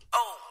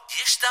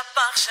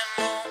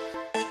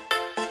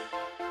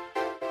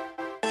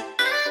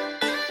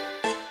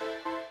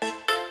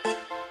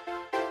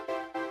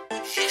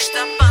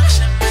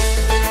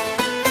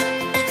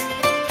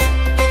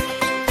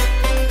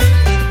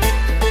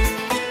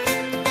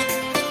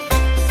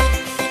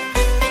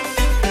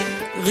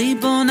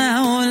 ריבון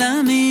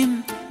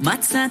העולמים,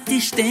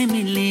 מצאתי שתי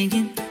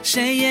מילים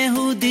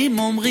שיהודים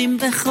אומרים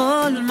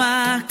בכל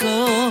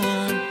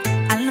מקום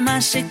על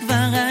מה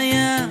שכבר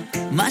היה,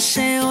 מה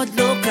שעוד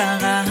לא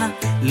קרה,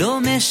 לא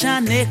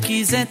משנה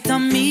כי זה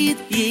תמיד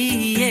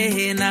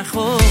יהיה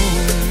נכון.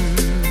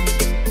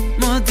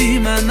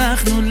 מודים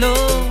אנחנו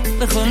לא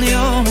בכל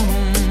יום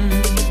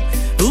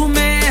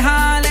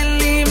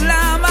ומהללים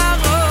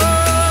למרום,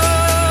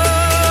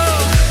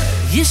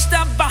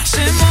 ישתבח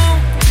שמו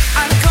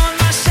על כל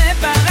מה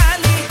שברא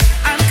לי,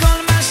 על כל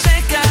מה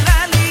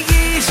שקרה לי,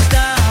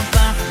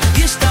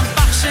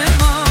 ישתבח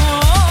שמו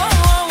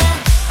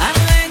על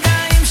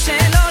רגעים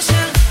של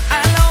אושר,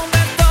 על אור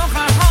בתוך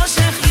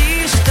החושך,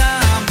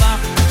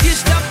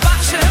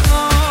 ישתבח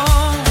שמו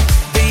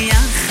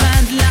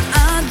ביחד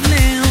לעד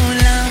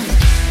לעולם,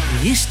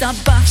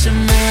 ישתבח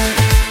שמו.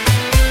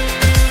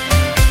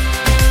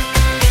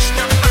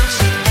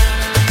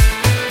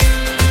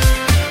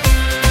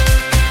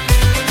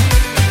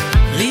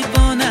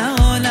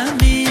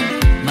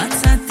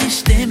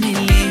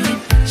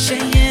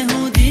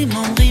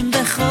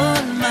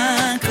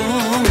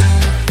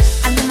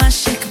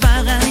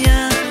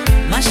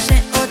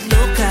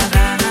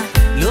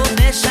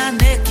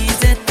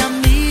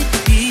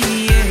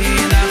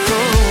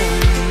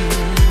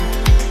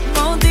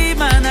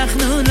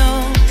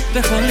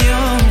 בכל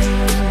יום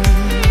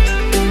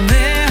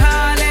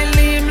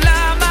ומהללים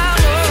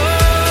למרום,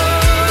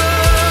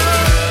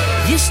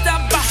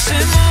 ישתבח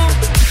שמו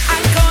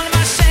על כל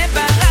מה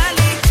שברא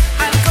לי,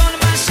 על כל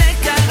מה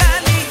שקרה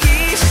לי,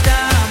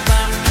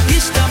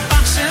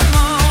 ישתבח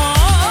שמו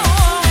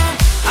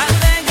על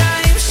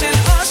רגעים של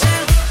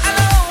אושר, על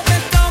אור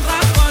בתוך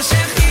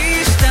החושך,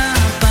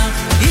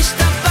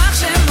 ישתבח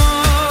שמו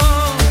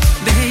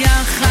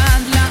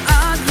ביחד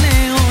לעד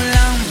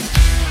לעולם,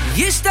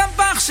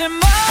 ישתבח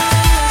שמו.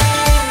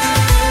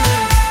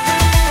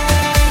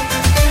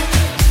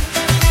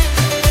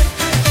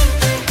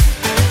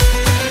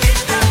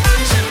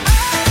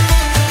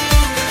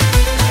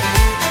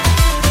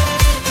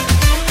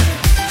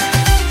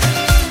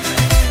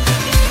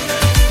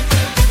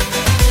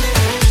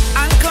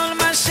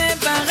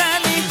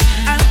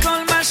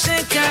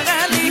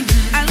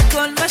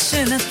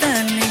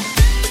 שנתן לי,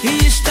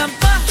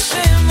 ישתבח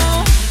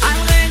שמו על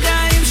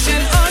רגעים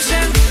של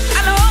אושר,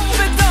 על אור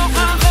בתוך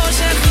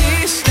החושך,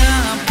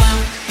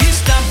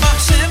 ישתבח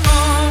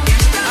שמו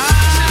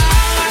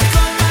על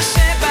כל מה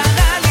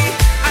שברא לי,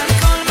 על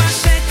כל מה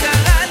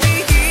שקרה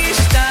לי,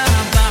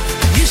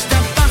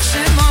 ישתבח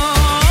שמו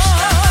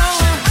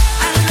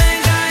על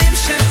רגעים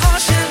של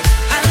אושר,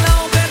 על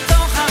אור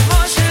בתוך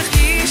החושך,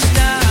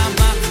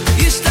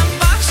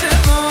 ישתבח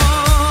שמו.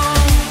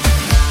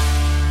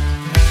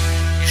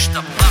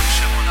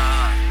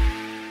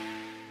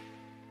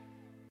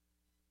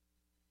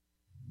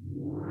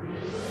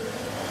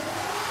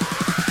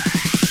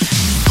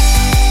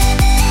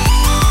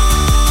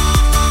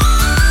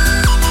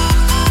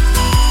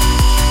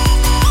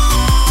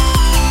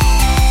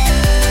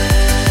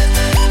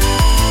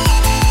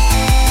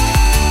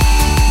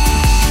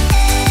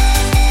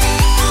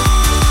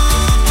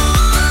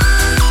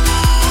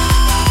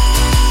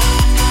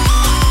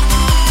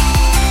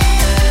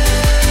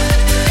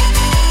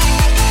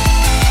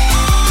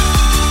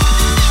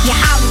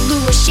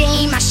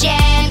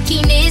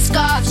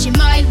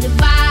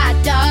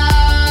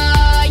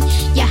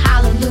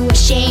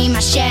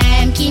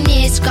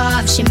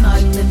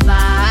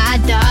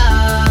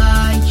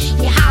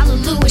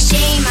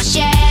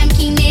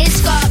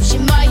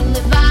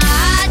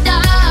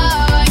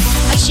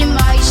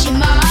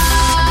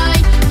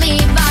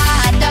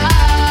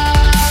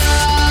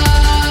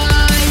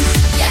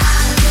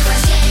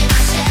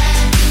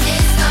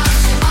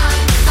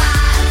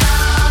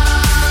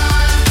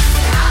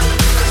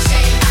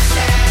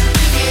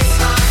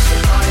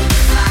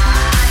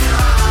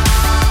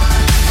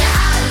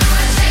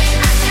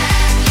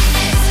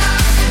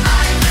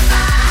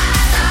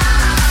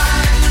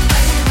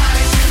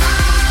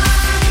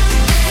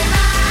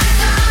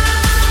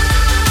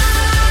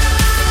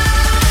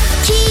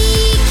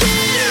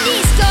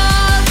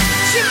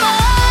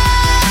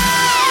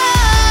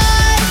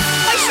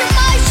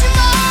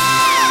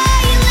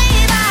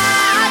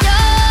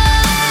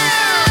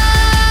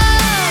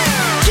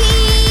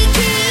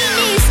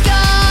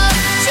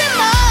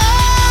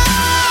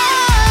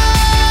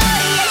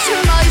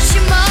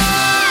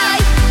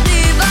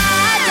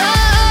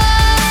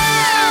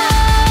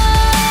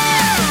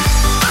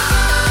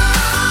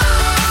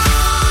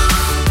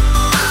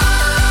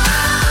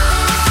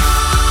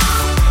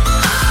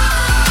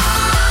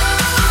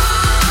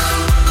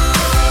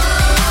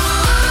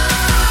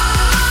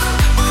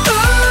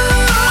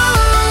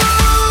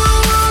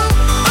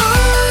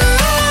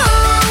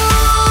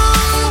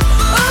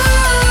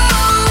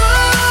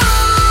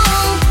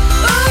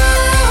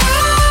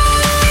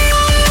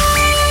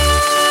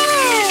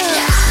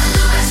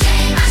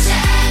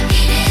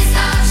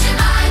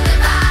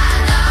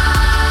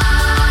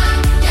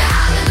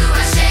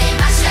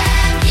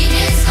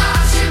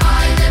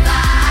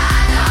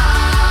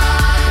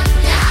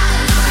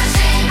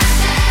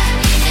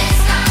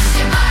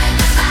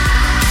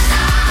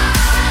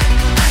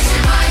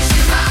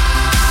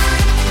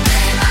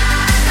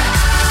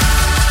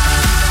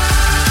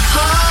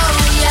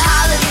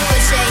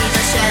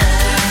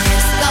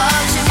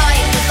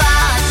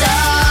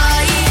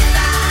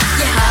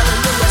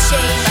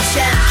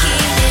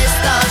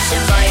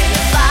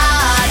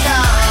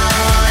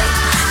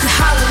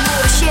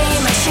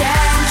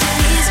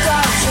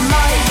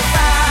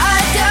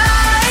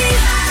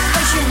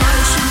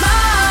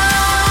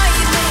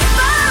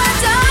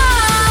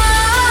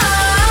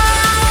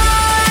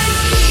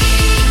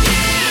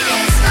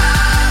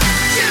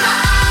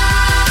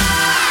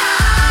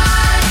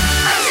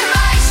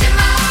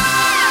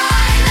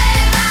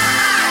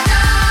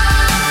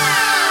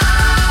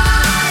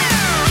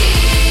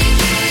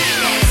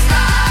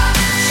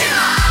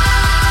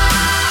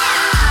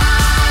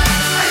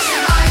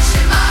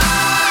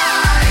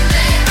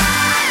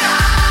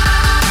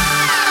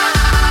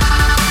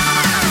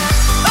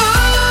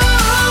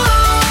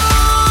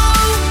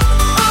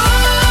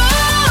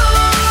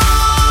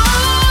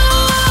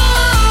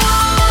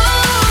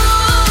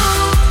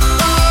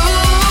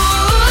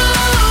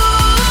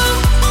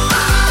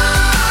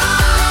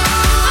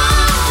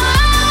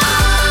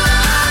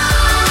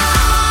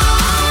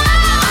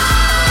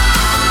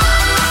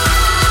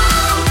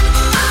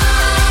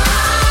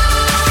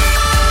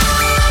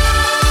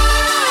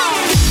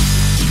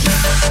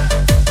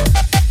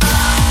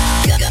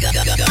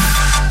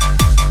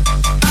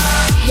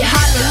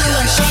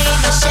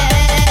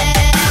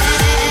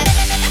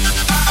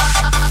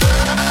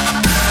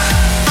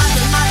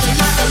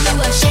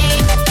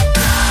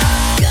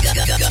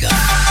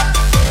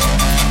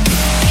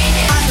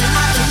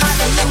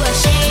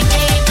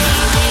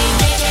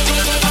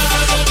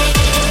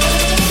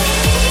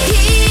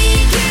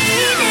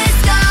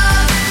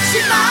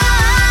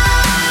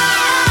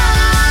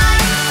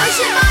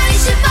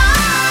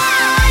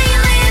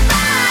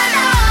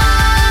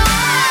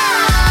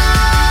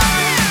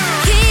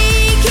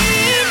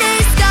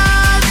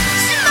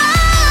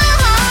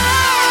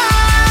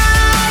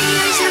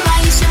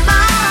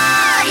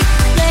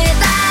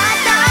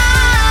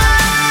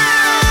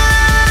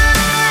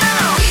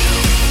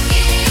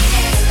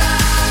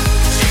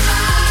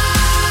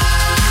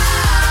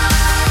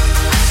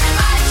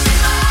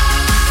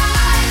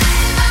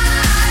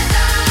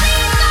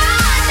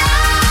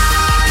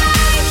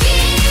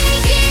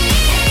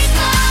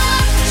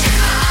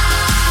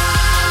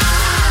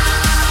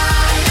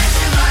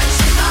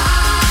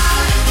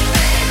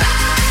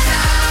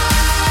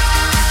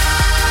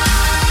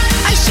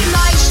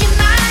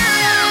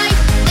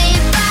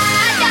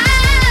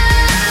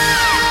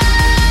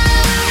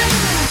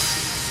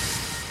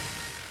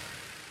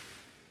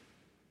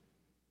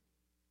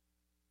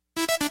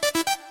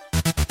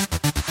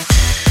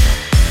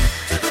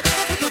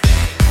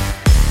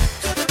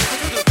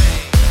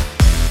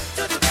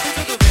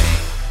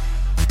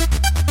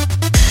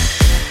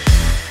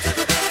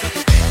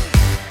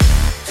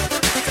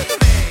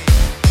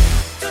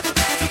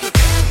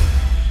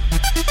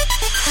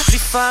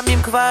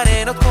 לפעמים כבר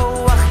אין עוד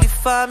כוח,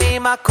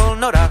 לפעמים הכל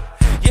נורא.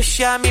 יש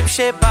ימים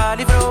שבא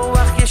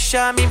לברוח, יש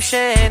ימים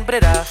שאין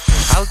ברירה.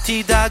 אל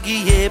תדאג,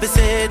 יהיה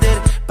בסדר,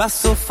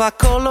 בסוף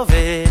הכל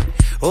עובר.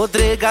 עוד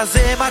רגע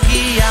זה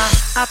מגיע,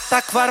 אתה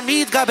כבר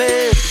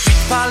מתגבר.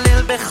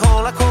 מתפלל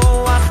בכל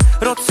הכוח,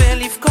 רוצה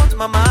לבכות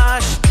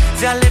ממש.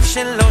 זה הלב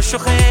שלא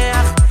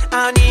שוכח,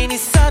 אני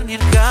ניסה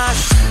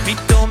נרגש.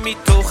 פתאום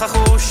מתוך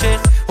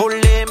החושך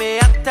עולה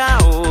מעט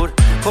האור,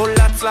 כל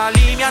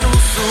הצללים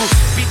ינוסו,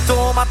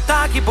 פתאום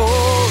אתה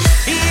גיבור.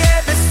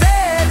 יהיה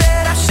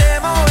בסדר,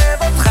 השם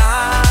אוהב אותך,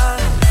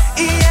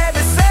 יהיה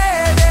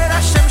בסדר,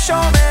 השם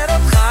שומר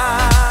אותך.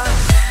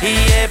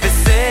 יהיה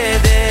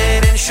בסדר,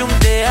 אין שום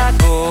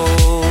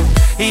דאגות,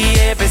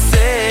 יהיה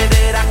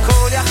בסדר,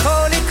 הכל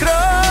יכול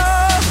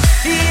לקרות.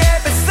 יהיה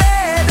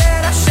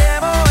בסדר,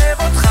 השם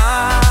אוהב אותך,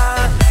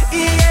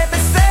 יהיה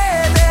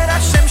בסדר,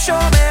 השם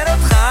שומר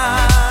אותך.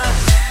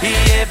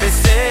 יהיה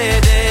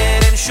בסדר,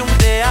 אין שום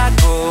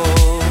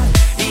דאגות,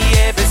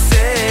 יהיה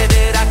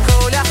בסדר,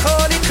 הכל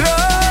יכול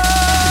לקרות.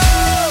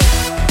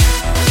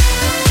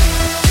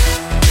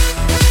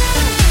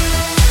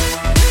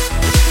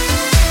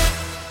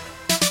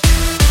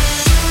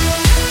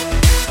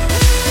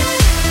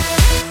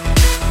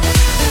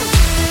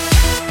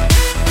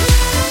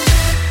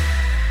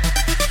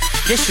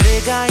 יש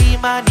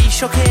רגעים אני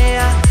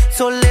שוקע,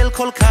 צולל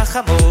כל כך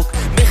עמוק,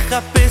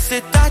 מחפש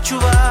את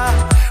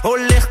התשובה,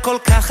 הולך כל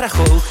כך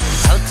רחוק.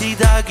 אל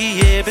תדאג,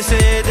 יהיה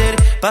בסדר,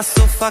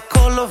 בסוף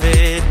הכל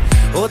עובר.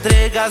 עוד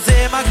רגע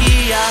זה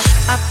מגיע,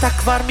 אתה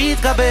כבר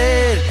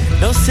מתגבר.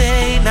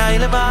 נושא עיניי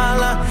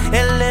למעלה,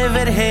 אל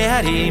עבר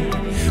ההרים,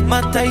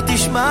 מתי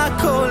תשמע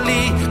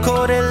קולי,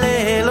 קורא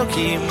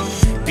לאלוקים.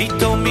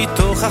 פתאום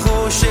מתוך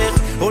החושך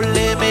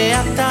עולה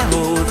מעט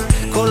האור,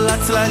 כל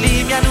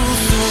הצללים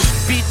ינוסו,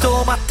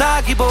 פתאום אתה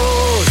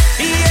גיבור.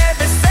 יהיה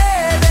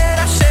בסדר,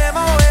 השם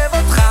אוהב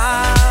אותך,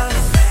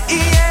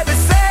 יהיה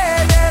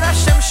בסדר,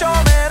 השם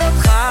שומר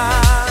אותך.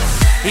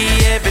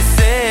 יהיה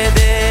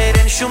בסדר,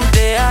 אין שום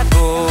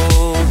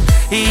דאגות,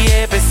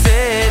 יהיה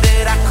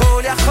בסדר,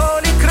 הכל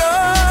יכול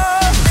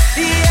לקרות.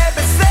 יהיה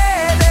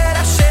בסדר,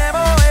 השם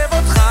אוהב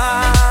אותך,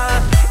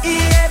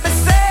 יהיה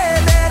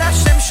בסדר,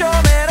 השם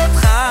שומר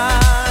אותך.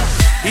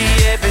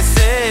 יהיה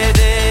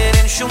בסדר,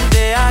 אין שום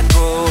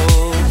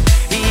דאגות,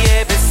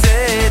 יהיה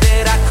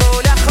בסדר,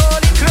 הכל יכול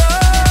לקרות.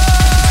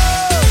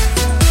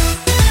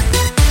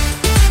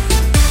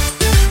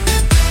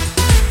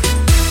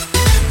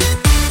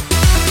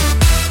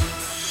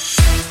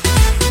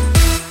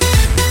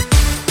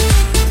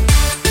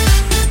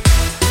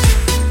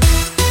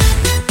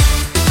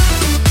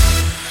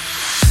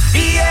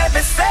 יהיה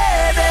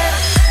בסדר,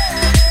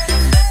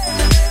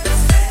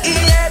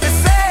 יהיה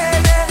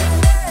בסדר,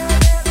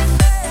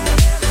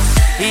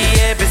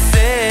 יהיה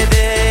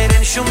בסדר,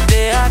 אין שום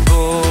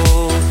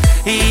דאגות,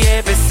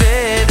 יהיה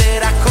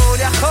בסדר, הכל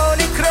יכול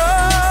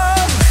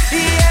לקרות.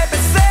 יהיה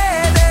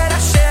בסדר,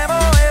 השם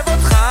אוהב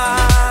אותך,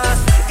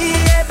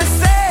 יהיה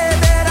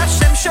בסדר,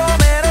 השם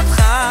שומר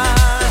אותך.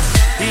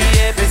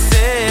 יהיה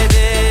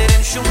בסדר,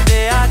 אין שום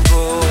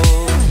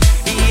דאגות,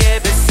 יהיה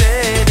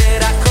בסדר,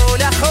 הכל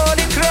יכול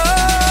לקרות.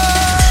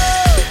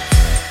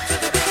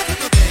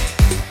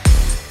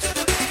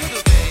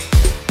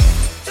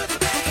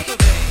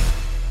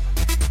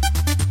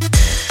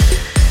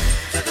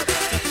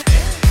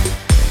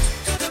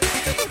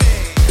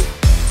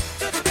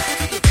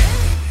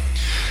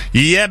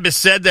 Yeah,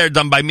 Beseder,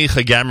 done by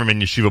Micha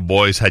Gamerman. Yeshiva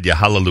Boys had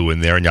Yahalaloo in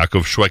there, and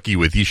Yaakov Shweki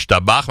with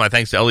Yishtabach. My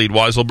thanks to Elliot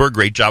Weiselberg.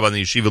 Great job on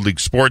the Yeshiva League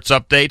Sports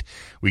Update.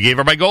 We gave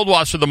Rabbi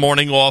Goldwasser the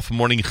morning off.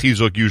 Morning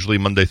Chizuk, usually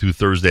Monday through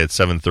Thursday at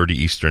 7:30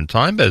 Eastern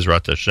Time.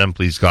 Bezrat Hashem,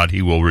 please God,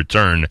 he will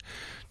return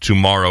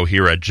tomorrow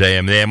here at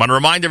JMA. I want to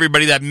remind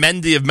everybody that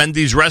Mendy of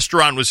Mendy's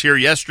Restaurant was here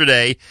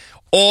yesterday.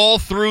 All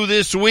through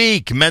this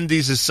week,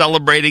 Mendy's is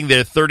celebrating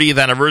their 30th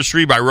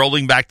anniversary by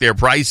rolling back their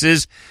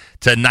prices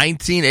to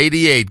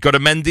 1988. Go to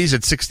Mendy's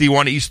at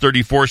 61 East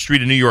 34th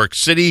Street in New York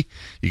City.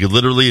 You can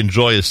literally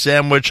enjoy a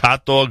sandwich,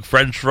 hot dog,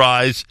 french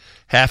fries,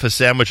 half a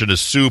sandwich and a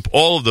soup,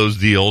 all of those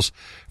deals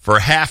for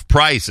half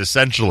price,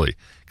 essentially,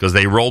 because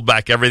they rolled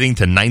back everything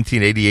to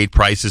 1988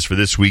 prices for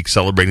this week,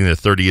 celebrating their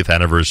 30th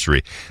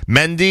anniversary.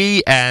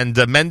 Mendy and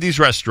Mendy's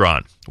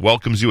Restaurant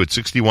welcomes you at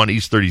 61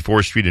 East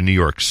 34th Street in New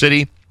York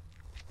City.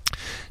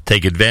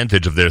 Take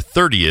advantage of their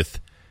 30th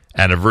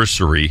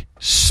anniversary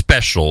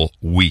special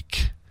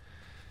week.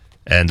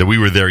 And we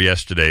were there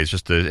yesterday.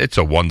 It's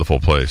a wonderful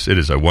place. It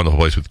is a wonderful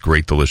place with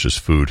great, delicious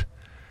food.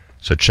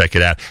 So check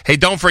it out. Hey,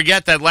 don't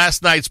forget that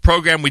last night's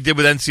program we did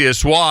with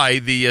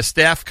NCSY, the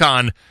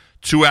StaffCon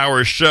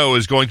 2-hour show,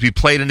 is going to be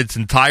played in its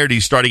entirety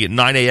starting at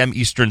 9 a.m.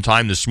 Eastern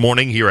Time this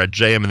morning here at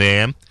JM and the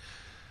AM.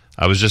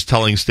 I was just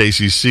telling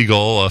Stacy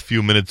Siegel a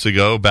few minutes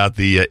ago about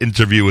the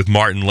interview with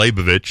Martin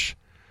Leibovich,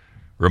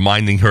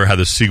 reminding her how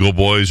the Siegel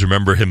boys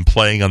remember him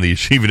playing on the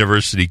Yeshiva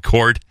University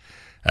court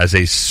as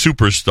a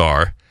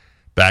superstar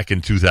back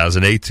in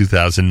 2008,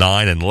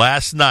 2009, and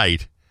last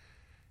night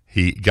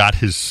he got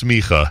his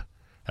smicha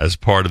as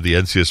part of the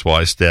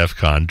NCSY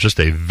StaffCon. Just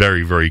a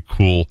very, very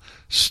cool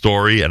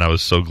story, and I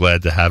was so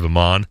glad to have him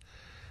on.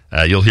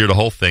 You'll hear the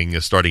whole thing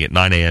starting at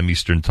 9 a.m.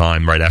 Eastern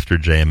Time, right after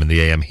JM and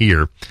the AM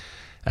here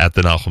at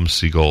the Nachum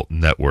Segal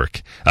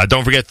Network.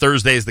 Don't forget,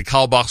 Thursday is the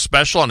Kalbach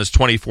Special on his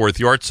 24th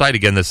yard site.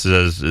 Again, this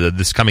is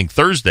this coming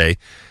Thursday,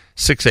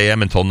 6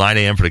 a.m. until 9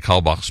 a.m. for the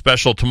Kalbach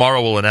Special.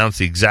 Tomorrow we'll announce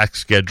the exact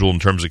schedule in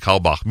terms of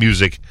Kalbach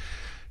music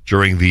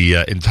during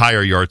the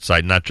entire yard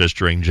site, not just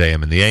during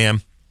JM and the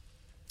AM.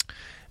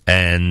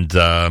 And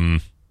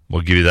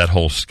we'll give you that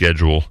whole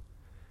schedule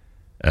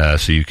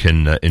so you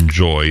can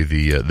enjoy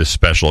the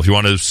special. If you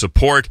want to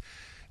support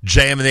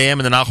JM and the AM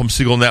and the Nachum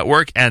Segal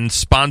Network and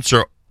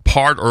sponsor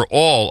part or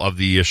all of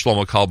the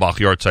Shlomo Kalbach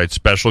yard site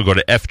special, go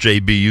to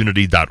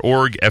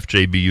fjbunity.org,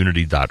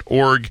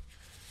 fjbunity.org,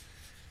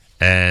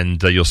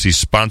 and you'll see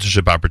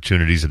sponsorship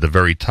opportunities at the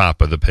very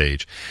top of the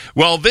page.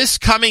 Well, this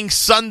coming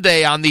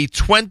Sunday on the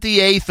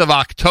 28th of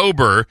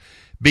October,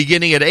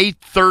 beginning at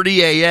 8:30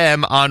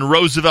 a.m. on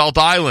Roosevelt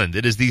Island,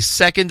 it is the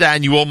second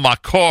annual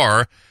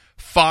Makor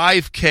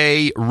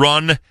 5K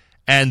run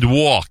and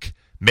walk.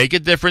 Make a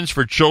difference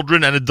for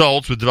children and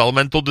adults with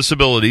developmental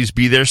disabilities.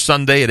 Be there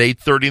Sunday at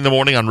 8:30 in the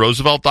morning on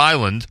Roosevelt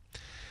Island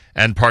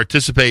and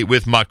participate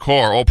with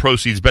Makor. All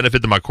proceeds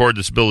benefit the Makor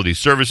Disability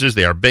Services.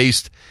 They are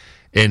based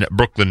in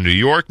Brooklyn, New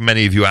York.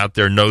 Many of you out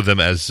there know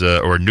them as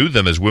or knew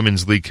them as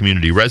Women's League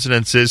Community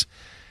Residences,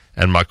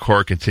 and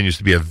Makor continues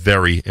to be a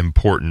very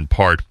important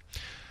part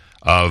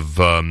of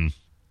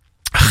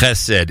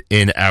Chesed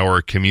in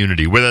our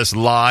community. With us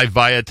live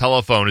via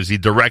telephone is the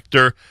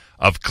Director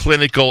of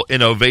Clinical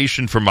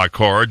Innovation for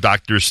Makor,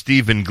 Dr.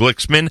 Stephen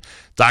Glicksman.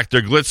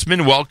 Dr.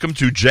 Glicksman, welcome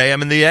to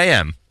JM and the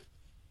AM.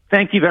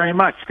 Thank you very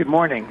much. Good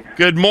morning.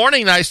 Good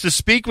morning. Nice to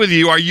speak with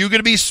you. Are you going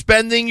to be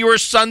spending your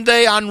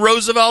Sunday on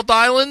Roosevelt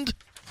Island?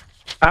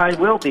 I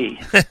will be.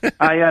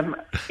 I am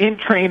in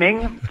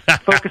training,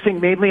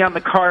 focusing mainly on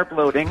the carb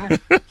loading,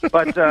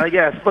 but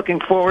yes, looking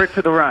forward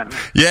to the run.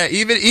 Yeah,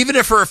 even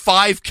if for a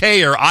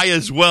 5K-er, I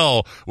as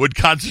well would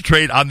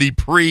concentrate on the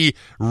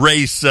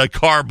pre-race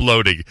carb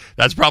loading.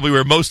 That's probably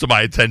where most of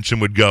my attention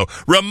would go.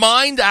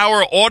 Remind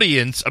our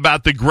audience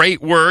about the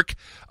great work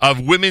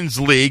of Women's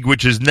League,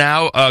 which is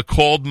now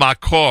called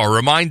Makor.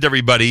 Remind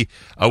everybody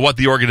what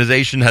the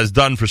organization has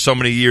done for so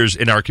many years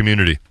in our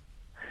community.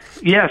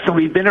 Yeah, so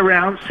we've been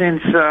around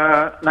since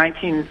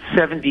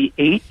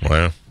 1978.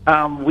 Wow.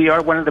 We are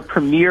one of the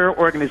premier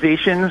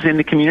organizations in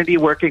the community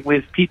working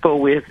with people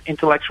with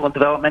intellectual and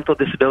developmental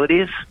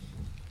disabilities.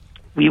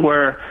 We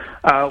were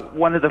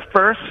one of the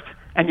first,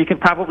 and you can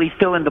probably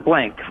fill in the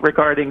blank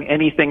regarding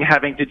anything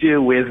having to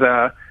do with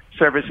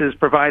services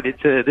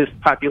provided to this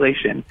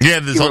population. Yeah,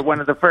 we were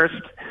one of the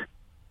first.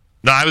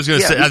 No, I was going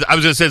to say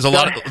there's a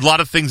lot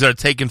of things that are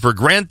taken for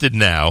granted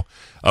now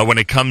when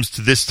it comes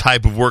to this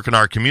type of work in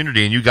our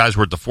community, and you guys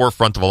were at the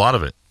forefront of a lot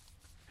of it.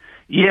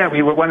 Yeah,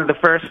 we were one of the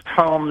first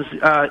homes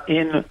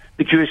in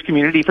the Jewish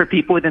community for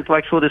people with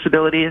intellectual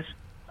disabilities.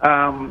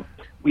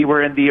 We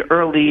were in the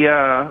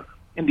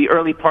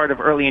early part of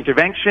early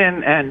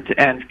intervention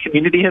and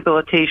community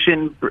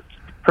rehabilitation,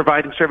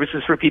 providing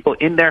services for people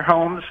in their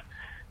homes.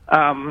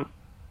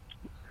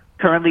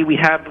 Currently, we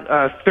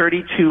have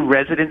 32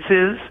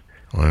 residences.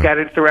 Wow.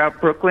 Scattered throughout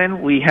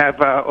Brooklyn. We have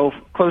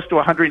close to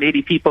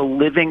 180 people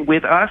living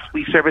with us.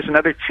 We service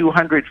another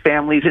 200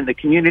 families in the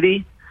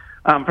community,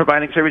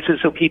 providing services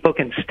so people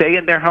can stay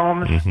in their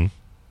homes. Mm-hmm.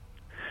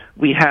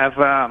 We have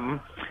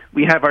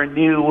our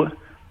new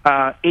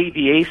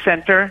ADA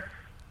center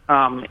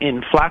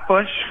in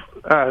Flatbush,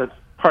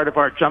 part of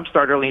our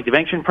Jumpstart Early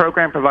Intervention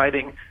program,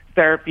 providing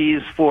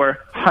therapies for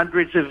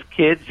hundreds of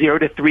kids 0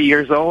 to 3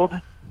 years old,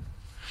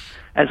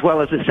 as well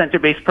as a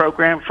center-based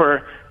program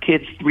for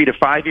kids 3 to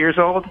 5 years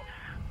old.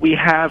 We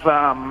have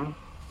our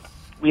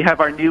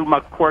new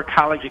Makor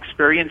College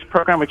Experience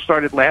program, which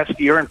started last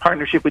year in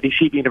partnership with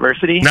Yeshiva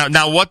University.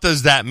 Now, what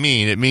does that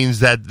mean? It means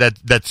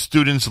that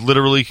students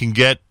literally can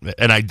get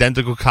an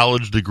identical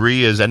college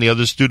degree as any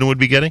other student would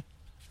be getting?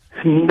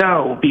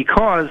 No,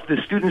 because the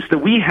students that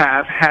we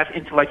have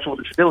intellectual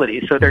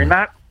disabilities, so they're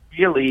not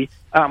really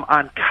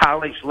on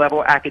college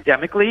level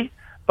academically,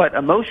 but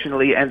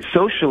emotionally and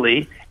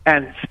socially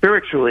and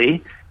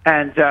spiritually,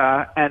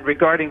 and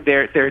regarding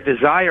their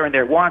desire and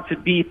their want to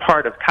be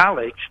part of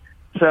college.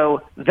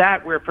 So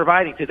that we're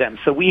providing to them.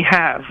 So we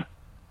have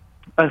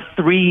a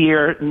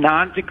 3-year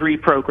non-degree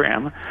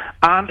program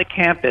on the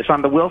campus,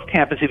 on the Wilf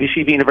campus of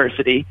Yeshiva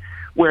University,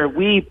 where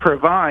we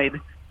provide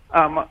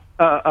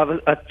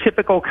a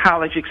typical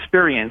college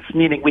experience,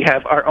 meaning we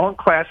have our own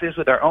classes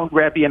with our own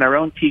Rebbe and our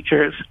own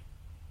teachers,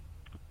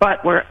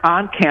 but we're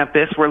on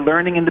campus, we're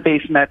learning in the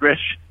Beis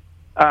Medrash,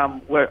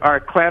 where our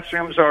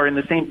classrooms are in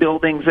the same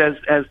buildings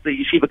as the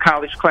Yeshiva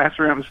College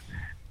classrooms.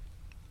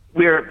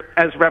 We're,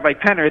 as Rabbi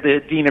Penner,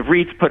 the Dean of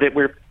Reeds, put it,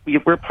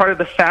 we're part of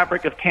the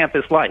fabric of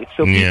campus life.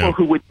 So people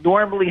who would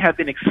normally have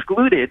been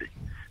excluded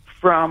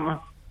from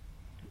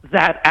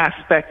that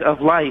aspect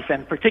of life,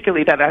 and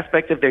particularly that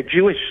aspect of their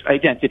Jewish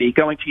identity,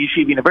 going to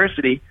Yeshiva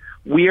University,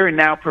 we are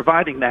now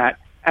providing that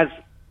as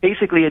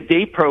basically a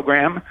day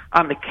program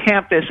on the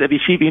campus of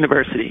Yeshiva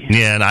University.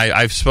 Yeah, and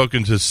I've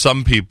spoken to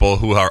some people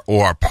who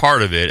are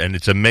part of it, and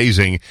it's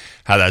amazing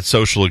how that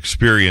social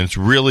experience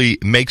really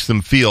makes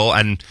them feel,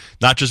 and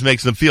not just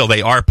makes them feel,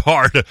 they are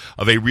part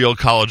of a real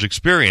college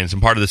experience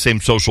and part of the same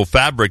social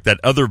fabric that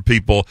other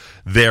people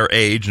their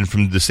age and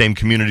from the same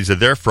communities that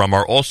they're from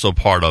are also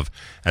part of,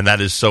 and that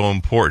is so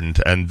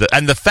important. And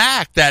the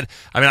fact that,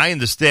 I mean, I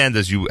understand,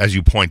 as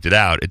you pointed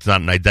out, it's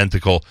not an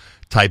identical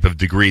type of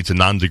degree, it's a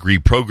non-degree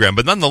program,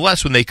 but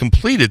nonetheless, when they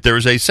complete it, there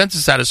is a sense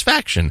of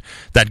satisfaction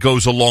that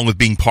goes along with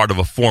being part of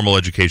a formal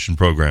education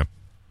program.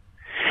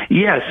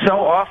 Yes,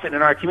 so often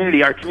in our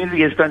community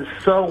has done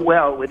so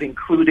well with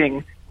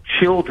including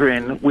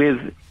children with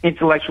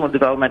intellectual and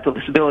developmental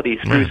disabilities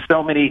through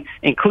so many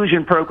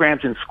inclusion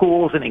programs in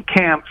schools and in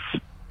camps.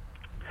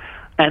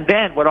 And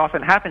then what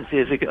often happens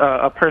is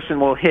a person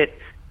will hit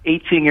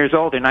 18 years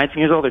old or 19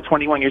 years old or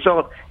 21 years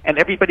old, and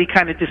everybody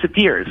kind of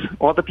disappears.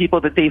 All the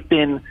people that they've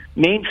been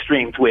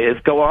mainstreamed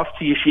with go off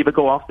to yeshiva,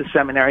 go off to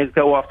seminaries,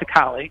 go off to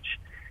college,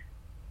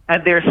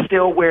 and they're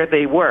still where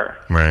they were.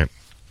 Right.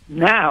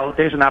 Now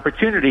there's an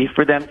opportunity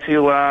for them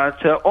to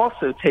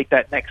also take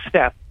that next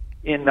step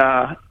in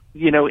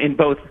in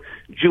both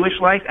Jewish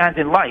life and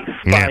in life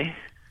by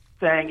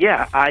saying,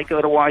 "Yeah, I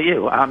go to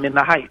YU. I'm in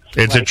the Heights.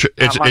 I'm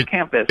on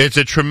campus." It's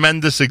a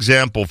tremendous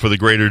example for the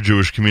greater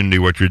Jewish community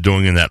what you're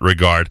doing in that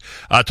regard.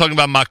 Talking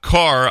about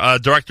Makor,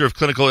 Director of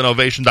Clinical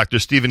Innovation, Dr.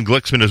 Stephen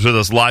Glicksman is with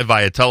us live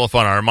via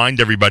telephone. I remind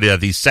everybody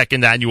that the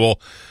second annual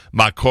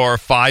Makor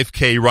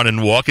 5K run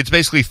and walk, it's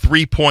basically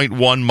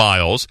 3.1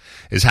 miles,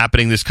 is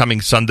happening this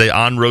coming Sunday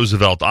on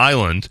Roosevelt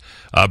Island.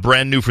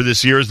 Brand new for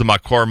this year is the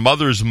Makor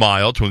Mother's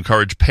Mile to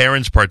encourage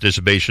parents'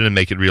 participation and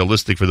make it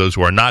realistic for those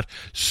who are not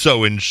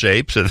so in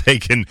shape so they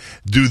can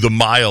do the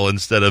mile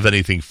instead of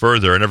anything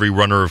further. And every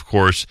runner, of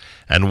course,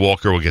 and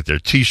walker will get their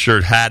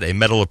T-shirt, hat, a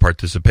medal of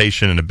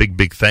participation, and a big,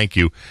 big thank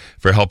you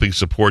for helping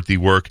support the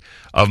work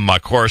of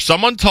Makor.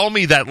 Someone told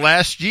me that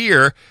last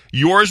year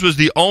yours was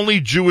the only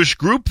Jewish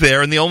group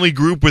there and the only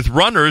group with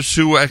runners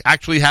who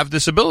actually have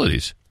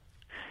disabilities.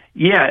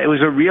 Yeah, it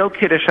was a real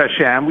Kiddush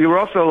Hashem. We were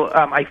also,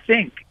 I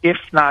think, if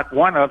not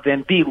one of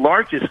them, the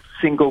largest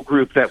single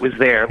group that was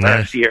there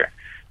last year.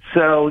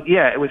 So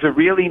yeah, it was a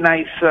really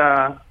nice.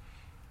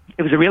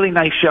 It was a really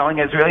nice showing.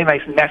 It was a really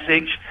nice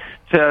message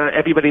to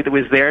everybody that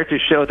was there to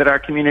show that our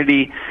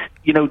community,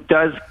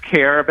 does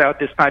care about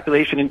this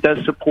population and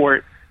does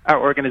support our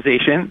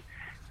organization.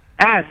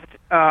 And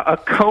a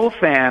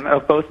co-fan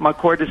of both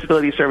Makor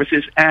Disability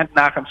Services and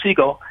Nachum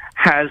Segal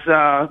has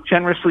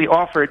generously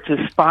offered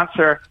to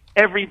sponsor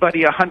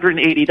everybody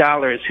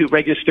 $180 who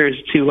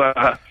registers to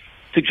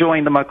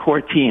join the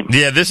Makor team.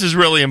 Yeah, this is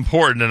really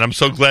important, and I'm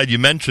so glad you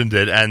mentioned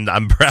it. And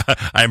I'm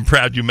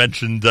proud you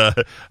mentioned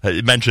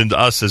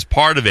us as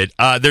part of it.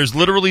 There's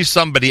literally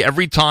somebody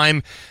every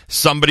time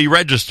somebody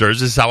registers.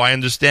 This is how I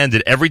understand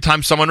it. Every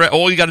time someone,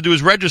 all you got to do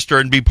is register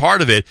and be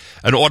part of it.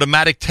 An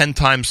automatic 10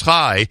 times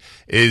chai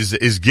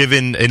is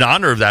given in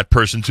honor of that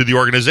person to the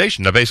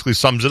organization. That basically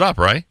sums it up,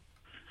 right?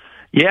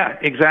 Yeah,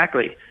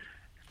 exactly.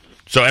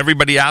 So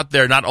everybody out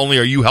there, not only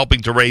are you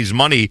helping to raise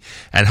money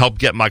and help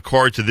get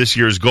Makor to this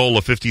year's goal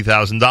of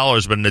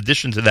 $50,000, but in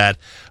addition to that,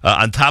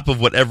 on top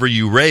of whatever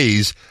you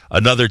raise,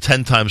 another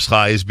 10 times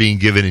chai is being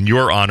given in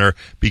your honor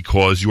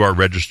because you are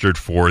registered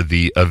for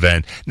the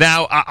event.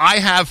 Now, I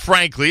have,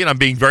 frankly, and I'm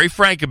being very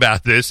frank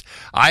about this,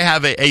 I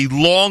have a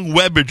long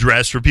web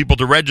address for people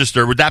to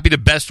register. Would that be the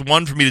best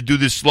one for me to do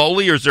this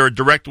slowly, or is there a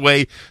direct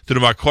way to the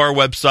Makor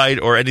website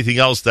or anything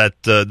else that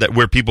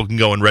where people can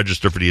go and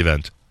register for the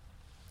event?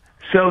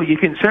 So you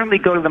can certainly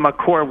go to the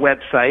Makor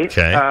website,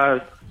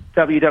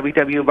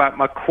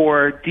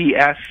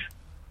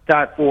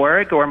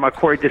 www.makordS.org or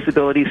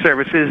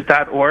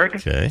makordisabilityservices.org.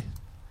 Okay.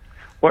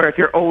 Or if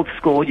you're old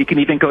school, you can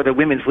even go to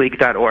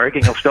womensleague.org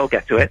and you'll still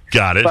get to it.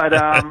 Got it.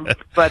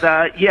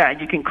 But yeah,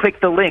 you can click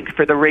the link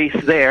for the race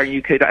there.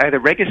 You could either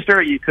register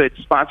or you could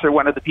sponsor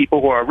one of the people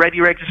who are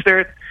already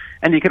registered.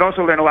 And you could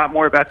also learn a lot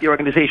more about the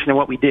organization and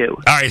what we do.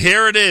 All right,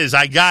 here it is.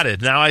 I got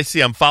it. Now I see.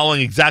 I'm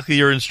following exactly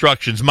your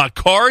instructions.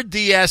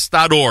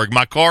 MakorDS.org.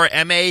 Makor,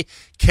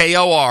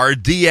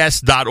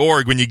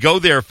 MAKORDS.org. When you go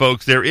there,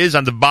 folks, there is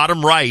on the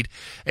bottom right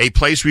a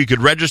place where you could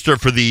register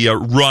for the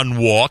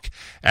run walk.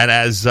 And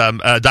as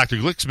Dr.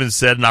 Glicksman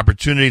said, an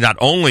opportunity not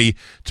only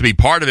to be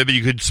part of it, but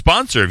you could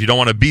sponsor. If you don't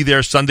want to be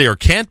there Sunday or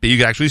can't be, you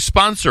can actually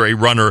sponsor a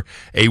runner,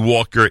 a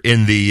walker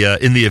in the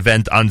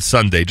event on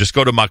Sunday. Just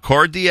go to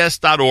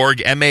MakorDS.org,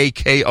 MAKORDS.org.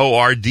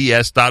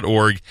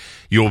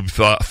 You'll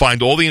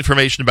find all the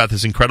information about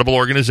this incredible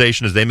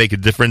organization as they make a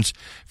difference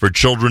for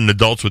children and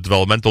adults with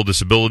developmental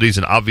disabilities,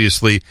 and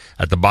obviously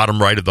at the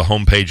bottom right of the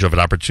homepage of an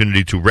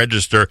opportunity to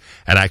register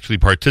and actually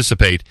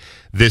participate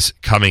this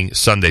coming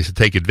Sunday. So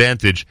take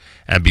advantage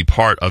and be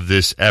part of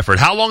this effort.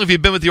 How long have you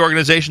been with the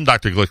organization,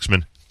 Dr.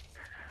 Glicksman?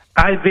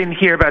 I've been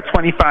here about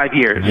 25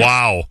 years.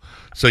 Wow.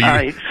 So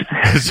you,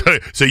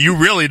 so you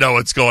really know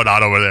what's going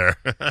on over there.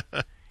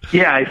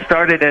 Yeah, I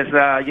started as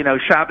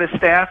Shabbos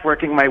staff,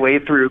 working my way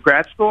through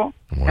grad school,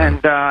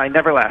 and I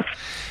never left.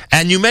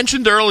 And you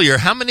mentioned earlier,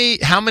 how many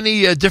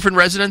different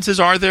residences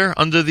are there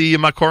under the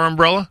Makor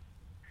umbrella?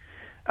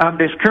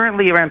 There's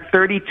currently around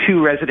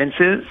 32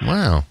 residences.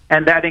 Wow.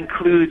 And that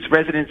includes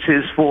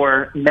residences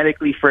for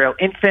medically frail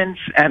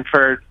infants and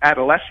for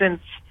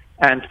adolescents.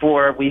 And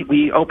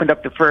we opened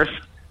up the first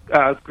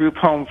group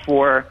home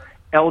for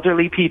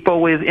elderly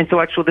people with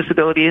intellectual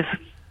disabilities.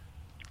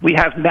 We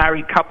have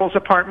married couples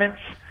apartments,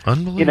 for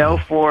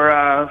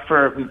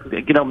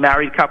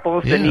married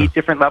couples that need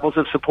different levels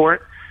of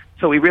support.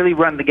 So we really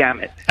run the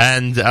gamut.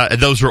 And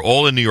those are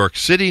all in New York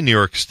City, New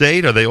York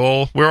State? Are they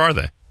all, where are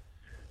they?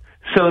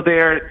 So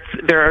they're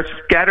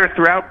scattered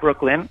throughout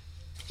Brooklyn.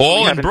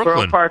 All in Brooklyn?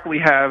 Borough Park, we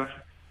have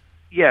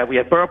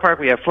Borough Park,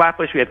 we have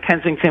Flatbush, we have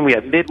Kensington, we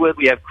have Midwood,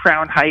 we have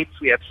Crown Heights,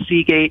 we have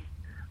Seagate.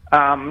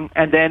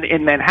 And then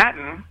in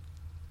Manhattan,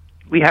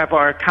 we have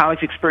our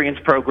college experience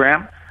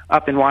program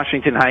up in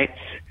Washington Heights.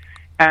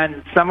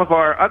 And some of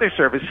our other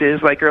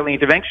services, like early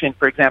intervention,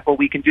 for example,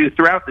 we can do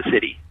throughout the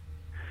city.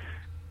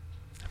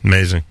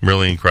 Amazing.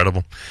 Really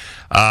incredible.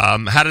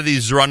 How do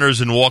these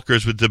runners and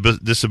walkers with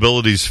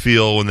disabilities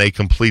feel when they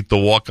complete the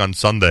walk on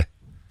Sunday?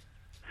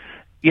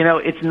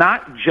 It's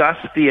not just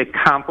the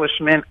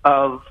accomplishment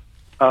of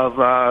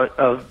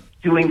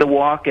doing the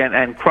walk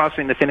and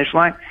crossing the finish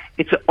line.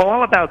 It's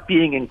all about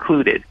being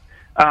included.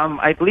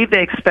 I believe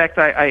they expect,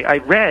 I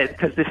read,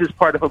 because this is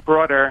part of a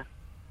broader,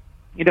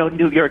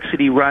 New York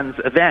City Runs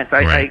event.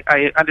 Right.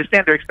 I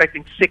understand they're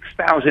expecting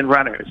 6,000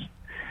 runners.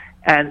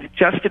 And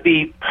just to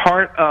be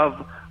part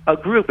of a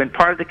group and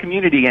part of the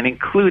community and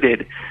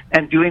included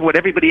and doing what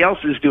everybody else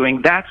is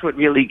doing, that's what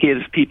really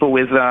gives people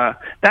with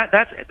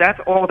that's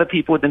all the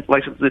people with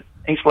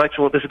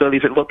intellectual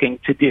disabilities are looking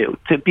to do,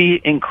 to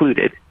be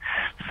included.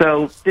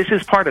 So this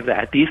is part of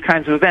that. These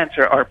kinds of events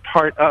are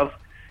part of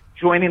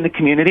joining the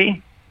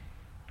community.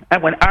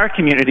 And when our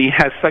community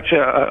has such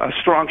a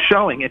strong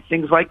showing at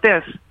things like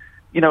this,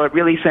 it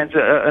really sends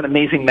an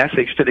amazing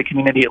message to the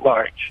community at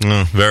large.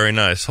 Very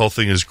nice. Whole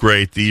thing is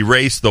great. The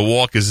race, the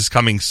walk is this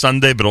coming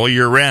Sunday, but all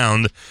year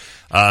round,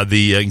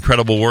 the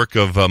incredible work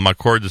of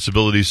Makor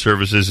Disability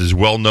Services is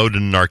well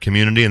noted in our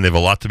community, and they have a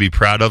lot to be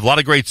proud of. A lot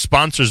of great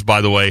sponsors, by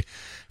the way,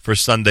 for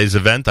Sunday's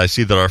event. I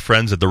see that our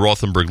friends at the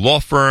Rothenberg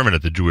Law Firm and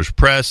at the Jewish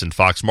Press and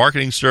Fox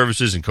Marketing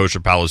Services and Kosher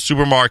Palace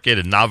Supermarket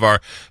and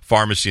Navar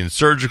Pharmacy and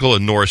Surgical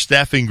and Nora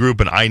Staffing Group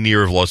and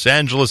iNear of Los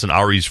Angeles and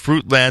Ari's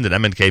Fruitland and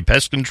M&K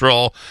Pest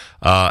Control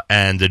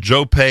and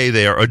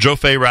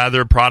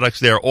Jofei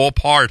products. They are all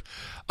part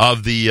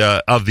of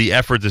the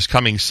effort this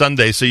coming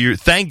Sunday. So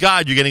thank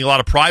God you're getting a lot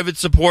of private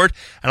support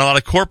and a lot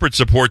of corporate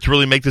support to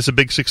really make this a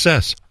big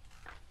success.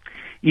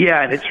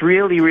 Yeah, and it's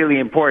really, really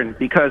important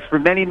because for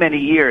many, many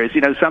years,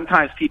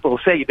 sometimes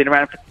people say you've been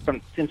around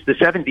since the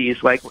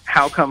 70s, like,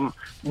 how come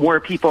more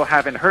people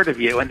haven't heard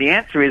of you? And the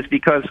answer is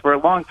because for a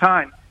long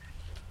time,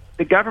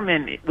 the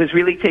government was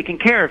really taking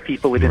care of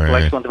people with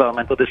intellectual and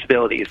developmental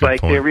disabilities.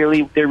 Good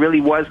point. There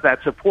really was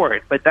that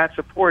support, but that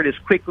support is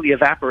quickly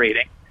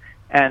evaporating.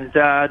 And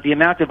the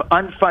amount of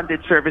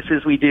unfunded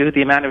services we do,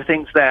 the amount of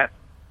things that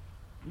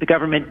the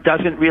government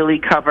doesn't really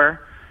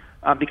cover,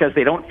 because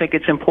they don't think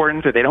it's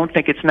important or they don't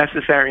think it's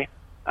necessary,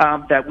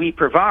 that we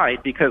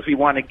provide because we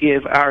want to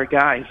give our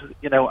guys,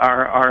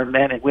 our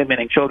men and women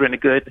and children a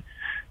good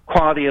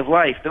quality of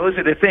life. Those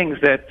are the things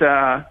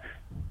that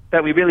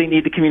we really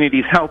need the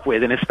community's help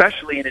with, and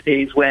especially in the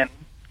days when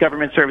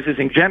government services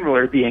in general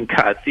are being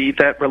cut.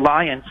 That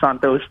reliance on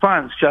those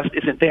funds just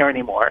isn't there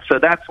anymore. So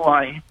that's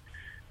why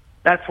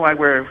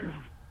we're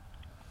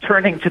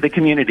turning to the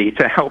community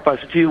to help us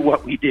do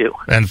what we do.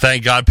 And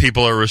thank God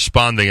people are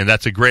responding, and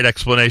that's a great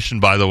explanation,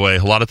 by the way.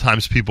 A lot of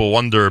times people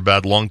wonder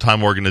about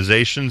long-time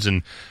organizations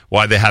and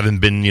why they haven't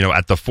been,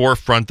 at the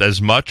forefront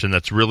as much, and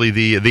that's really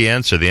the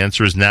answer. The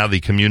answer is now the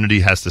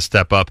community has to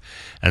step up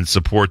and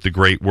support the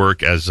great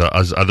work as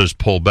others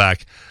pull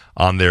back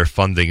on their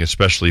funding,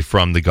 especially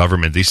from the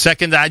government. The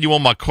second annual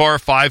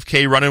Makor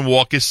 5K Run and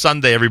Walk is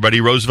Sunday,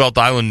 everybody. Roosevelt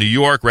Island, New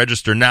York.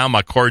 Register now,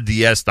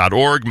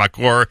 makords.org.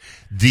 Makor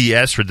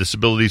DS for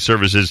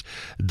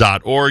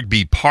disabilityservices.org.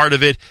 Be part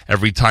of it.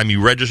 Every time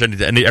you register,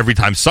 and every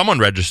time someone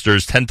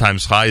registers, 10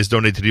 times high is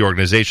donated to the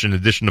organization. In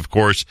addition, of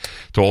course,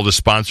 to all the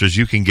sponsors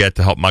you can get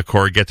to help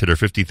Makor get to their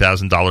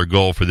 $50,000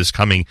 goal for this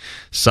coming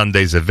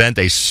Sunday's event.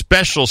 A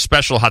special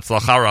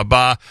Hatzlacha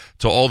Rabbah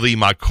to all the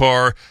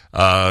Makor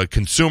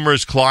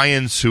consumers,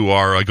 clients who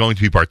are going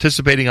to be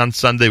participating on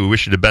Sunday. We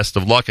wish you the best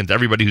of luck, and to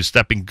everybody who's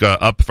stepping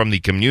up from the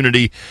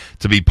community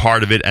to be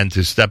part of it and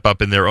to step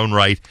up in their own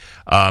right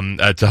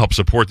to help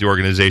support the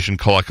organization.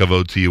 Kol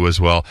hakavod to you as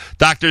well.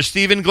 Dr.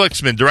 Stephen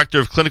Glicksman, Director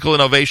of Clinical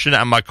Innovation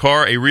at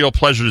Makor, a real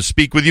pleasure to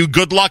speak with you.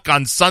 Good luck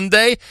on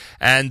Sunday,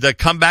 and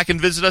come back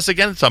and visit us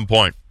again at some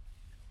point.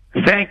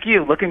 Thank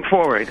you. Looking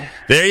forward.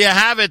 There you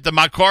have it. The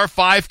Makor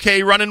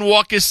 5K Run and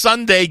Walk is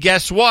Sunday.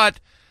 Guess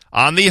what?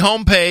 On the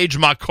homepage,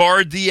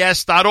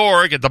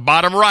 makords.org, at the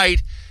bottom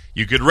right,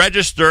 you could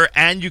register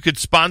and you could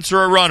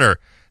sponsor a runner.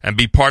 and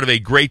be part of a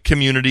great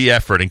community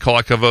effort. And kol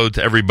hakavod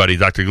to everybody,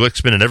 Dr.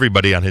 Glicksman and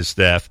everybody on his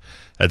staff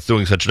that's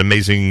doing such an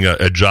amazing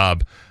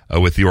job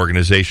with the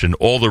organization,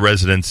 all the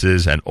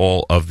residences, and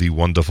all of the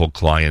wonderful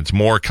clients.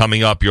 More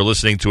coming up. You're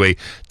listening to a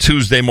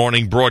Tuesday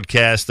morning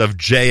broadcast of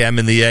JM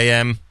in the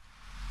AM.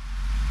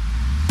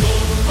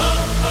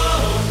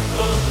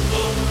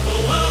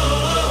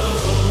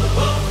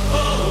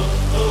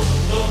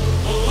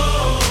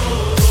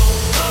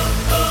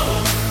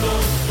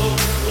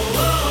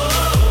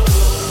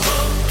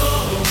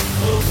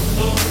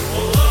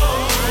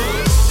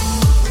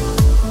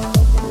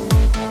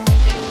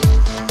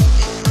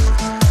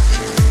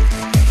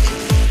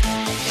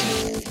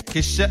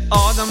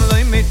 כשאדם לא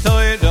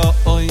מתוירו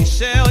אוי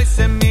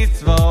שעושה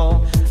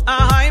מצוו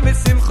אהי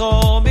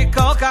בשמחו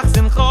מכל כך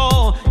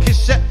שמחו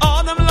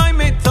כשאדם לא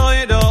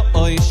מתוירו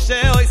אוי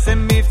שעושה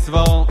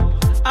מצוו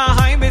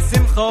אהי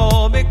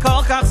בשמחו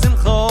מכל כך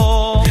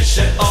שמחו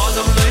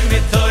כשאדם לא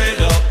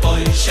מתוירו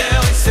אוי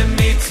שעושה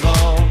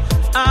מצוו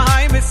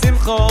אהי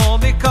בשמחו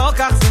מכל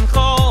כך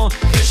שמחו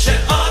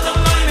כשאדם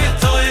לא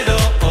מתוירו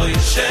אוי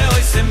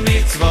שעושה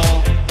מצוו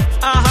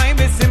אהי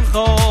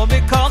בשמחו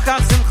מכל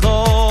כך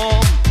שמחו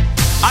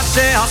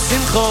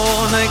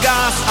השמחו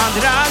נגס עד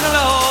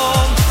רגלו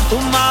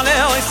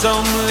ומעלה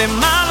אויסום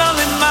למעלה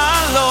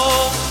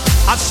למעלו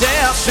עד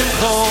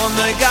שהשמחו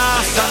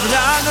נגס עד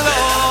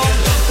רגלו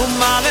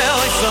ומעלה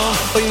אויסום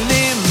אוי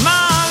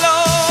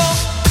למעלו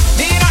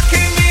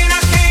מירקי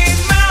מירקי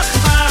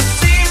מחמא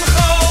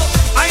שמחו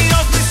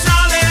איות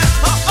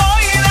מסלח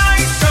אוי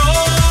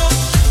רייסו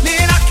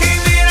מירקי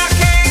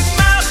מירקי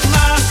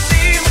מחמא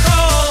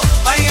שמחו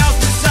איות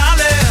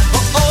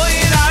מסלח אוי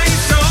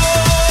רייסו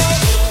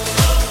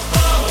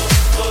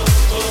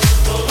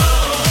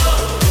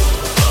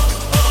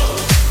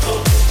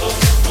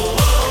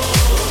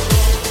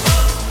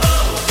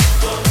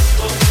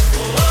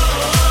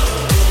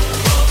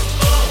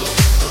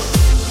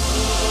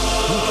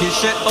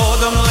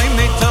שאודם לא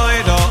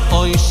מתוירו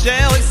אוי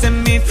שעושה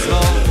מצוו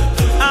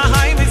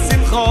אהי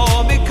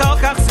בשמחו מכל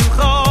כך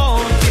שמחו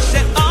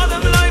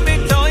כשאודם לא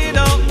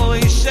מתוירו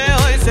אוי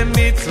שעושה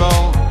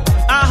מצוו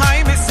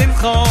אהי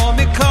בשמחו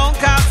מכל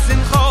כך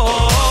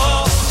שמחו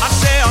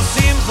אשר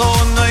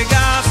השמחו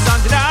נגס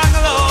עד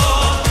רגלו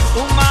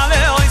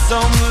ומעלה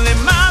אויסום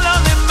למעלה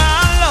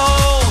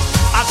למעלו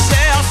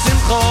אשר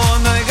השמחו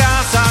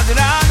נגס עד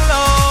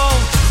רגלו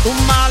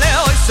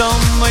ומעלה אויסום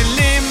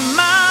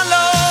למעלו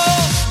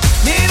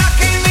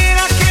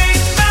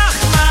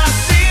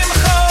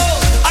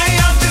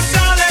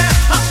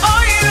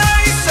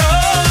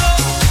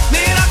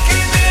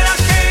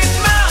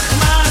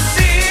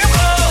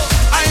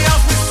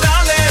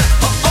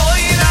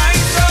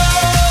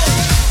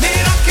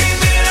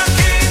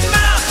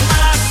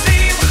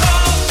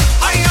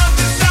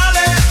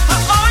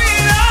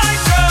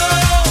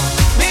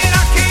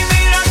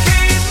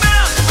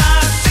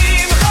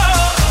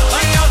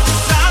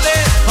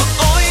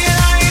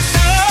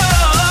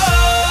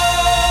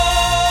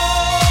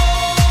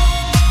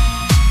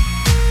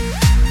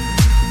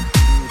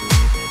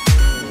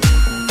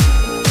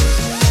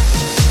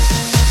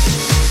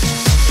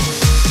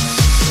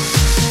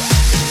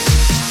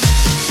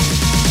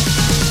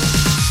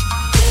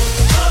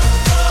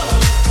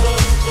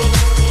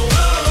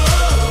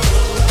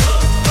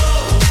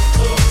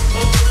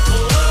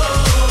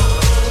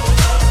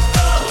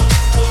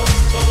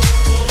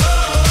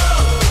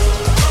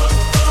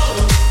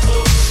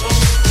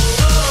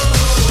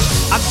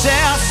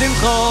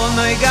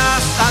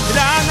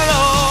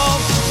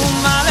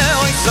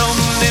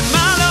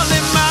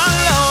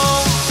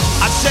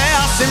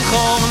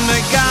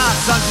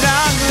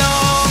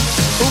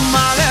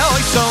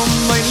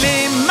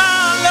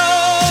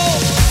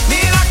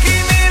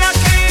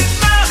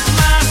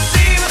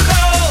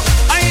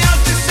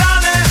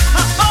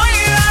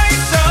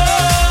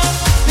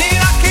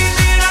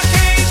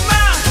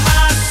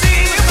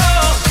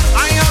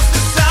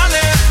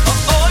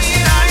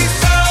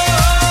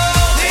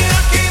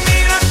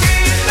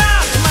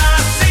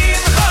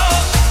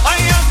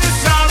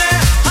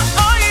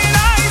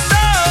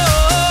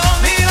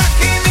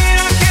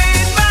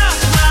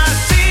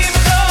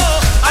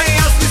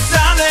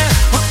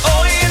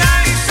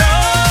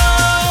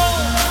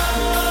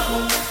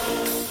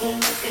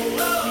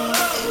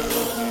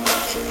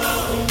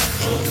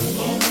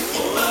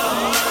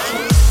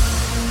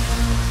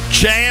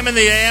in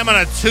the AM on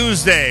a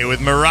Tuesday with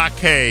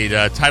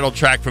Maracade, title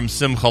track from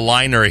Simcha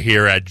Liner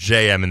here at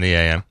JM in the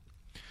AM.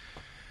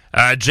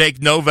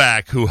 Jake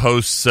Novak, who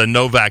hosts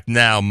Novak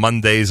Now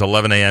Mondays,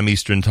 11 a.m.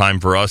 Eastern Time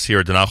for us here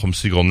at the Nachum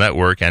Segal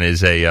Network, and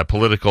is a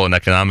political and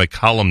economic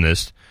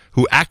columnist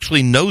who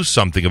actually knows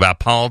something about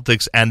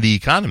politics and the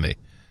economy.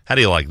 How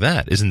do you like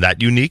that? Isn't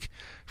that unique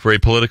for a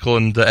political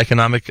and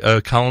economic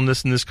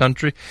columnist in this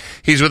country?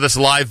 He's with us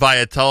live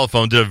via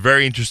telephone. Did a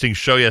very interesting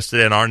show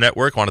yesterday on our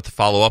network. Wanted to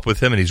follow up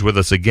with him, and he's with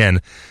us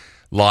again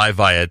live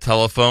via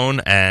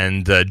telephone.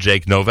 And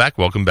Jake Novak,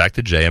 welcome back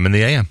to JM in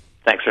the AM.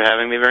 Thanks for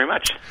having me very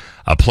much.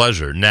 A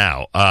pleasure.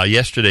 Now,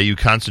 yesterday you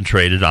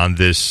concentrated on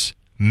this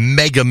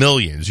Mega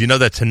Millions. You know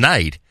that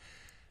tonight,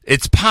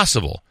 it's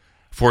possible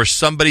for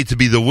somebody to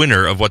be the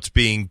winner of what's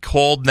being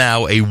called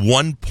now a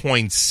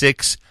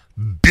 $1.6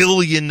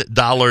 billion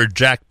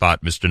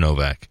jackpot, Mr.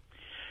 Novak.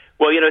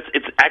 Well, it's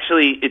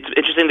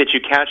interesting that you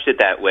couched it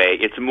that way.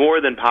 It's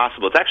more than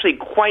possible. It's actually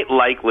quite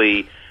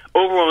likely,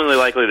 overwhelmingly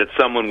likely, that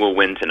someone will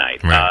win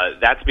tonight. Right.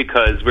 That's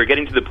because we're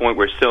getting to the point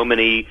where so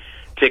many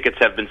tickets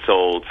have been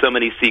sold, so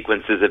many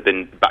sequences have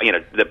been,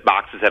 the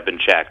boxes have been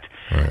checked.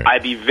 Right.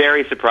 I'd be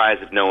very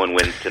surprised if no one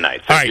wins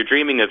tonight. So if you're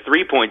dreaming of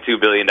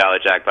 $3.2 billion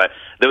jackpot,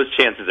 those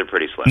chances are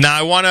pretty slim.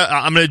 Now,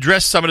 I'm going to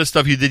address some of the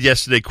stuff you did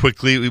yesterday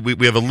quickly.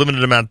 We have a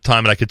limited amount of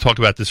time, and I could talk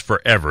about this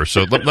forever.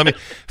 So let me,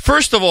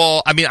 first of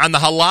all, on the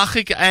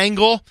halachic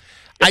angle,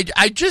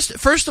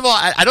 first of all,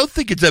 I don't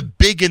think it's a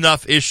big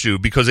enough issue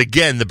because,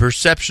 again, the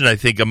perception, I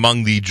think,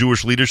 among the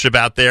Jewish leadership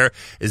out there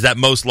is that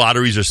most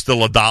lotteries are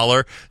still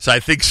 $1. So I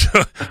think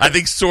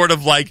sort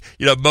of like,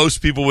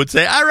 most people would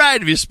say, all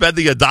right, if you're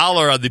spending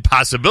 $1 on the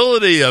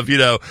possibility of,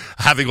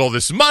 having all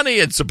this money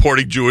and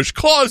supporting Jewish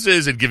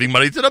causes and giving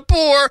money to the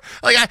poor.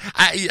 Like,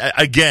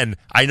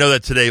 I know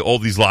that today all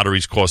these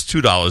lotteries cost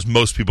 $2.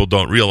 Most people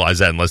don't realize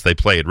that unless they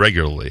play it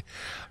regularly.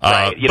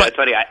 Right. It's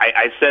funny.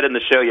 I said in the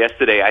show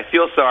yesterday, I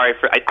feel sorry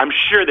for. I'm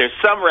sure there's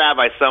some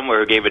rabbi somewhere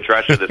who gave a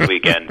drusha this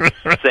weekend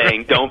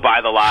saying, "Don't buy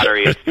the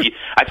lottery."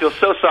 I feel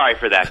so sorry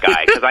for that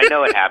guy because I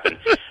know it happened.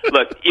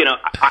 Look,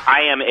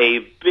 I am a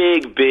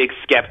big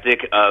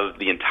skeptic of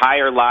the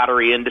entire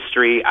lottery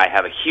industry. I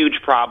have a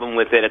huge problem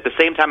with it. At the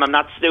same time, I'm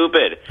not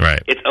stupid.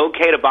 Right. It's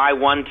okay to buy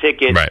one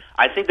ticket. Right.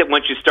 I think that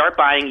once you start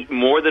buying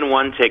more than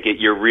one ticket,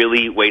 you're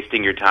really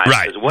wasting your time.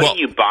 Right. Because what are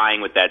you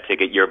buying with that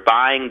ticket? You're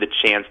buying the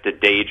chance to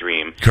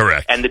daydream.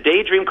 Correct. And the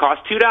daydream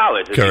costs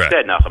 $2, as Correct. you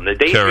said, Nachum. The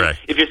daydream, Correct.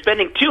 if you're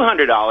spending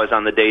 $200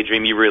 on the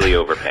daydream, you really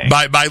overpay.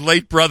 My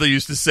late brother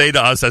used to say to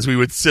us as we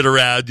would sit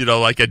around,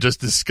 and just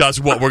discuss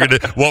what we're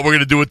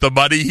gonna do with the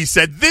money. He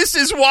said, "This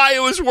is why it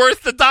was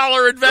worth the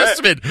 $1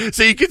 investment, right.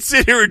 So you can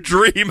sit here and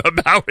dream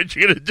about what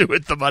you're gonna do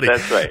with the money."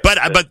 That's right.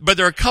 But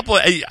there are a couple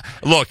of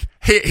look.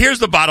 Here's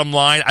the bottom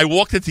line. I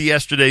walked into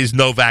yesterday's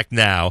Novak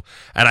Now,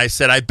 and I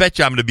said, I bet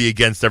you I'm going to be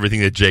against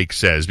everything that Jake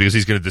says, because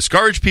he's going to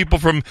discourage people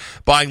from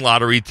buying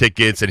lottery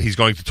tickets, and he's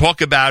going to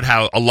talk about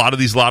how a lot of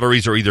these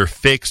lotteries are either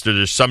fixed or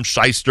there's some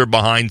shyster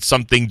behind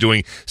something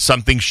doing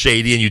something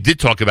shady. And you did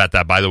talk about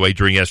that, by the way,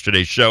 during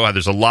yesterday's show, how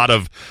there's a lot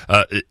of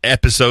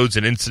episodes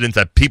and incidents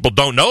that people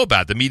don't know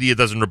about, the media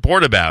doesn't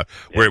report about,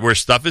 where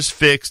stuff is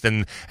fixed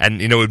and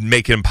it would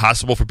make it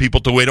impossible for people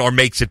to win, or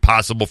makes it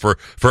possible for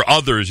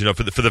others,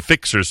 for the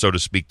fixers, so to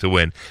speak, to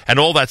win, and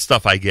all that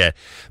stuff I get.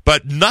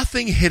 But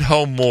nothing hit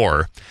home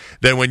more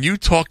than when you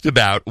talked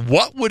about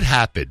what would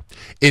happen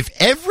if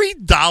every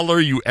dollar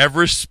you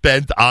ever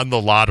spent on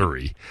the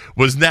lottery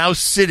was now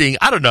sitting,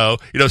 I don't know,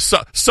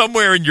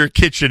 somewhere in your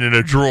kitchen in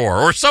a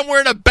drawer, or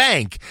somewhere in a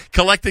bank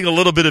collecting a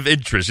little bit of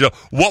interest.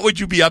 What would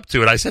you be up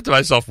to? And I said to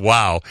myself,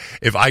 wow,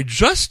 if I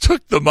just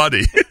took the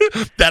money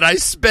that I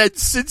spent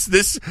since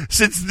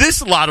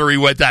this lottery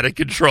went out of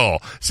control,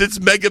 since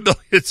Mega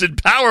Millions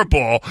and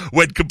Powerball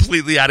went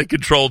completely out of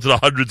control to the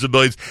hundreds of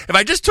millions, if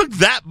I just took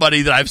that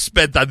money that I've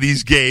spent on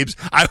these games,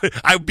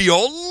 I'd be a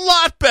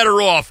lot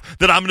better off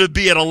than I'm going to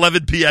be at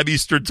 11 p.m.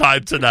 Eastern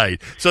time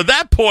tonight. So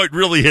that point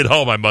really hit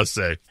home, I must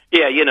say.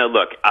 Yeah,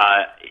 look,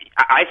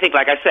 I think,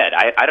 like I said,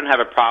 I don't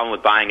have a problem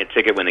with buying a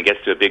ticket when it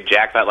gets to a big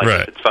jackpot like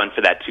this. It's fun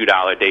for that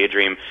 $2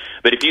 daydream.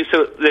 But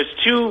there's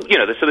two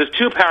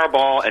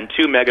Powerball and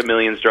 2 Mega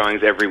Millions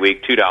drawings every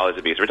week, $2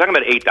 a piece. We're talking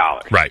about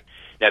 $8. Right.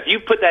 Now, if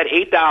you put that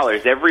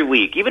 $8 every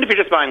week, even if you're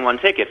just buying one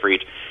ticket for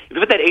each, if you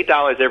put that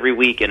 $8 every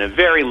week in a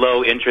very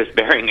low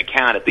interest-bearing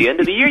account at the end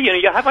of the year,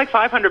 you'll have like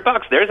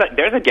 $500.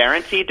 There's a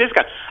guaranteed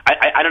discount.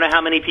 I don't know how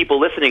many people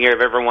listening here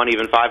have ever won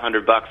even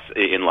 $500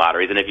 in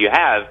lotteries, and if you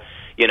have,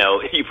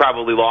 you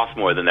probably lost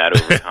more than that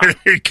over time.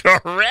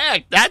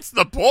 Correct. That's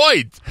the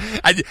point.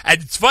 And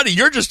it's funny,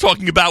 you're just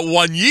talking about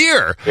 1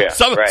 year. Yeah,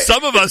 some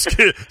of us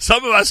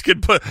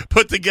can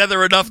put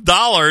together enough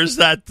dollars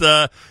that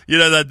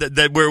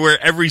that where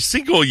every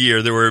single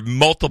year there were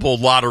multiple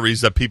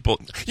lotteries that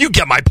people. You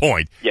get my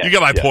point. Yeah, you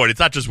get my point. It's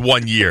not just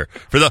 1 year.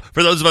 For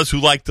those of us who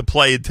like to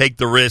play and take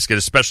the risk, and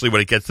especially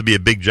when it gets to be a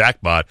big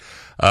jackpot.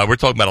 We're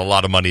talking about a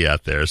lot of money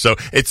out there. So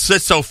it's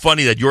just so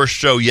funny that your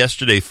show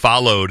yesterday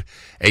followed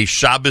a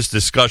Shabbos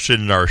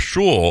discussion in our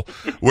shul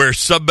where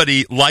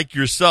somebody like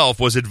yourself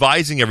was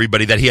advising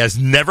everybody that he has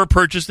never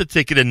purchased a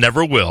ticket and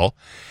never will.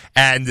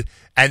 And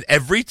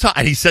every time,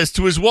 and he says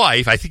to his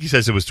wife, I think he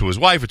says it was to his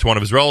wife or to one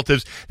of his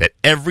relatives, that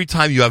every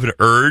time you have an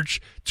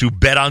urge to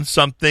bet on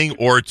something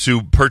or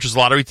to purchase a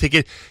lottery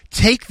ticket,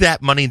 take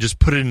that money and just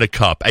put it in a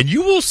cup. And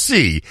you will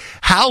see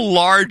how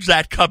large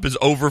that cup is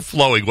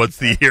overflowing once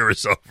the year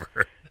is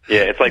over.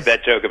 Yeah, it's like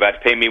that joke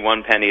about pay me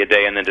 1 penny a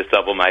day and then just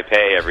double my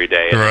pay every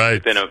day. And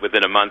right.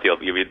 Within a month, you'll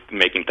be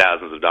making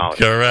thousands of dollars.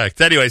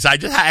 Correct. Anyways, I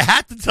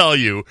had to tell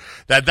you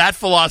that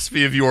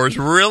philosophy of yours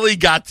really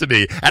got to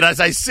me. And as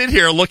I sit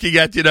here looking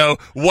at,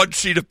 one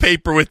sheet of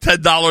paper with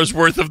 $10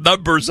 worth of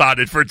numbers on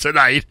it for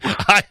tonight,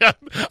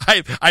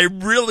 I'm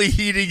really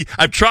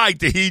I'm trying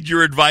to heed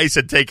your advice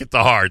and take it to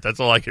heart. That's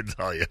all I can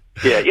tell you.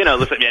 Yeah,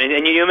 listen,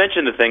 and you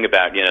mentioned the thing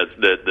about,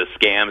 the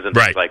scams and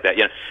things like that.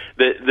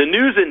 The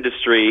news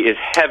industry is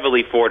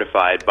heavily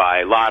fortified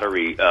by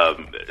lottery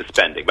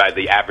spending, by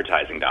the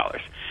advertising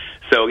dollars.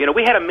 So,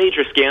 we had a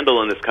major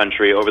scandal in this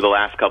country over the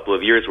last couple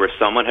of years where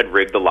someone had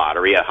rigged the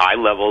lottery, a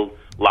high-level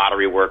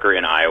lottery worker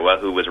in Iowa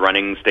who was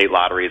running state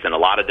lotteries in a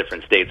lot of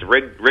different states,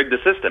 rigged the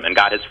system and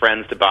got his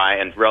friends to buy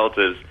and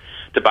relatives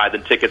to buy the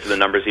tickets to the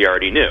numbers he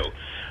already knew.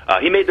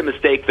 He made the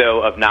mistake,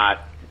 though, of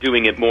not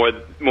doing it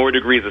more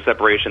degrees of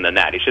separation than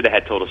that. He should have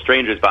had total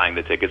strangers buying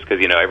the tickets because,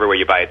 everywhere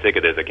you buy a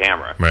ticket, there's a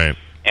camera. Right.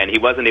 And he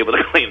wasn't able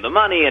to claim the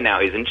money, and now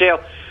he's in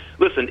jail.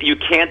 Listen, you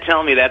can't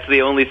tell me that's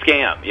the only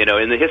scam.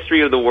 In the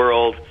history of the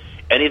world,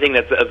 anything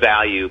that's of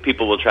value,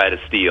 people will try to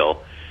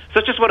steal. So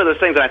it's just one of those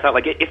things that I thought,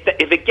 like,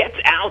 if it gets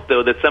out,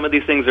 though, that some of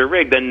these things are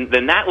rigged,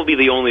 then that will be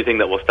the only thing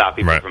that will stop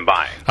people from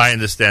buying. I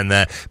understand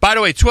that. By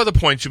the way, two other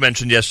points you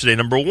mentioned yesterday.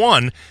 Number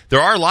one, there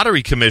are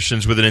lottery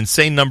commissions with an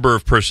insane number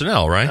of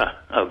personnel, right?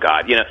 Oh,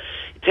 God.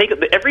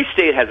 Every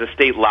state has a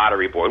state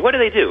lottery board. What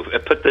do?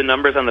 Put the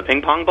numbers on the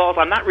ping pong balls?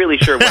 I'm not really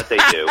sure what they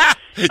do.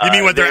 You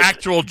mean what their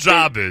actual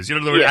job is? You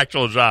don't know what their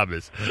actual job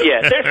is.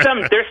 Yeah,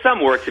 there's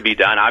some work to be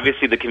done.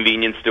 Obviously, the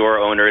convenience store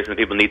owners and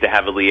people need to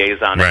have a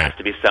liaison. There has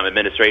to be some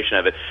administration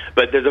of it.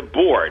 But there's a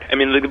board. I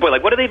mean, the board,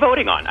 like, what are they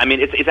voting on? I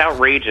mean, it's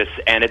outrageous,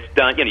 and it's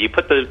done. You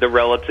put the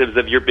relatives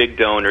of your big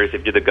donors,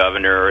 if you're the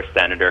governor or a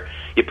senator,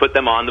 you put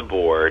them on the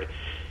board.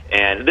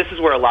 And this is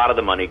where a lot of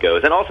the money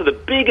goes. And also the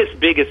biggest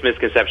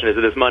misconception is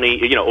that this money,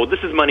 this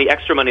is money,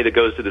 extra money that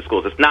goes to the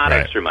schools. It's not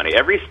extra money.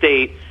 Every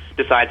state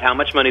decides how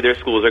much money their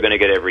schools are going to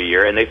get every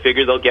year, and they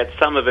figure they'll get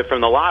some of it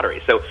from the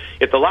lottery. So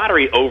if the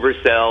lottery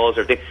oversells,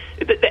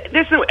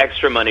 there's no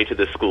extra money to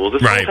the schools. The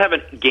schools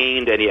haven't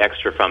gained any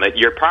extra from it.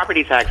 Your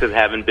property taxes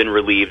haven't been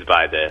relieved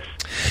by this.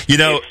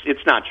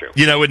 It's not true.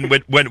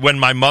 When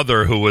my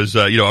mother, who was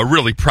a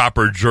really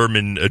proper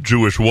German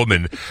Jewish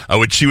woman,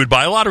 when she would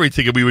buy a lottery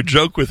ticket, we would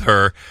joke with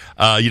her,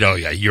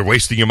 you're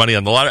wasting your money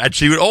on the lottery, and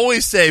she would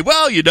always say,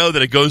 well,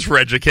 that it goes for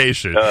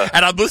education.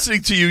 And I'm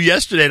listening to you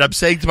yesterday, and I'm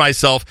saying to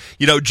myself,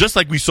 just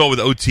like we saw with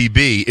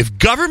OTB, if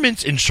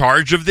government's in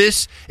charge of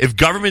this, if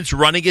government's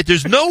running it,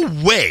 there's no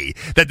way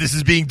that this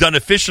is being done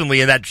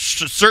efficiently, and that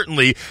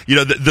certainly,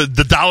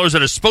 the dollars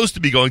that are supposed to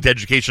be going to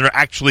education are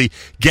actually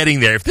getting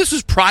there. If this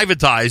was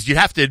privatized, you'd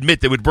have to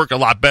admit that it would work a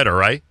lot better,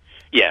 right?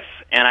 Yes,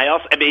 and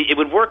it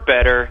would work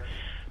better,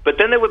 but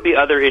then there would be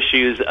other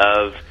issues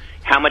of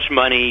how much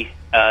money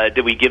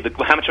do we give?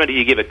 How much money do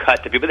you give a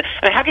cut to people?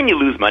 I mean, how can you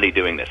lose money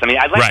doing this? I mean,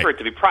 I'd like for it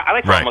to be. I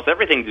like for almost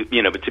everything,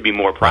 to be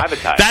more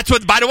privatized. That's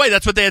what. By the way,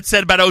 that's what they had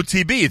said about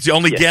OTB. It's the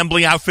only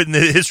gambling outfit in the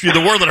history of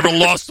the world that ever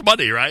lost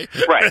money, right?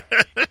 Right.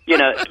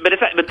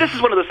 But this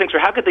is one of those things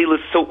where how could they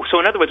lose? So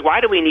in other words,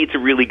 why do we need to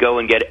really go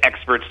and get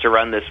experts to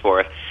run this for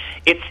us?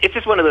 It's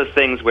just one of those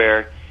things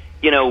where.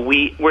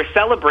 We're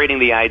celebrating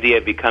the idea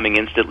of becoming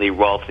instantly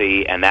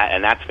wealthy, and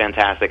that's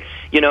fantastic.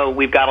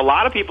 We've got a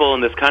lot of people in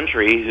this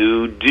country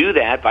who do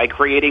that by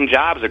creating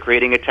jobs or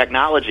creating a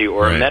technology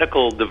or a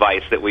medical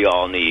device that we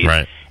all need.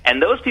 Right. And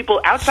those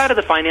people, outside of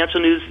the financial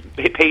news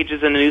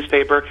pages in the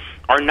newspaper,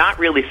 are not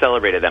really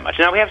celebrated that much.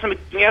 Now, we have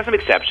some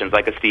exceptions,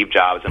 like a Steve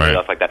Jobs and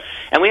stuff like that.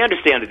 And we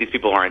understand that these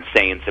people aren't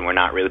saints, and we're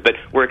not really. But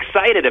we're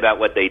excited about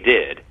what they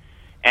did.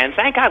 And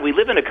thank God we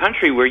live in a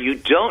country where you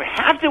don't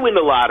have to win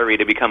the lottery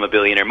to become a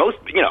billionaire.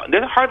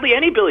 There's hardly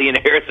any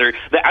billionaires,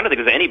 I don't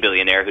think there's any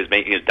billionaire who's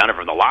done it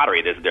from the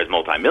lottery. There's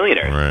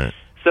multimillionaires. Right.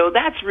 So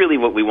that's really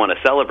what we want to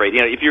celebrate.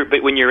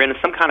 When you're in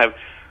some kind of,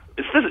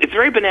 it's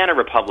very Banana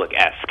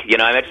Republic-esque.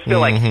 I just feel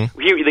like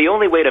the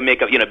only way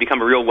to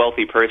become a real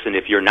wealthy person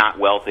if you're not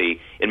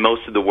wealthy in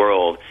most of the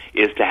world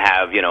is to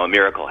have, a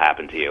miracle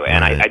happen to you.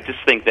 And I just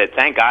think that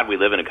thank God we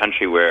live in a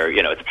country where,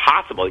 it's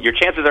possible. Your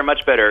chances are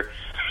much better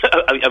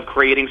of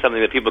creating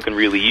something that people can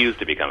really use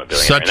to become a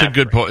billionaire. Such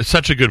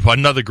a good point.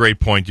 Another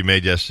great point you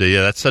made yesterday.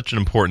 Yeah, that's such an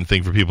important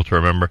thing for people to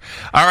remember.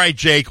 All right,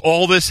 Jake,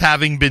 all this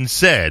having been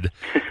said,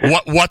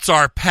 what's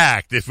our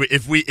pact?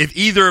 If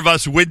either of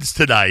us wins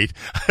tonight,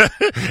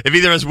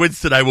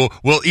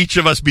 will each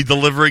of us be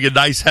delivering a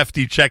nice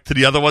hefty check to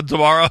the other one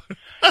tomorrow?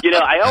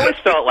 I always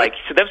felt like,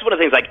 so that's one of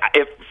the things, like,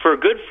 if for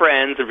good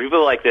friends and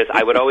people like this,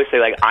 I would always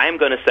say, like, I'm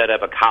going to set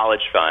up a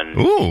college fund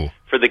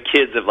for the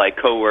kids of, like,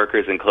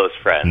 coworkers and close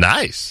friends.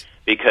 Nice.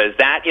 Because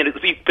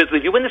because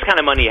if you win this kind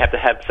of money, you have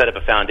to set up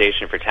a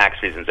foundation for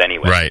tax reasons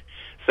anyway. Right.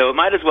 So it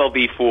might as well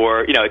be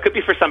for, it could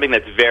be for something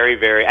that's very,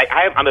 very,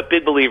 I'm a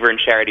big believer in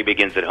charity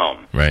begins at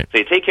home. Right. So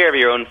you take care of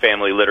your own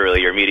family,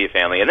 literally, your immediate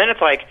family, and then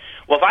it's like,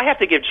 well, if I have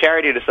to give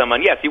charity to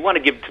someone, yes, you want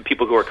to give to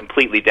people who are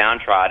completely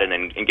downtrodden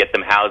and get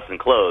them housed and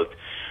clothed.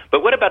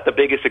 But what about the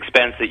biggest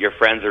expense that your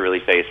friends are really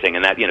facing,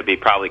 and that, be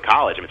probably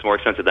college? I mean, it's more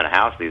expensive than a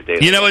house these days.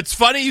 It's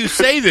funny you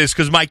say this,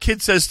 because my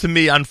kid says to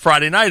me on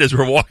Friday night as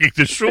we're walking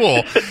to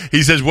shul,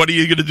 he says, what are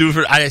you going to do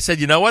for... I said,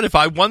 you know what? If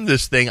I won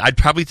this thing, I'd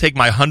probably take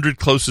my 100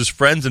 closest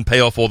friends and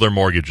pay off all their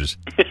mortgages.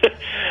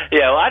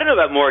 Yeah, well, I don't know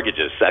about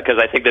mortgages, because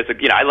I think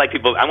I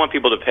want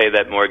people to pay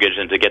that mortgage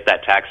and to get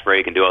that tax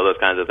break and do all those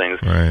kinds of things.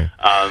 Right.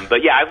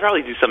 But yeah, I'd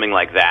probably do something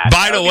like that.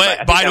 By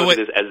the way,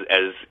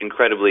 as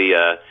incredibly...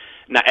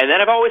 and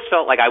then I've always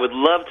felt like I would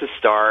love to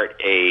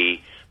start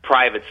a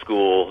private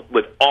school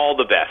with all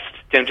the best,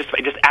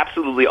 just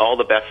absolutely all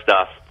the best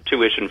stuff,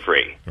 tuition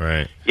free.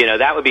 Right.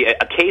 That would be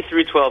a K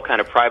through 12 kind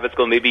of private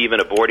school, maybe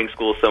even a boarding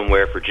school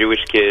somewhere for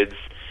Jewish kids.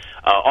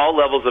 All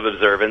levels of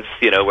observance,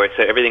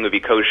 where everything would be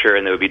kosher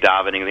and there would be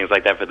davening and things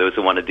like that for those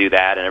who want to do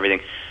that and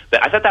everything.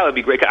 But I thought that would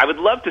be great. I would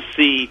love to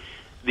see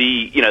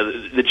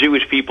the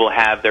Jewish people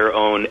have their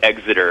own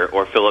Exeter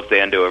or Phillips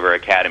Andover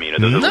Academy.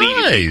 Those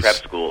elite prep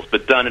schools,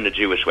 but done in a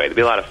Jewish way. It'd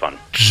be a lot of fun.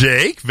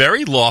 Jake,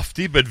 very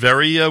lofty, but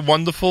very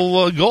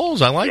wonderful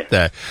goals. I like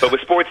that. But with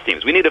sports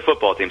teams, we need a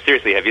football team.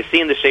 Seriously, have you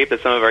seen the shape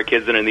that some of our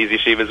kids are in these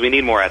yeshivas? We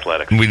need more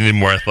athletics. We need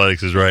more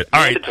athletics, is right.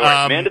 All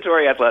right,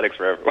 mandatory athletics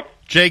for everyone.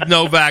 Jake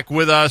Novak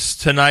with us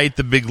tonight,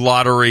 the big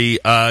lottery.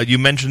 You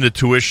mentioned the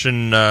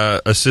tuition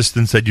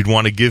assistance that you'd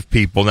want to give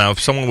people. Now, if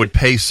someone would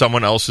pay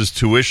someone else's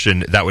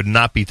tuition, that would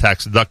not be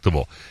tax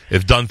deductible.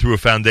 If done through a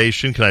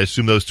foundation, can I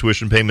assume those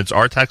tuition payments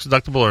are tax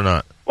deductible or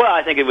not? Well,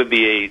 I think it would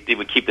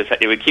keep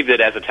it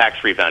as a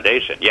tax-free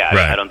foundation. Yeah,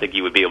 right. I don't think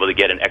you would be able to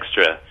get an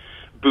extra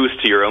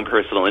boost to your own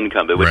personal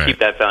income. It would keep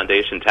that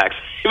foundation tax.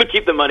 It would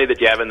keep the money that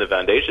you have in the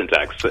foundation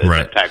tax free.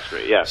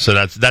 Yeah. So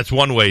that's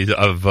one way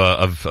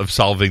of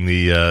solving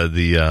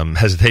the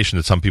hesitation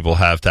that some people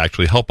have to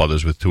actually help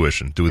others with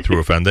tuition. Do it through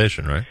a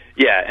foundation, right?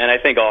 Yeah, and I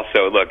think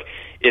also, look,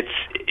 it's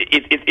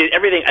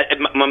everything.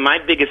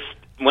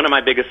 One of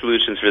my biggest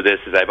solutions for this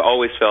is I've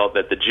always felt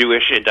that the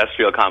Jewish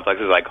industrial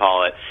complex, as I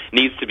call it,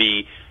 needs to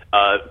be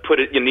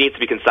needs to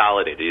be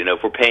consolidated.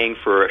 If we're paying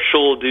for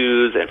shul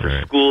dues and for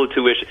school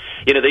tuition,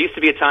 there used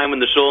to be a time when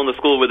the shul and the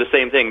school were the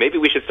same thing. Maybe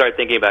we should start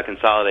thinking about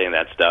consolidating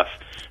that stuff.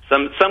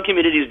 Some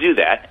communities do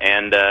that,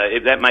 and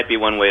that might be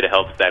one way to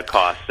help that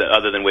cost,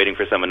 other than waiting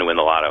for someone to win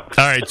the lotto.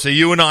 All right, so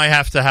you and I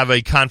have to have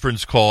a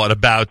conference call at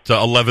about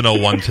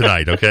 11:01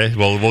 tonight. Okay,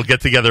 we'll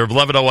get together at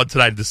 11:01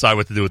 tonight and decide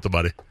what to do with the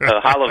money.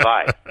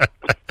 Halavai.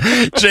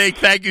 Jake,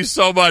 thank you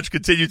so much.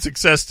 Continued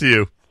success to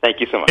you. Thank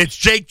you so much. It's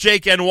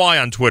Jake NY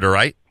on Twitter,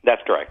 right?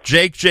 That's correct.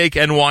 Jake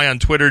NY on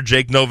Twitter.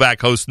 Jake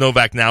Novak hosts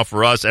Novak Now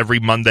for us every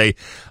Monday,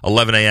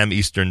 11 a.m.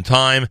 Eastern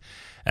Time.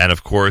 And,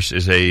 of course,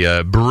 is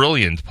a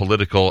brilliant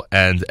political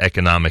and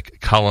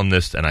economic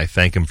columnist, and I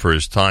thank him for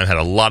his time. Had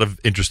a lot of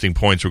interesting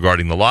points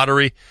regarding the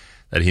lottery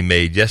that he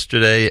made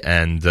yesterday,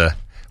 and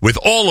with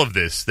all of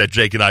this that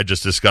Jake and I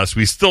just discussed,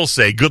 we still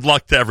say good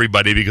luck to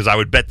everybody, because I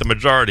would bet the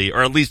majority,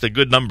 or at least a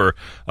good number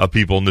of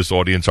people in this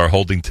audience, are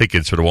holding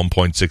tickets for the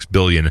 $1.6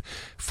 billion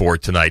for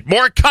tonight.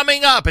 More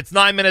coming up. It's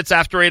 9 minutes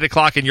after 8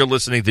 o'clock, and you're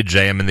listening to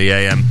JM in the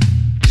AM.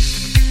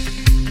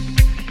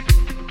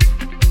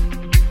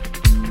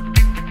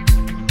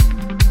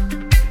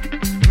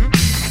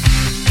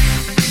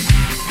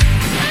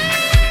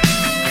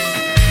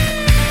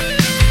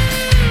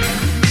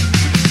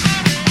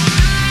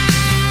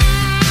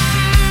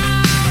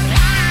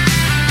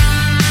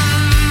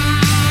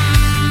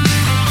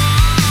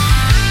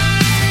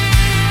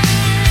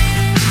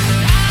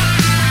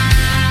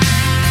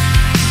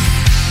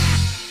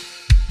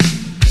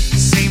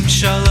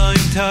 Shalom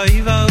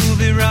Taiva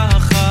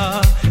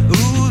Uviracha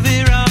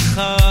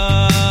Uviracha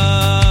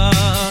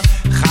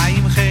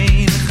Chaim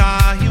Chaim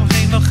Chaim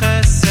Chaim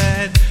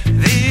Chesed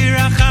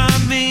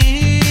Virachamim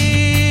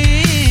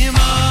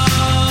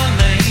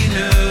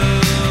Aleinu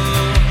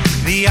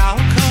V'al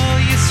Kol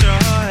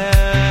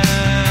Yisrael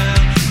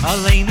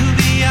Aleinu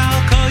V'al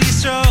Kol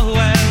Yisrael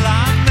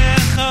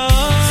Amecha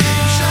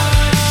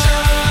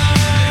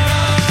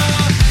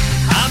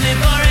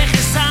Amevorech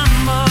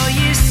Esamo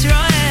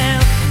Yisrael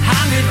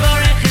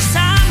Amevorech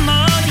Esamo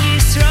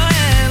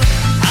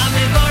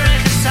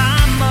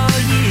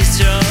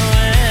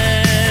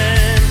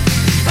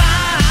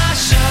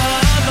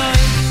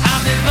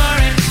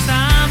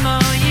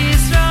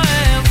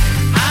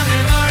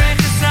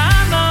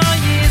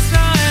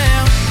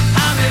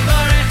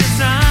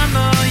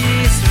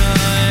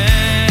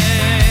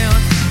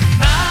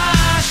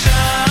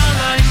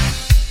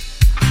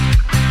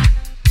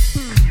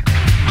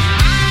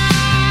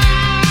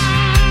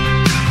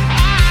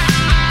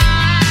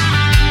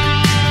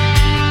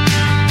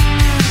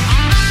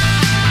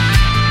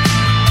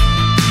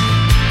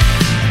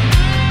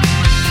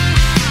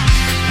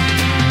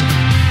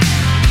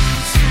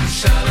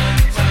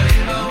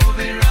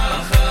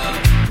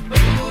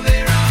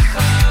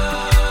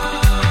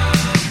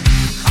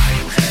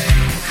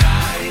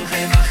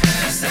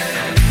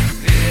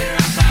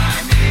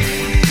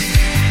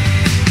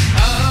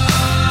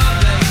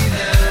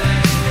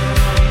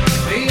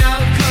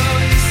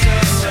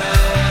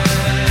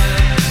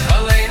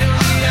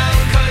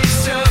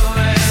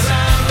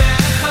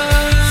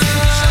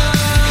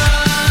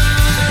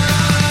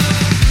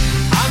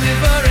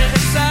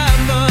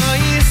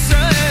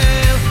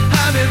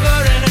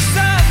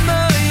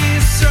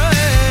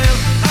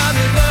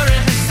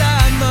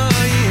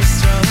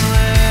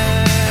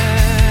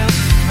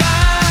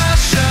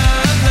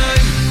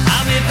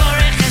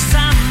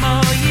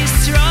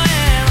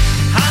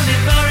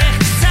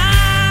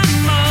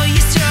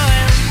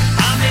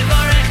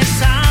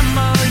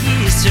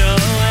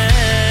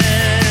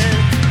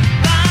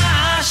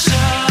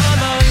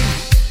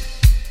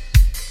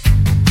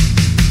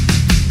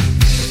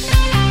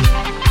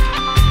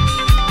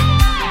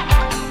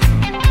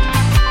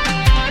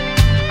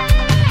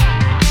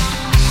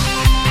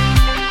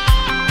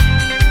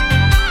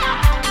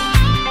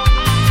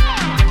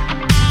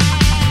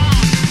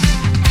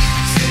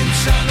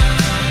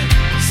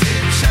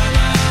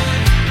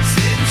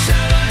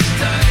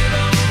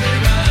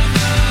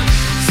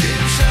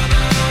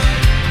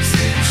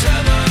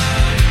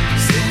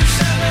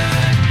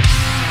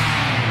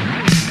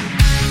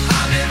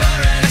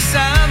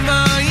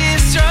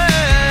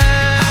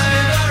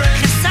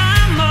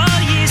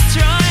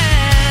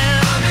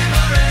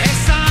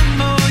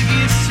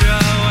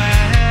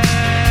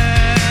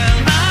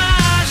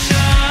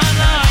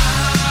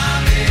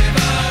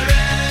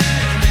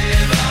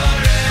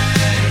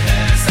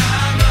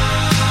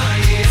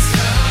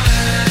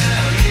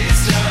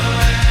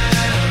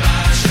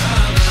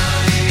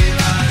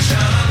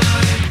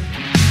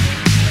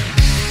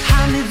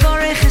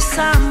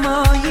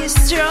Samo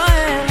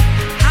Yisrael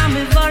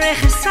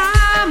Hamivorech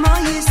Samo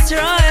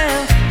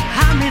Yisrael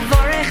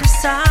Hamivorech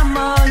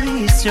Samo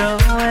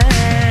Yisrael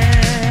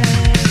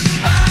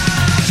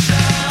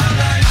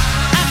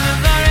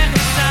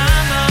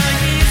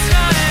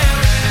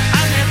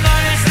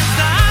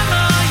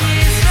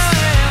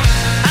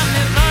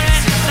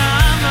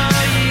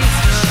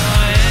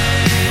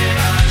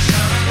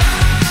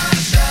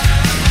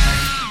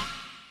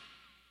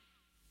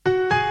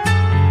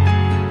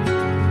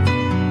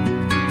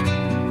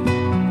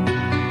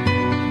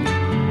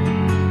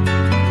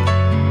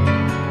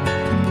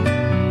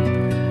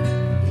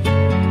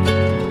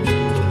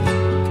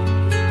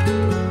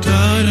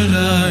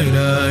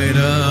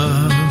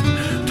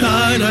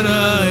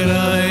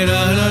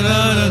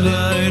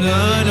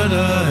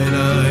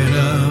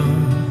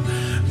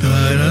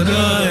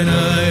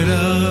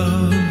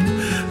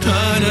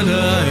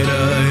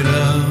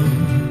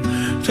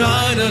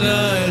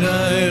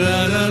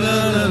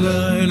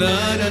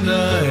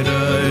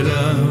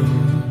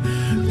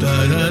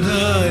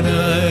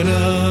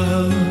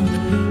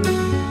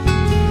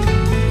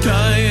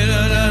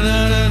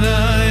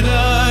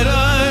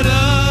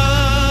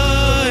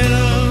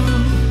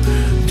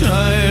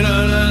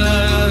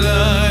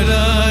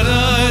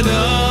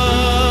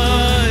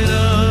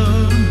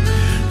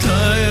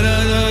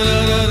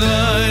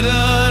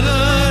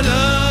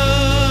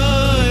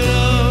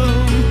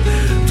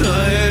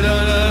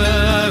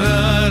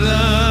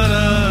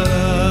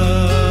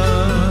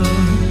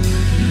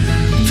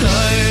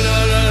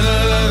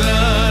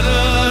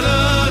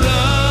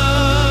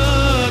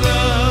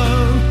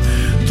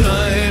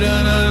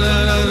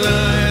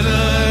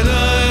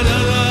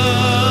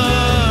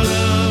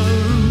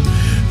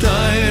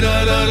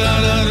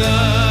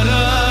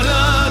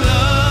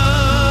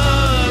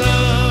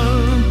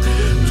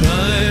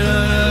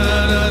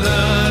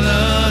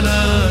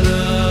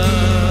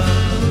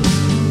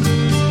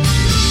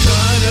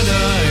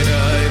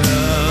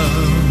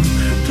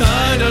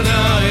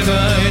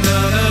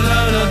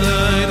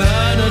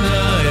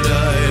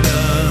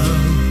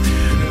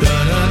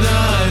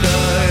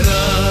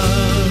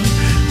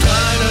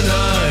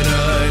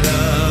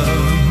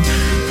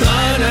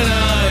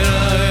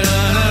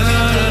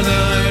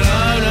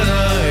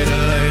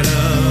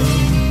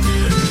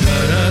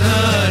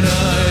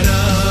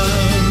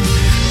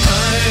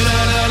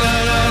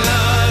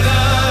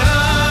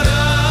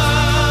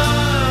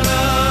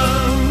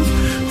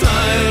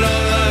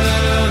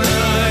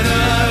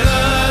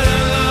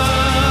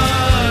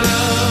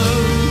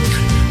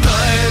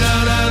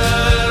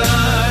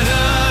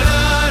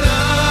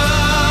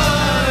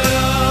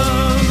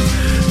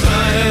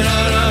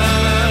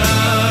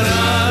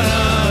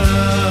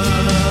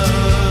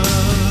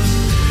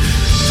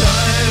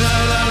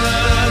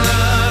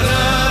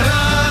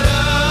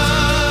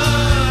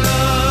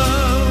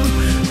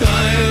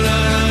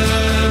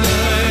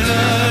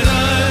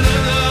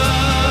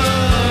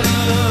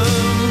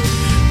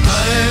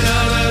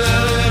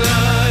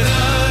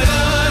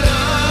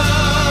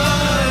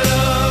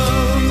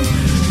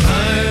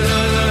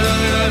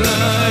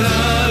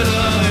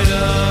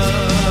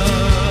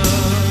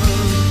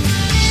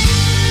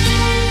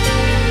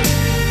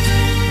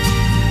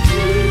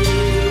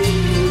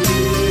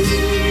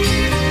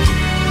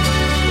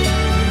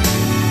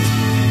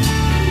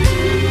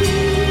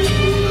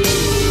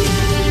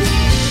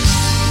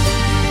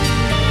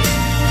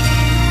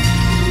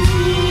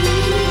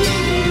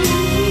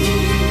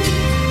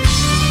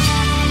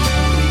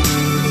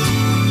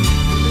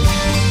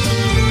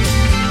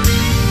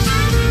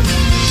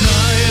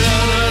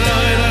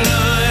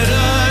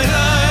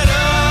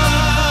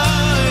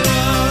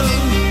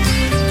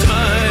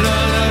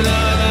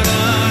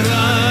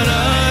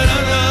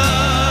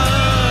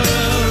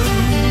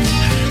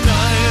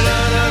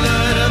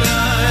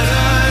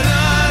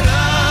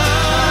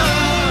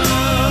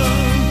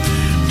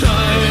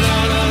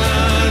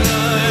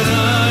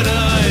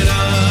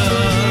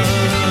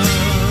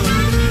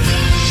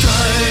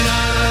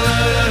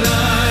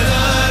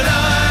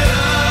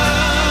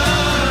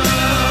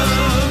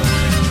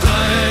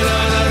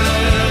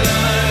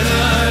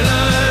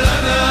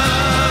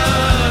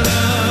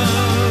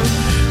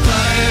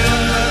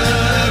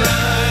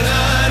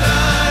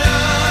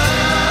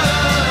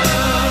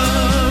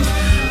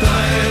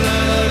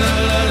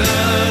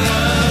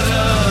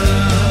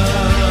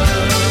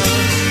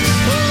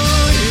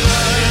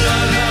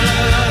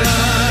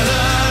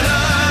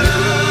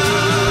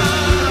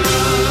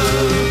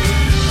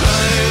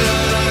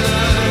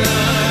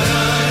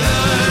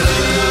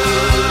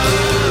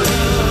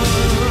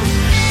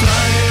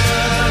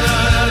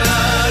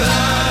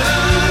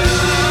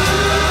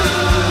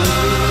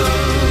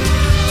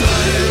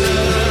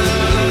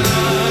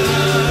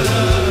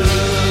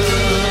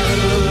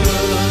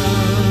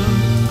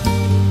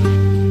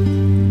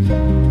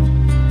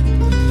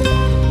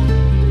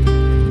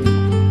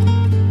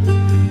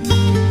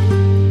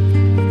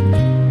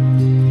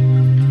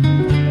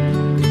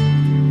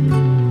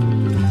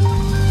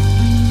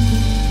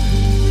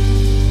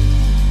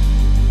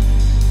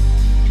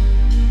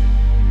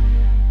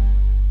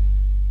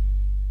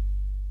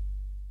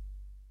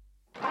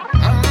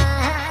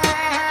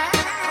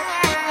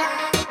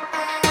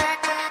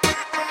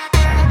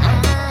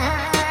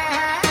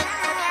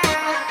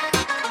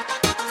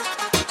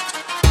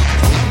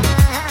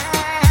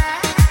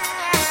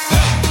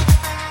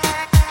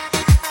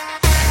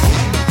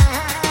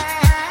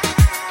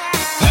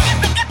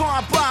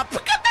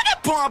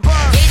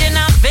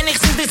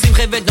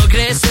wird noch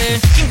größer.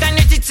 Kind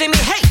deine Titze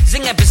mir, hey,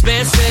 sing etwas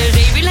besser.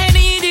 Die will hören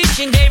Jiddisch,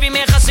 in der wie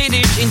mehr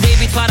Chassidisch, in der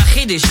wie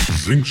Twarachidisch.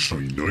 Sing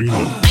schon, nein.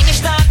 Eine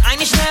stark,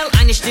 eine schnell,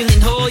 eine still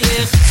in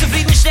Hoyer.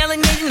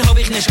 Zufriedenstellen jeden hab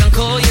ich nicht kann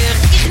Koyer.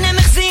 Ich nehm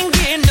mich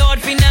singen,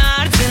 dort für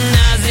Narten,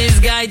 as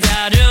ist geid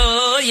da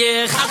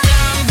royer.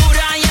 Atam,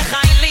 Buraya,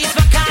 Chaylis,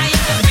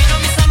 Vakaya, bin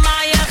um is am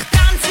Mayach,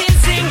 tanzen,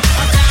 sing.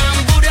 Atam,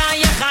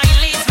 Buraya,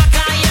 Chaylis,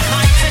 Vakaya,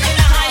 heizen in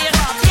der Haie,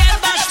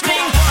 jeba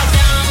spring.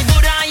 Atam,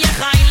 Buraya,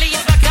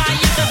 Chaylis,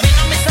 Vakaya, bin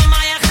um is am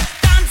Mayach,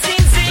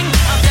 tanzen, sing.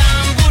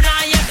 Atam,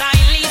 Buraya,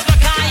 Chaylis,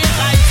 Vakaya,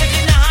 heizen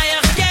in der Haie,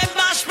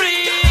 jeba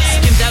spring.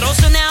 Gibt da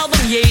raus ein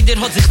Album, jeder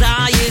hat sich da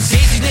ist.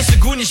 Seht sich nicht so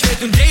gut, nicht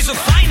wird und dreh so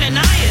feine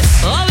Neues.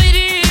 Oh, wie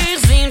dich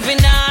sind für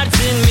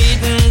Narten mit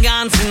dem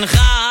ganzen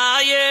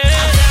Chaie.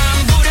 Atam,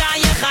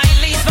 Buraya,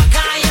 Chaylis,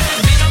 Vakaya,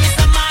 bin um is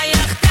am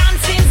Mayach,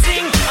 tanzen,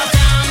 sing.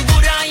 Atam,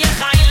 Buraya,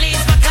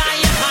 Chaylis,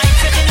 Vakaya,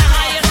 heizen in der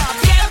Haie,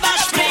 jeba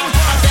spring.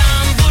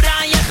 Atam,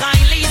 Buraya,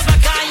 Chaylis,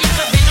 Vakaya,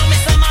 bin um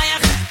is am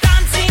Mayach,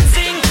 tanzen,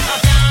 sing.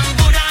 Atam,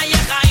 Buraya,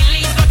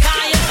 Chaylis,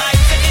 Vakaya,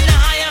 heizen in der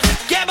Haie,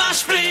 jeba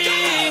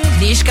spring.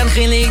 Nicht kann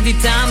chillig die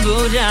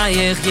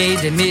Tamburaya,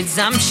 jede mit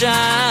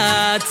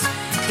Samschat.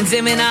 In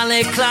Zemen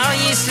alle klar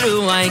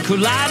Yisru, ein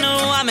Kulanu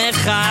am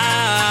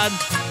Echad.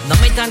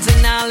 Noch mit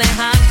tanzen alle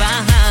Hand bei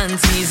Hand,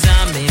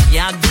 zusammen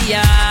Yad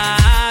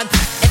B'Yad.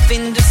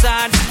 Bin du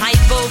Sarz,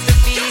 high both the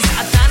fees,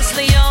 I dance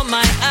the all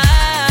my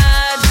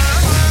ad.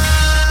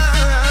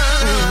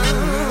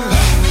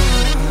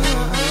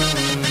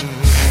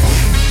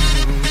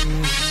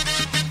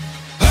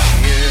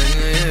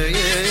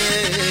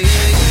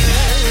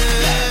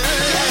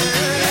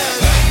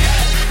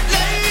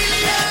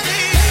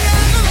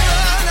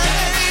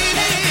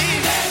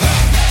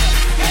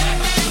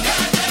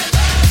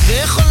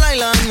 בכל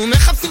לילה אנו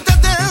מחפשים את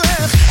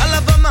הדרך, על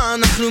הבמה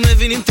אנחנו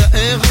מבינים את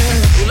הערך.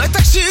 אולי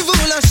תקשיבו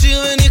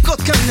לשיר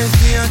וניקות כאן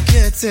לפי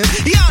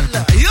הקצב.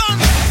 יאללה,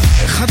 יאללה.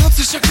 אחד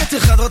רוצה שקט,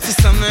 אחד רוצה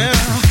שמח,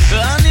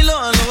 ואני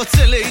לא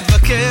רוצה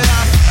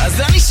להתווכח.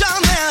 אז אני שר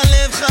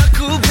מהלב,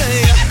 חכו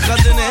ביחד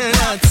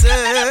וננצח.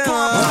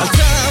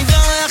 אתה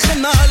מברך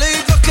אין מה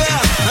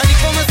להתווכח, אני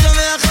פה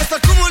משמח, אז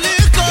תקומו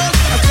לרקוד.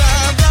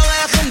 אתה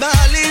מברך אין מה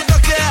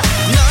להתווכח,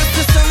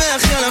 נעשה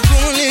שמח, יאללה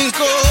קומו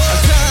לרקוד.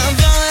 אתה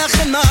מברך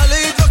אין מה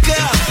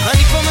להתווכח,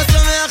 אני פה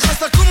משמח, אז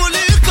תקומו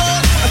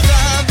לרקוד.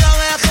 אתה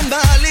מברך אין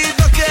מה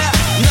להתווכח,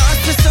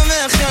 נעשה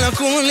שמח, יאללה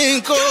קומו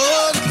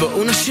לרקוד.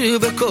 בואו נשיר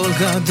בקול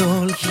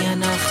גדול, כי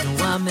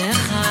אנחנו עם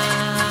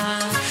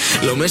אחד.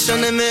 לא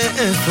משנה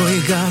מאיפה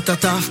הגעת,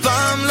 אתה אף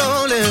פעם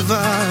לא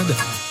לבד.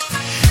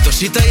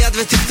 תושיט היד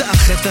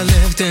ותפתח את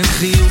הלב, תן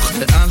חיוך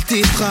ואל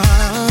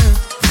תפחד.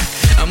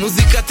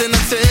 המוזיקה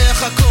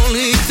תנצח, הכל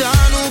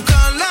איתנו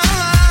קלה.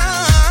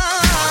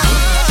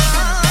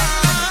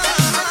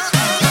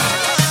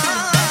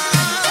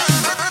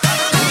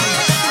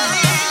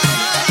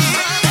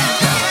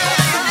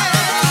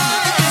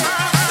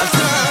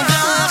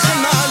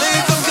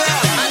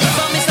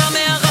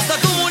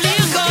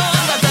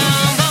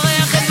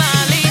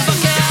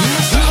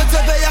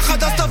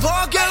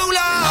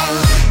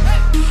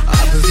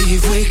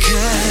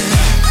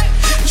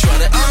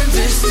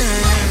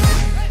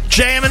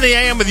 Jam in the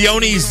AM with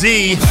Yoni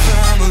Z.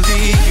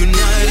 Family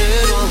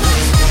united,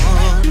 always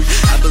one.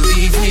 I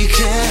believe we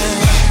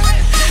can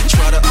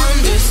try to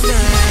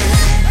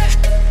understand.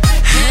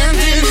 Hand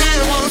in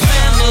hand, one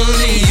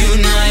family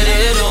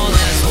united, all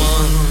as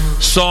one.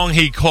 Song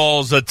he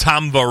calls a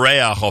Tam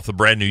Vareach off the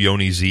brand new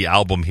Yoni Z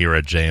album here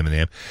at JM and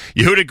AM.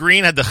 Yehuda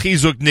Green had the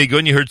Chizuk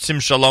Nigun. You heard Sim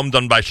Shalom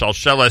done by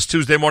Shalsheles.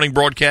 Tuesday morning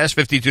broadcast,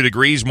 52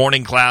 degrees,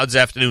 morning clouds,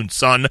 afternoon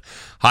sun.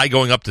 High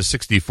going up to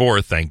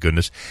 64, thank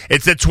goodness.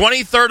 It's the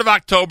 23rd of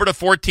October, the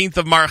 14th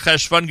of Mar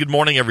Cheshvan. Good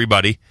morning,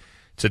 everybody.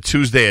 It's a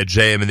Tuesday at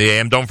JM and the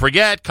AM. Don't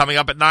forget, coming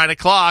up at 9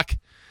 o'clock,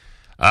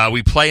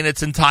 we play in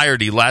its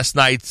entirety last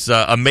night's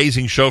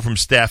amazing show from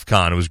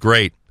StaffCon. It was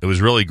great. It was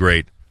really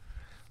great.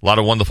 A lot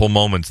of wonderful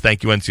moments.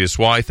 Thank you,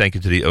 NCSY. Thank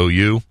you to the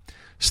OU.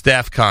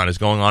 StaffCon is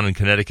going on in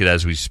Connecticut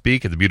as we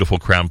speak at the beautiful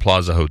Crown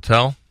Plaza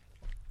Hotel.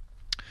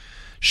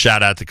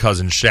 Shout out to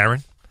cousin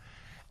Sharon.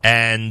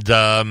 And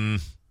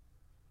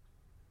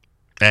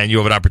you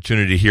have an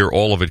opportunity to hear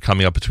all of it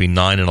coming up between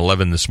 9 and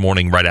 11 this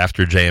morning, right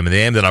after JM and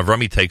the AM. Then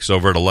Avrami takes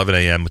over at 11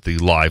 a.m. with the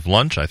live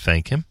lunch. I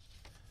thank him.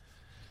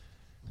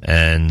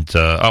 And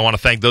I want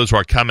to thank those who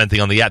are commenting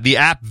on the app. The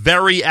app,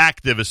 very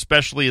active,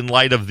 especially in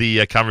light of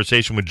the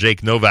conversation with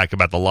Jake Novak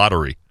about the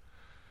lottery.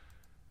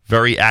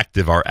 Very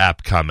active, our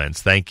app comments.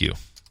 Thank you.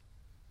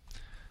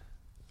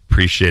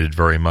 Appreciate it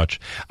very much.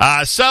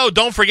 So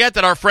don't forget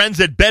that our friends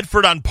at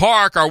Bedford on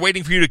Park are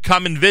waiting for you to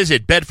come and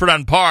visit. Bedford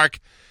on Park,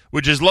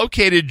 which is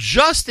located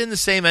just in the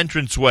same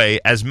entranceway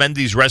as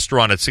Mendy's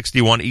Restaurant at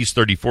 61 East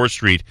 34th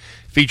Street,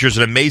 features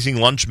an amazing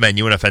lunch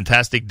menu and a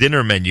fantastic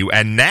dinner menu.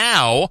 And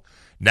now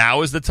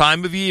is the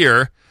time of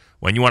year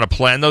when you want to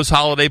plan those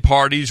holiday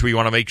parties, where you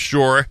want to make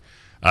sure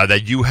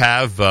that you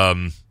have,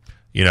 a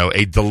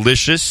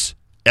delicious,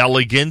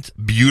 elegant,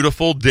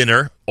 beautiful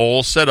dinner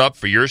all set up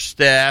for your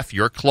staff,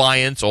 your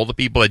clients, all the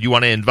people that you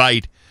want to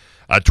invite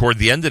toward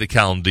the end of the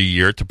calendar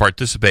year to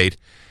participate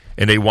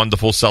in a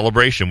wonderful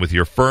celebration with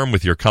your firm,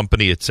 with your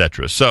company,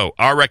 etc. So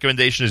our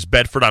recommendation is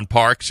Bedford on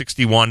Park,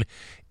 61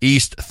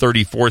 East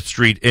 34th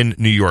Street in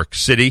New York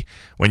City.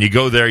 When you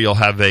go there, you'll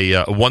have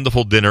a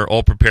wonderful dinner,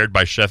 all prepared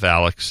by Chef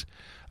Alex,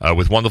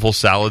 with wonderful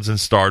salads and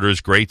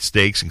starters, great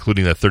steaks,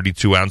 including a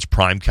 32-ounce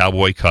prime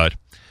cowboy cut.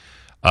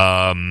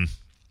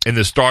 In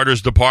the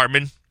starters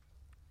department,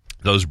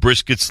 those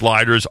brisket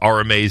sliders are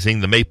amazing.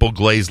 The maple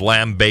glazed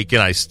lamb bacon,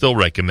 I still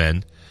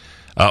recommend.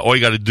 All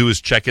you got to do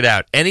is check it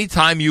out.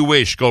 Anytime you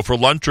wish, go for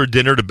lunch or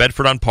dinner to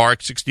Bedford on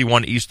Park,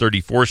 61 East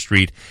 34th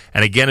Street.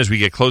 And again, as we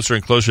get closer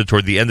and closer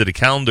toward the end of the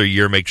calendar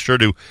year, make sure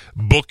to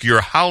book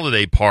your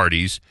holiday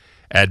parties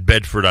at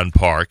Bedford on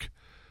Park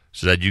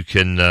so that you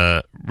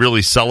can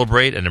really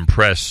celebrate and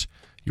impress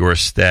your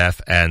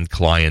staff and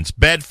clients.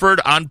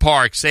 Bedford on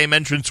Park, same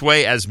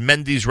entranceway as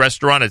Mendy's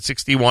Restaurant at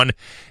 61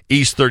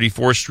 East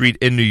 34th Street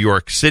in New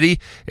York City.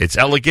 It's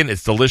elegant,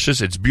 it's delicious,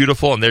 it's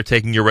beautiful, and they're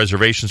taking your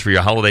reservations for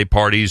your holiday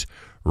parties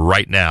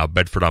right now.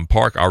 Bedford on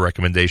Park, our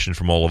recommendation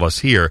from all of us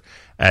here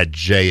at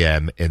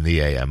JM in the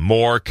AM.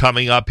 More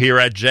coming up here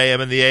at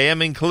JM in the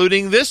AM,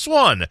 including this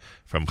one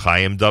from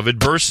Chaim David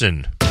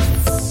Burson.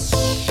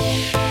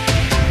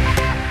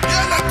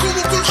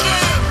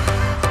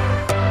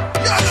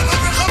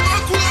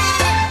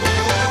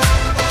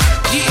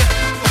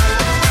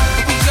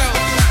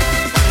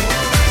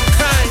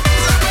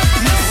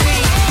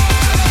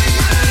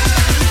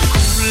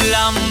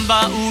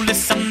 באו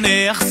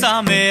לשמח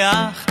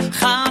שמח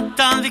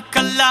חתן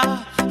וכלה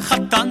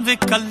חתן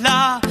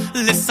וכלה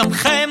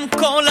לשמחם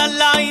כל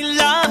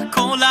הלילה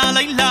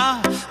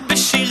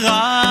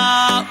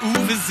בשירה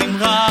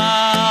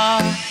ובזמרה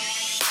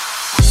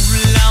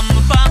כולם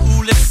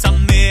באו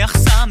לשמח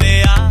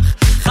שמח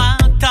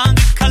חתן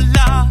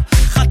וכלה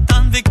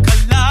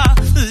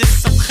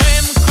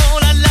לשמחם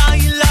כל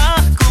הלילה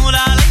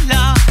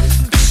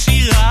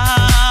בשירה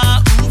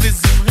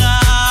ובזמרה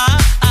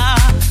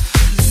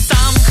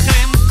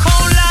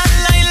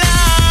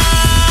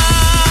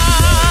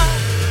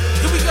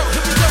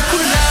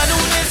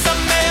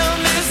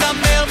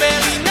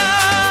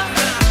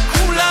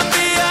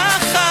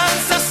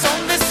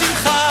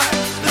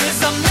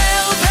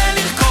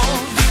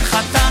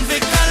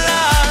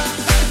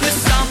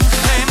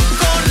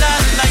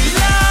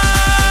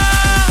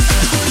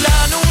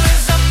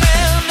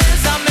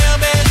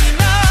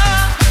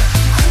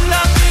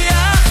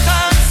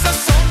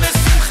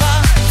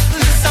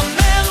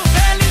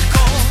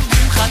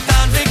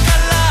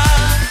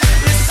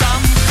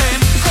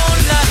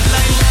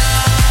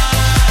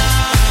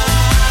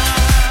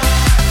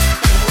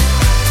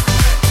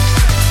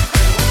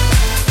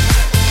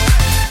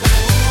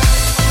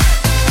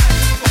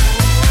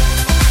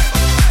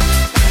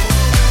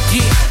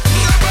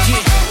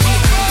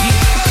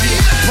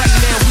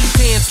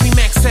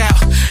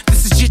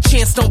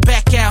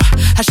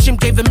Hashem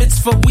gave the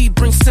mitzvah, we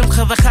bring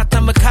simcha, v'chata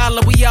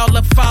makala, we all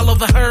up follow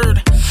the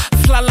herd.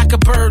 Fly like a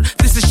bird,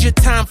 this is your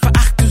time for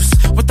achdus,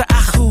 with the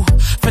achu.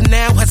 For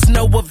now has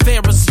no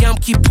Averas, Yom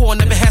Kippur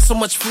never had so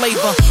much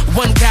flavor.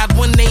 One God,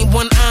 one name,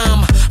 one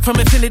arm, from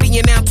infinity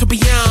and out to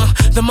beyond.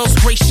 The most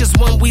gracious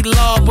one we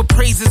love, with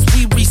praises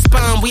we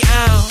respond, we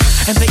are.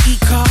 And the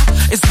Ikar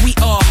is we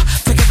are,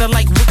 together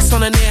like wicks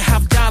on an air,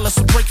 half dollar,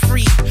 so break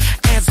free.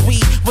 As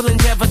we will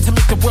endeavor to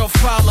make the world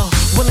follow,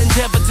 will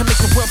endeavor to make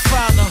the world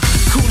follow.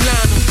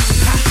 Kulanu,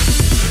 ha.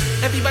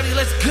 Everybody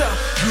let's go.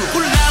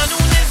 Kulanu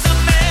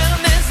nezamer,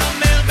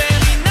 nezamer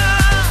berina.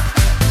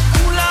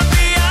 Kulam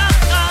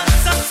biachad,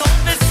 sasson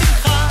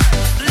v'simcha.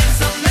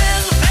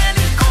 Lezamer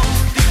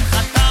ולרקוד עם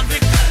חתן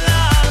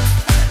וכלה.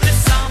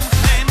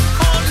 לשמחם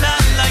כל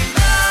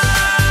הלילה.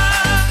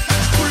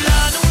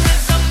 כולנו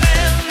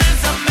נזמר,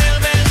 נזמר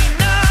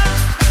ברינה.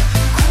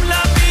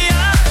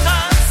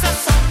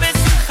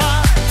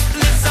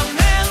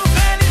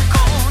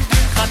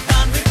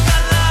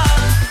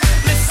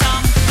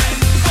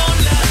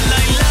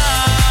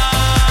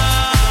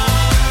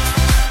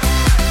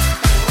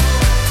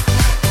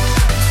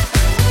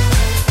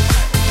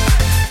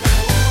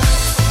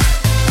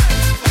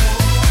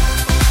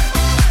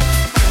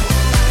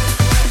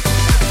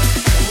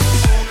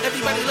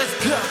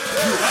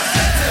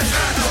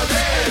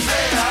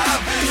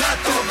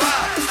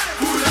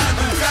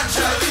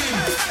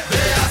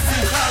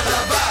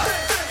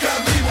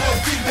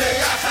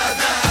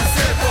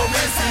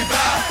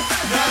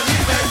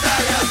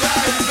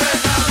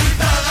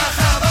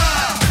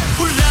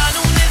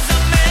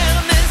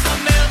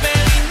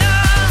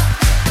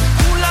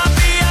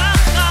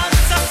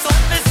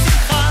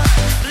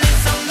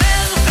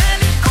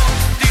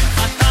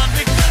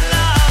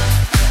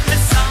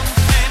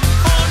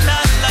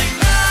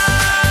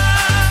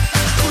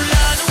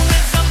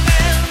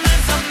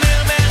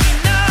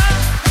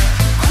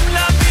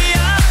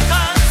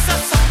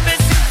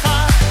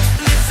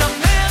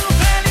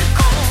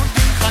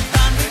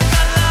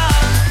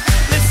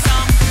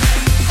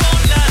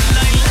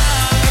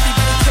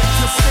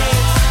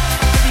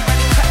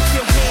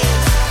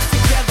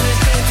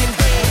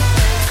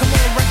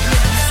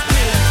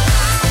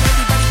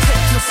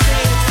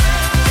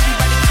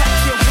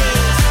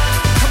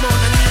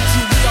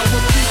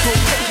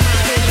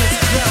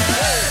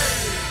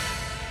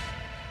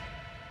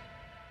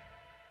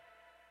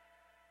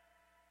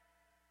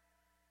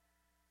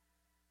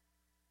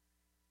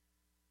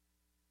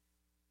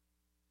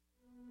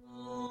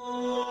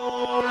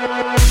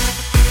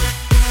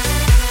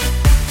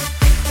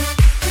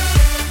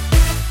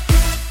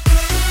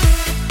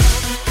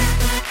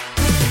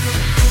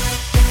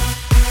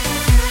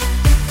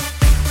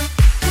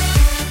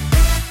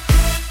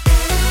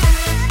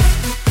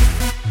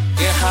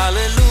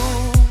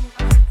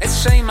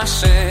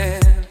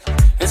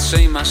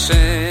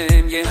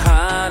 השם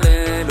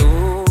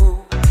יהללו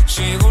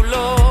שירו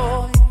לו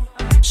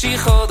שיר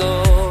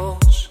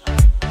חודש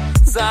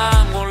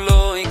זמרו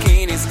לו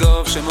כי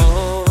נשגוב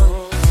שמו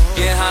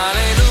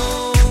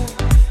יהללו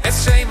את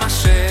שם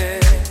השם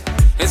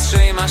את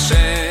שם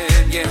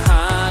השם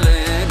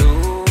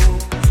יהללו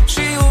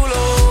שירו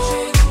לו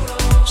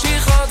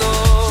שיר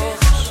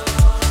חודש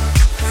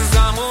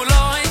זמרו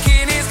לו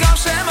כי נשגוב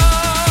שמו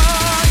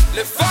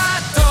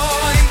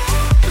לבדוי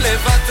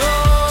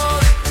לבדוי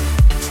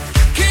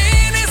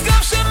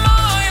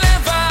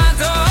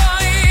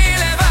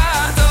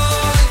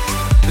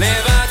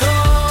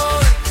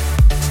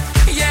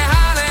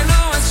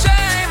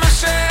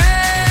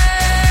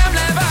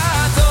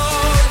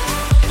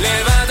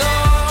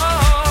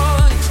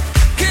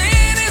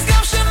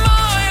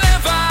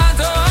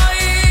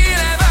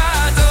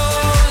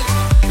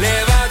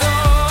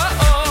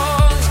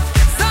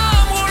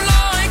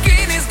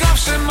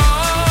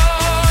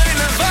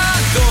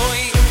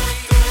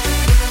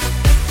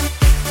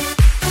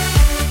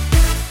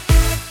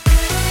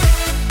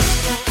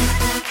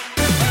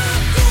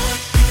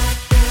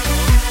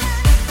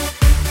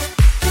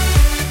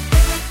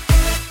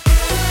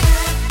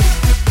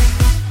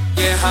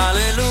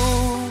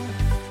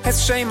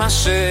שם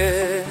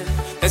השם,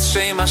 את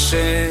שם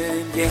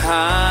השם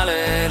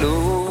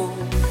יהללו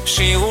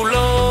שירו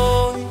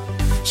לו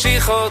שיר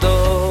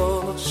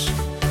חודש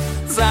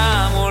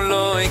זמרו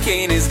לו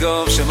כי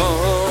נשגוב שמו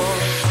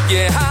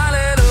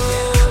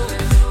יהללו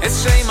את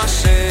שם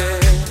השם,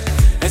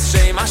 את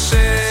שם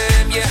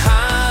השם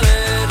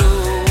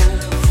יהללו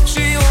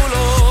שירו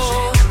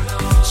לו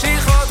שיר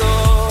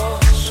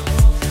חודש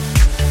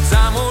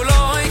זמרו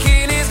לו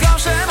כי נשגוב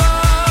שמו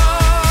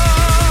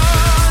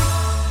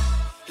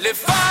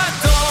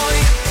לבדוי,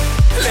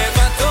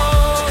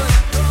 לבדוי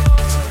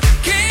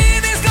כי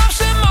נשגב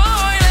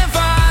שמוי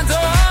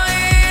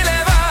לבדוי,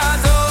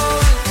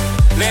 לבדוי,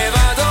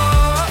 לבדוי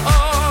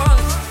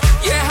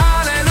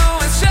יהללו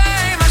את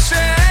שם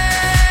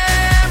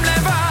השם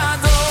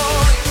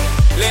לבדוי,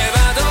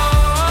 לבדוי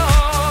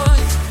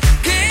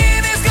כי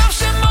נשגב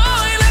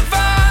שמוי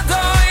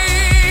לבדוי,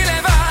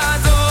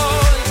 לבדוי,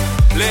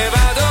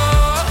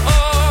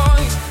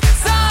 לבדוי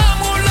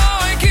זמרו לו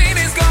כי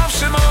נשגב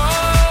שמוי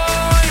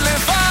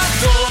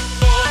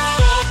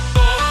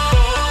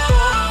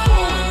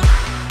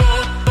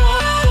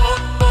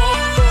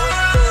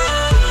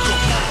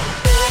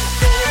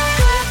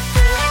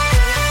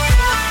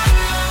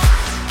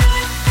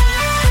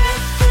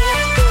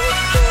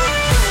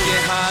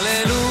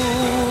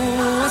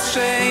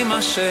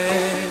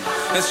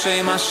את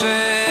שם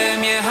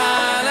השם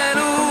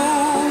יהללו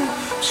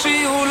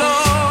שירו לו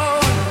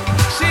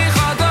שיר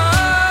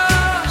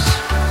חדש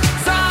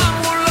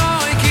זמרו לו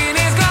כי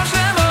נשגב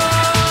שמו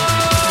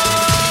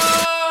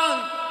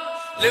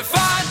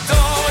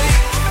לבדוי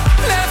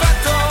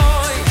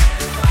לבדוי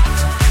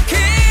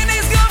כי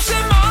נשגב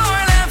שמו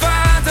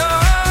לבדוי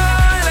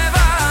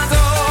לבדוי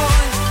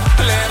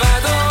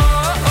לבדוי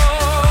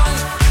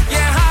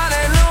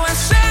יהללו את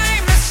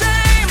שם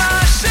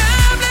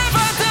השם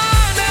לבדוי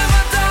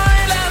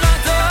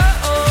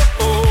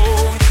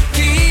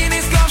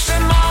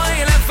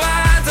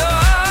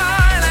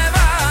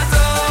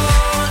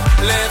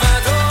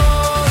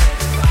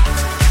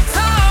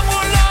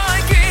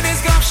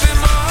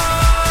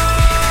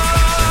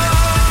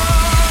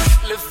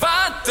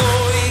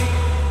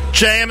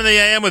JM in the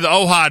AM with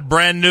Ohad,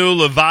 brand new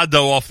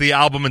Levado off the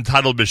album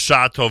entitled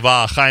B'Shah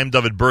Tova. Chaim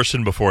David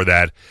Burson before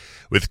that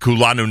with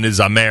Kulanu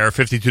Nizamer.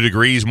 52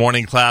 degrees,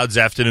 morning clouds,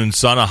 afternoon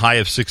sun, a high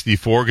of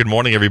 64. Good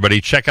morning,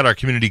 everybody. Check out our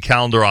community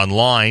calendar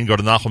online. Go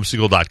to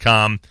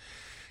NachumSegal.com.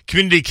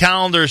 Community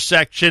calendar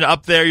section.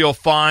 Up there you'll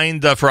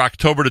find for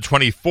October the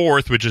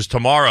 24th, which is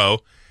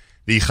tomorrow,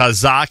 the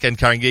Chazak and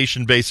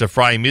Congregation-based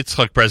Ephraim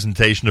Yitzchak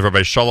presentation of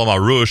Rabbi Shalom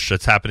Arush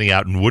that's happening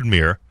out in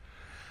Woodmere.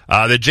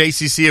 The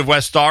JCC of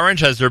West Orange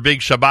has their big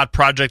Shabbat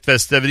project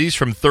festivities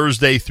from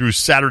Thursday through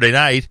Saturday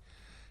night.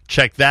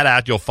 Check that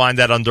out. You'll find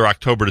that under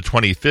October the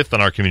 25th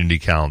on our community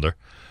calendar.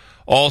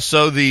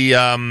 Also, the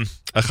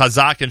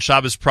Chazak and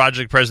Shabbos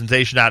project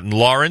presentation out in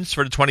Lawrence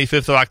for the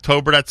 25th of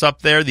October. That's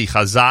up there. The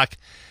Chazak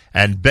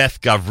and Beth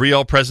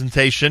Gavriel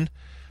presentation,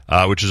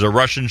 which is a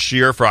Russian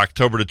shiur for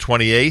October the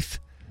 28th.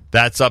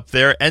 That's up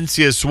there.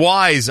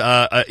 NCSY's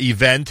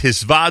event,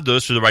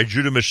 Hisvadus, for the by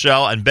Judah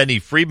Michelle and Benny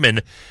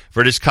Friedman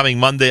for this coming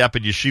Monday up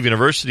at Yeshiva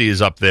University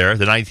is up there.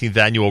 The 19th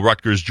Annual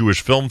Rutgers Jewish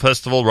Film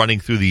Festival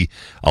running through the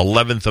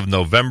 11th of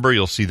November.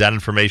 You'll see that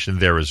information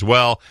there as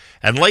well.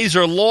 And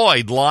Laser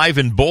Lloyd live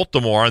in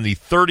Baltimore on the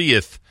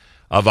 30th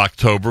of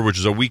October, which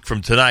is a week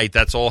from tonight.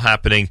 That's all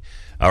happening,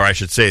 or I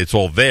should say it's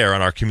all there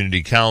on our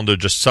community calendar.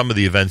 Just some of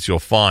the events you'll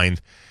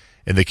find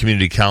in the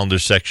community calendar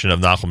section of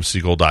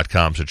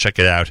NachumSegal.com. So check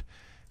it out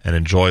and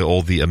enjoy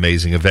all the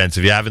amazing events.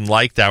 If you haven't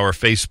liked our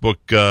Facebook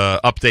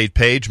update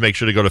page, make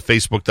sure to go to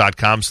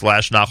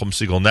Facebook.com/Nachum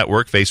Segal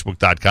Network,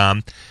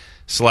 Facebook.com/Nachum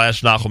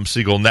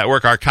Segal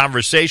Network. Our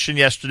conversation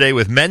yesterday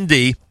with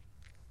Mendy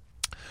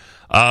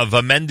of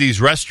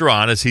Mendy's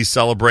Restaurant as he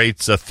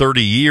celebrates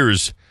 30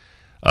 years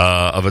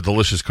of a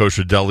delicious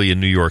kosher deli in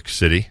New York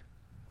City.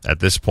 At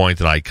this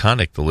point, an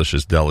iconic,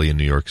 delicious deli in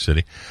New York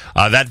City.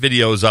 That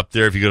video is up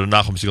there. If you go to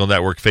Nachum Segal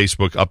Network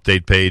Facebook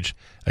update page,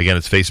 again,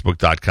 it's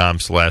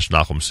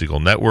facebook.com/Nachum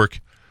Segal Network.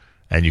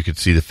 And you can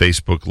see the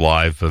Facebook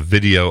Live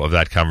video of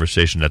that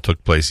conversation that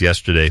took place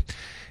yesterday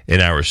in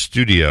our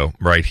studio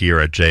right here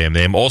at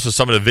JMAM. Also,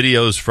 some of the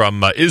videos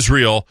from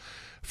Israel,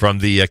 from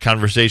the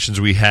conversations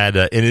we had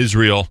in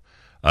Israel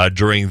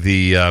during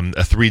the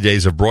 3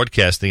 days of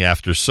broadcasting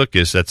after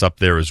Sukkot. That's up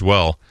there as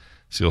well.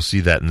 So you'll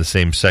see that in the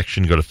same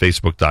section. Go to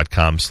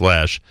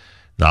facebook.com/Nachum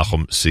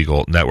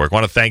Segal Network. I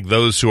want to thank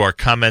those who are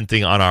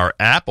commenting on our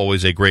app.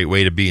 Always a great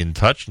way to be in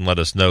touch and let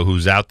us know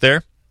who's out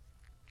there.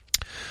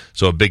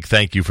 So a big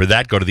thank you for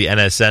that. Go to the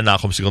NSN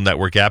Nachum Segal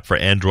Network app for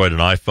Android and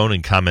iPhone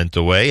and comment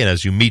away. And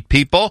as you meet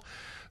people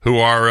who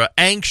are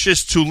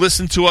anxious to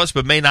listen to us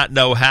but may not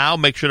know how,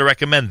 make sure to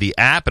recommend the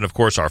app and, of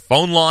course, our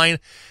phone line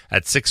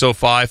at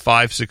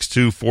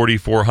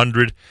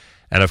 605-562-4400.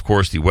 And, of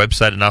course, the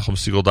website at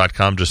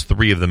NachumSegal.com, just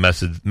three of the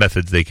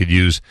methods they could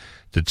use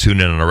to tune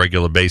in on a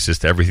regular basis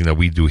to everything that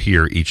we do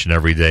here each and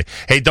every day.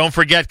 Hey, don't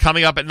forget,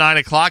 coming up at 9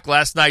 o'clock,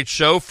 last night's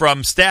show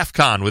from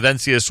StaffCon with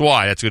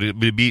NCSY. That's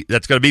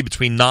going to be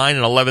between 9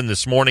 and 11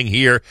 this morning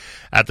here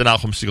at the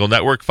Nachum Segal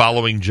Network,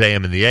 following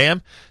JM in the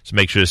AM. So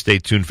make sure to stay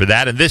tuned for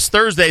that. And this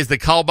Thursday is the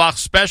Kalbach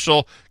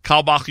special.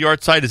 Kalbach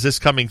Yahrzeit is this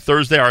coming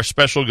Thursday. Our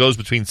special goes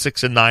between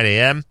 6 and 9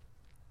 a.m.,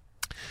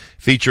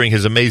 featuring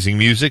his amazing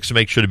music. So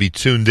make sure to be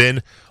tuned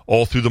in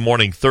all through the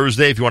morning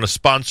Thursday. If you want to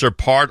sponsor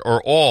part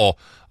or all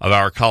of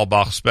our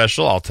Kalbach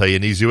special, I'll tell you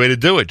an easy way to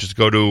do it. Just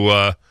go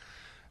to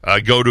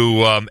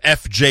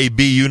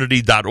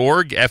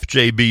fjbunity.org,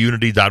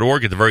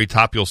 fjbunity.org. At the very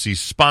top, you'll see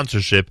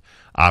sponsorship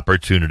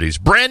opportunities.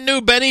 Brand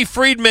new Benny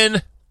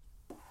Friedman.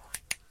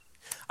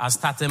 Als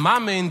Tate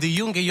Mame in die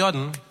junge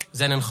Jodden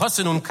seinen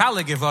Chossen und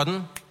Kalle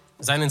geworden,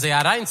 seinen sie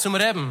herein zum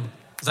Reben,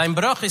 sein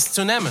Bruch ist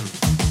zu nehmen.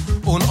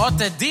 Und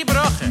otte die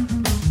Broche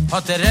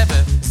hat der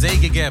Rebbe sie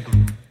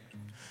gegeben.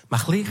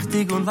 Mach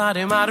lichtig und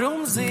wahre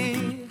arum sich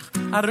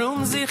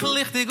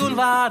lichtig und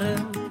wahre.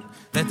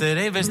 Wird der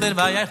Rebbe der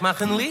bei euch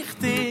machen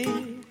lichtig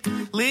und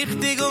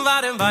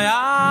wahre bei euch.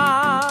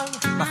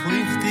 Mach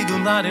lichtig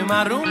und wahre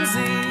arum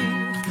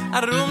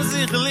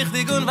sich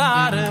lichtig und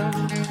wahre.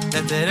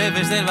 Wird der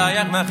Rebbe der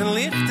bei euch machen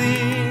lichtig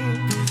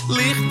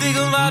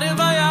und wahre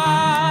bei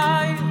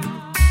euch.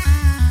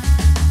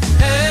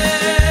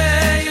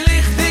 Hey,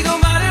 lichtig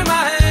und wahre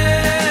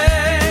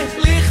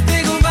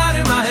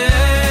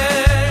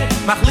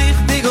mach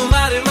lichtig und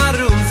wahre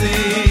marum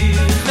sich.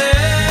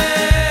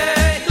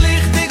 Hey,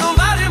 lichtig und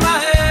wahre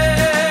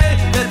hey.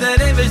 Der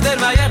Rebbe ist der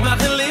Vayach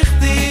machen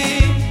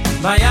lichtig.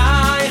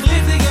 Vayach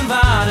lichtig und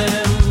wahre.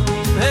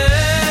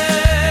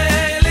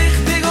 Hey,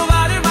 lichtig und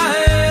wahre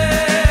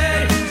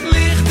hey.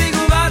 Lichtig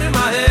und wahre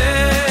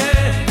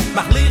hey.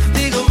 Mach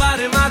lichtig und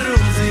wahre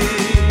marum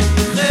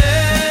sich.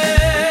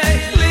 Hey,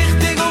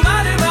 lichtig und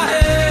wahre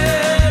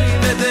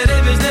hey. Der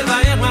Rebbe ist der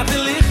Vayach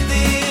machen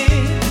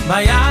lichtig.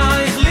 Vayach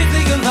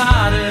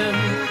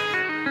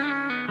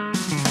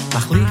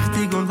mach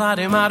lichtig und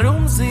wahre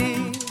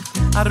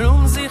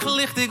arum sich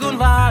lichtig und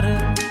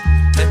wahre.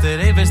 Der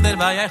Rebbe ist der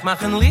bei euch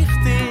machen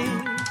lichtig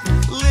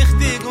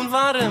und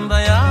wahre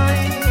bei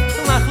euch.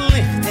 Mach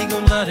lichtig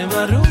und wahre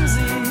arum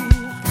sich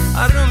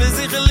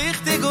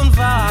lichtig und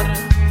wahre.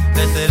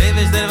 Der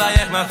Rebbe ist der bei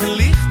euch machen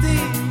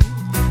lichtig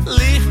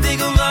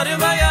und wahre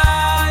bei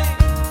euch.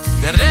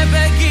 Der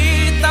Rebbe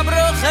geht a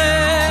Broche,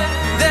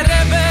 der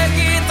Rebbe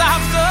geht a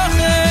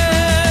Haftoche.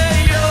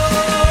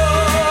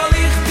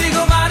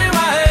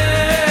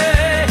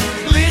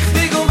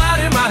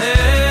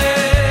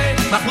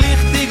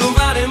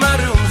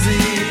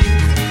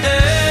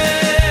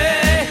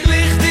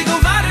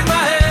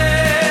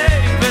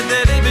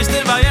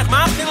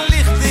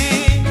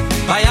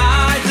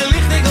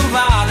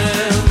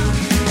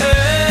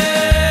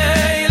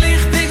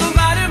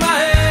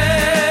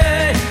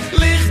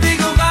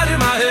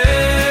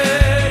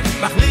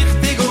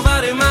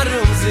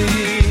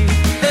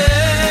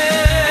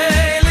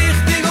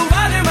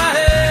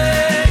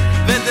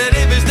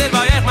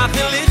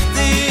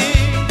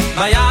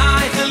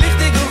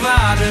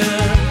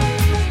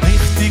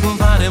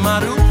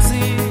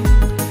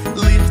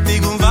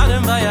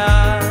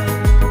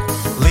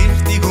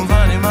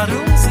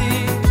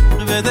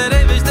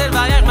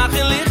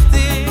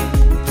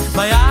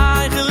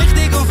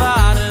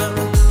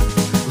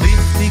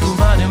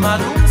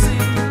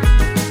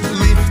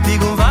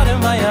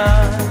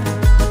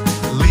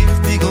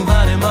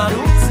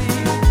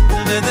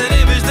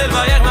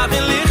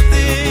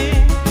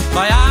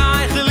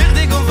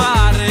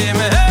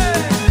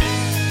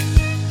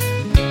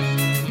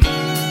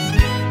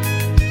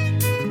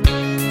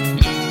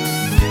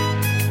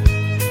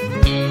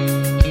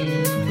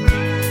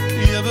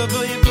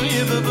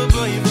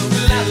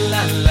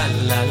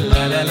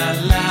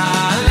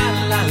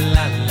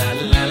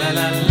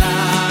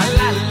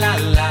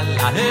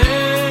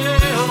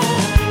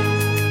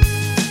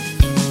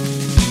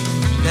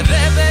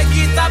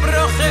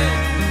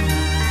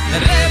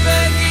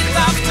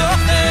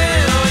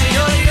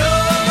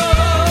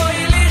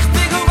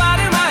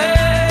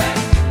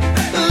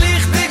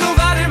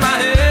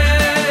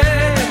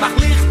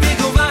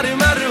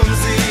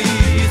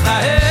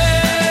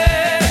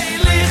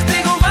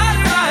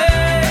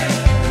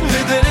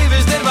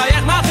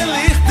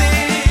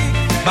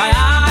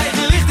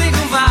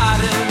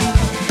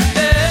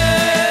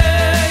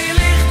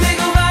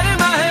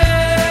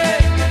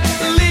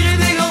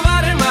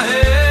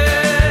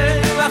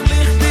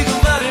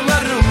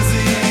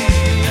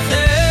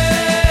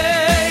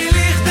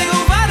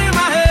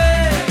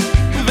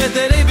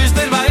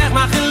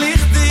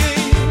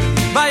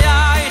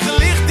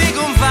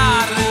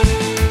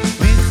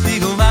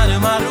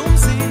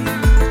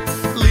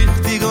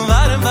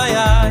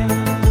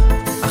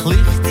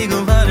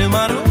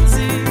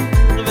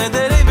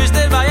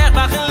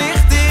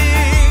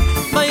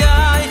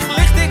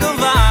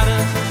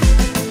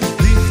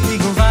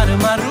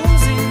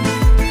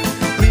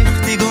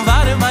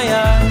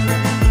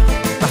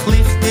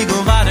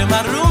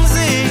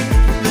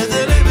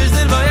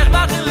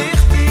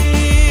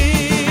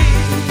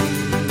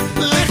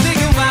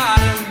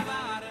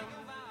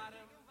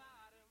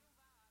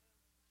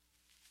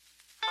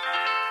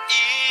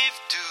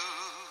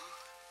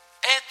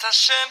 את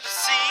השם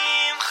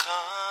בשמחה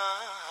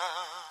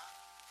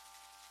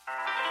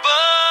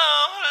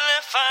בוא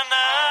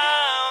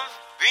לפניו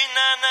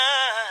ביננה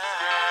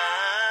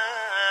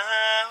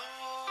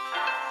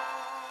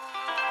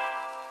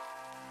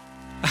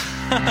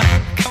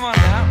Come on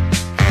now.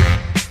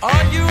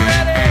 Are you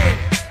ready?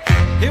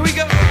 Here we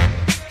go.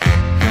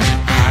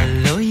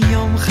 הלא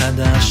יום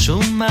חדש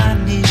ומה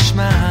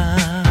נשמע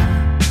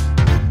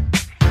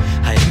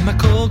האם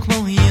מקור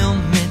כמו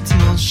יום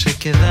אתמול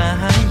שכבה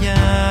היה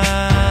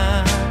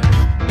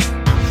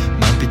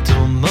מה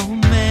פתאום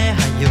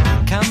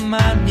מהיום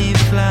כמה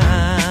נפלא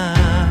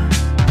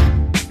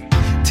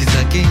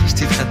תתרגש,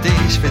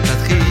 תתחדש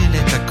ותתחיל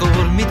את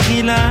הכל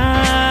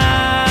מתחילה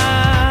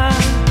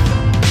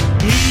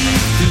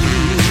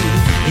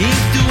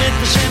ידעו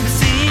את השם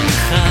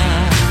בשמחה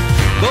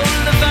בוא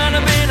לבן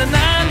הבן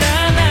נה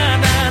נה נה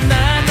נה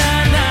נה נה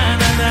נה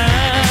נה נה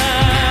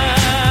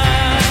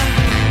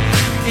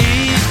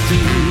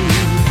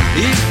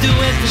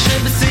ידעו את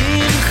השם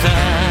בשמחה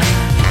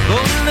בוא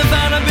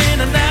לבן הבן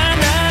נה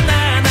נה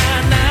נה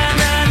נה נה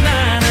נה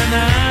נה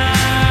נה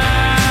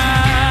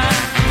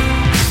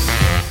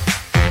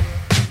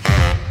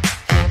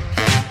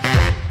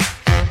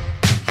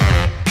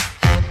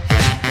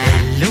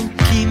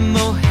אלוקים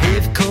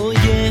אוהב כל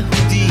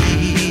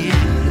יהודי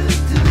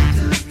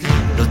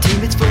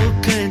נותנים את פה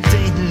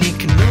כדי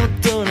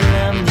לקנות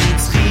עולם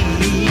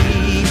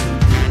נצחי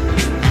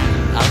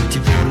אל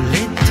תיפול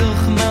לתוך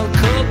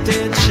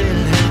מלכודת של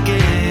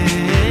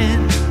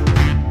הרגל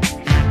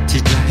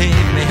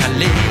תתלהב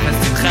מהלב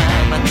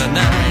השמחה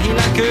מתנה היא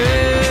לקל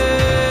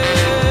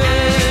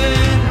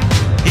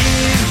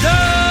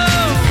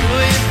ידעו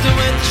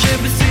את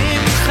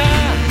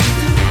שבשמחה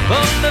בוא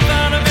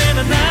לבן הבן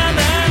נה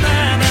נה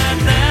נה נה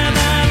נה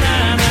נה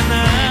נה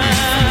נה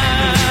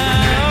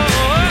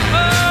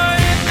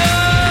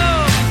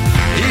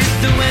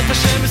ידעו את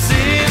השם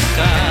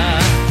בשמחה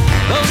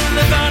בוא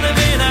לבן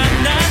הבן נה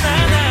נה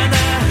נה נה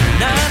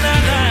נה נה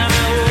נה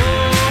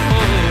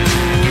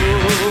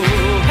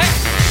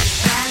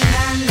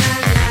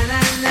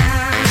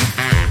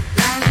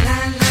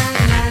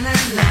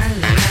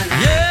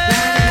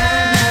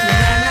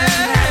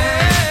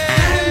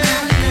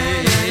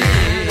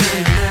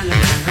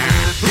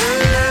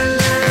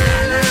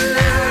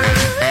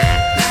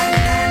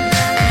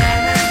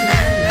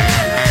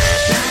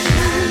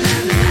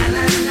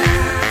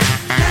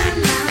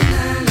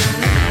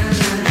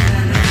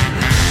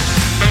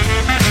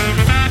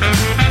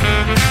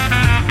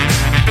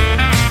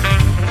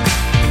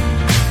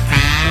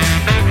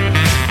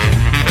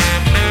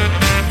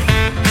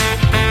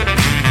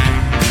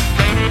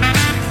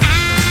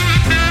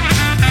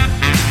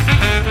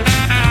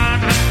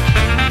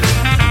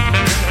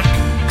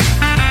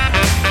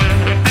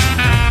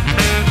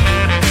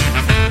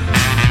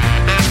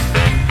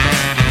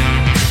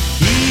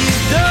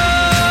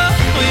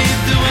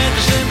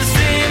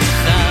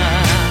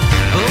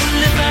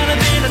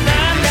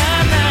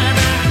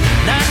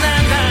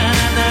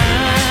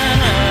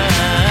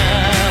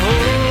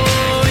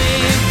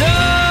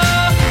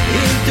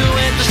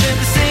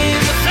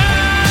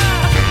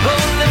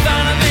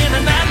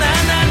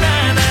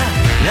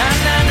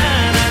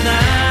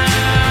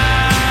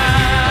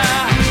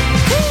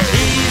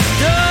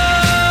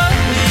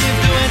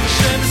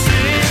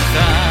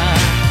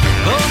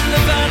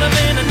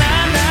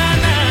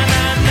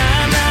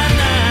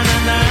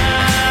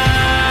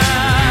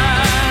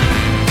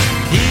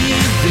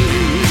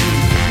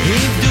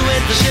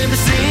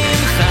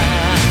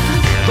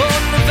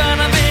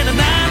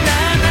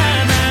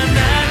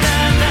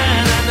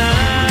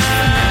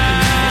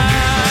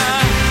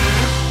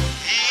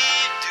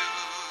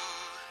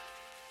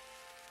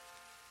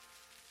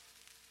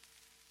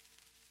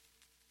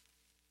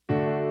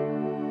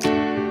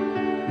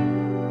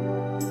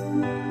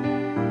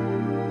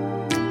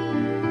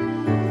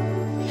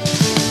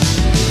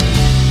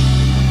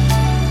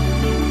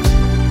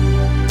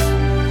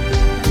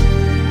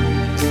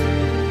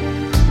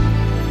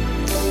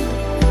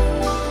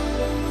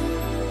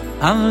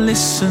I'll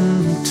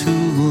listen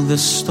to the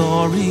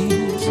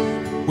stories.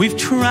 We've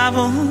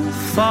traveled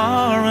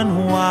far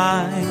and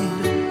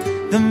wide.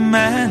 The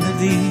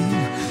melody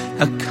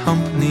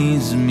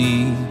accompanies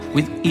me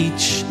with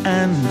each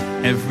and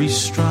every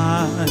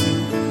stride.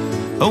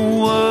 A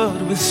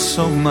word with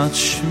so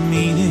much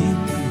meaning,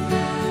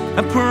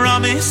 a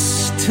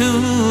promise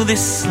to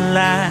this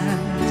land.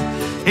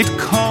 It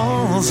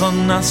calls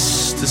on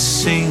us to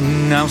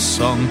sing our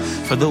song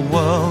for the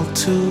world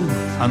to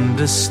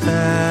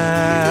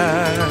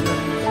understand.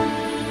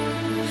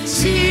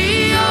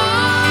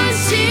 Zion,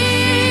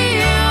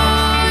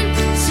 Zion,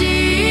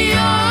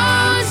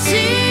 Zion,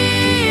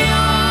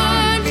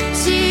 Zion,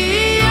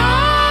 Zion,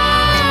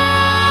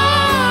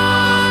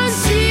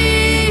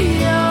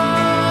 Zion,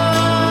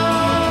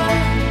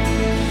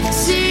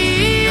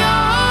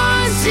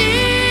 Zion,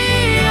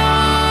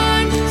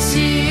 Zion,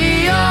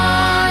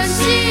 Zion,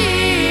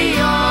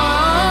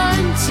 Zion,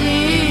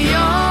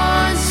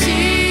 Zion,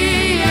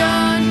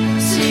 Zion,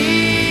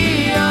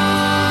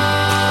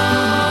 Zion.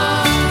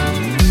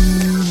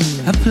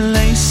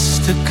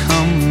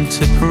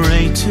 to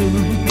pray to,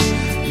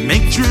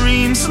 make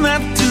dreams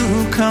that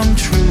do come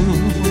true,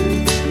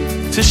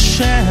 to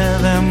share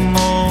them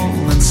all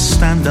and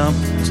stand up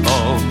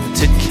tall,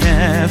 to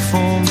care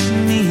for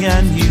me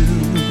and you.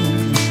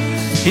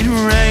 It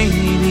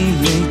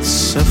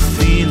radiates a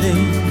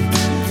feeling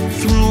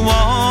through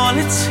all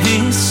its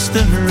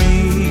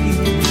history.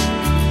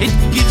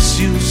 It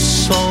gives you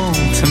soul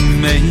to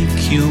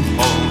make you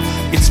whole.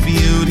 It's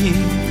beauty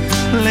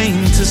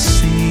plain to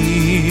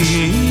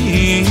see.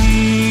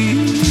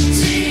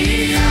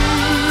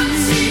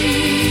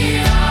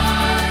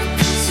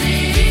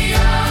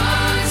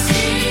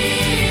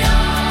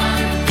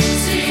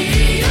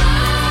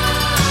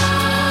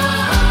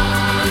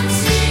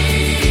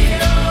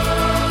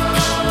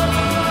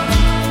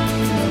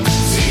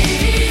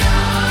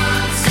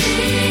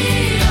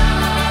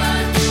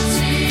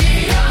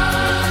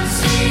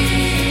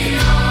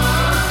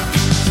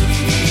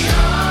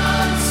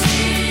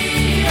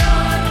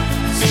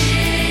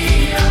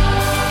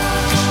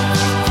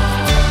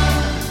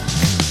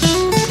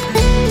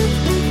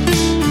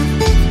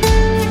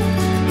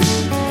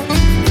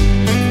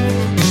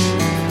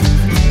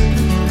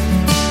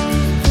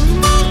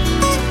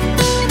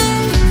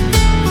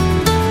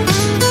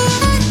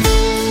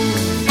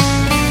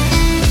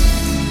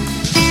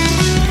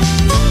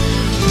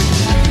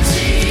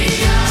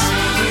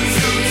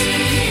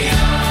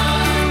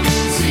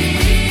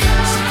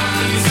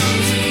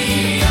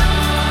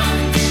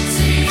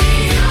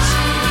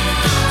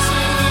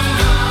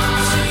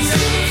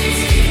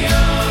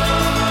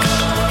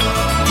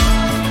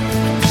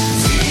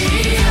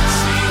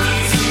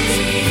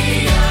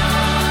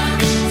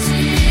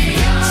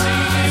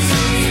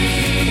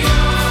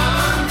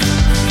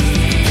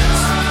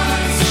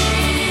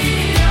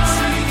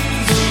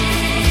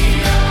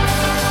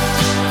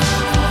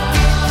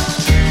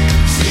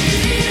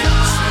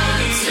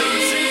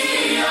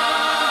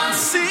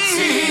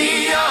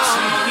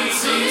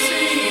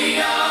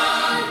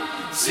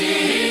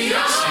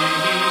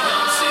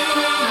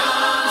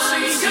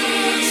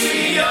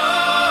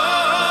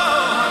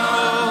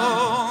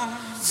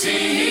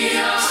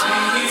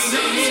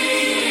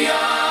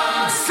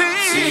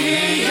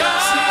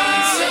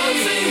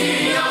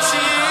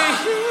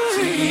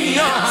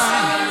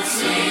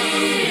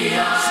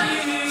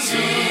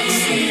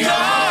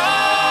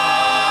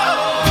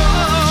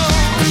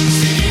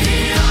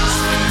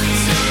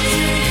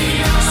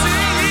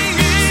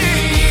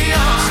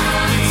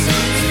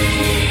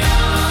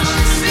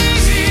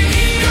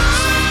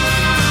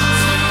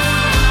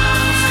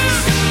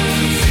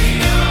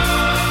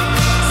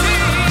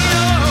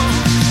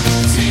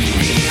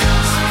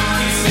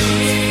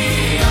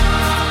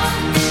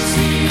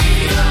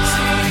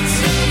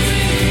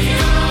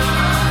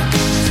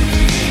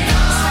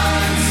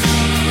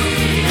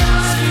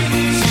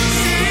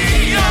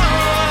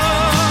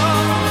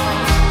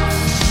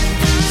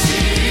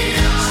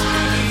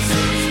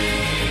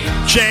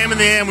 Jam in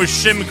the AM with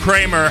Shim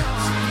Kramer.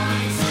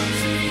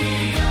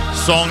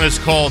 Song is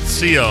called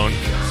Sion.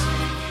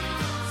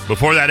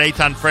 Before that,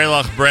 Eitan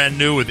Freilach, brand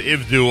new with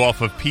Ivdu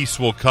off of Peace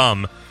Will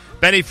Come.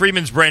 Benny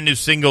Freeman's brand new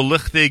single,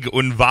 Lichtig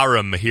und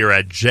Warm, here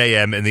at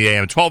JM in the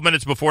AM. 12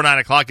 minutes before 9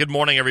 o'clock. Good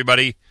morning,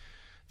 everybody.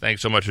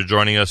 Thanks so much for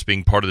joining us,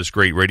 being part of this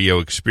great radio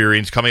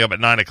experience. Coming up at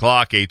 9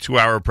 o'clock, a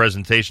 2-hour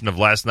presentation of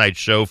last night's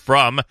show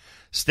from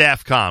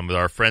StaffCon with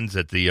our friends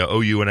at the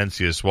OU and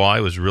NCSY.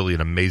 It was really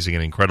an amazing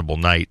and incredible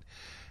night.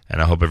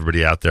 And I hope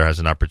everybody out there has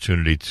an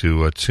opportunity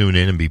to tune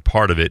in and be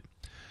part of it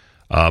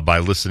by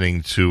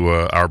listening to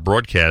our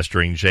broadcast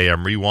during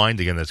JM Rewind.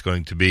 Again, that's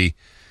going to be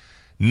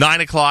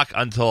 9 o'clock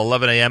until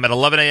 11 a.m. At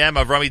 11 a.m.,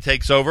 Avrami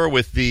takes over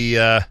with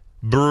the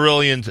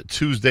brilliant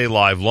Tuesday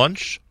live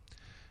lunch.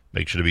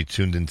 Make sure to be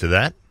tuned into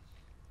that.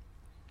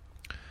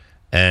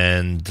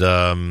 And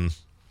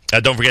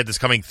don't forget, this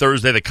coming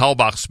Thursday, the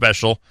Kalbach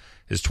special,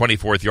 his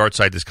 24th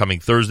yahrzeit this coming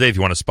Thursday. If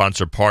you want to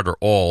sponsor part or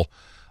all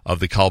of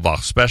the Kalbach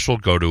special,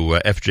 go to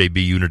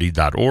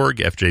fjbunity.org,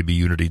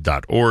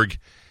 fjbunity.org.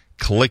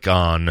 Click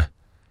on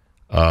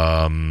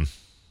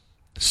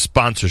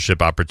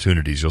sponsorship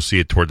opportunities. You'll see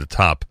it toward the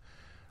top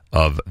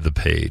of the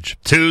page.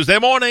 Tuesday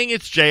morning,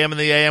 it's JM in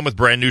the AM with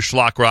brand new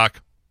Schlock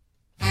Rock.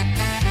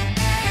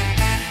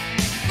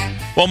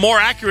 Well, more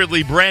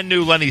accurately, brand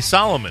new Lenny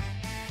Solomon.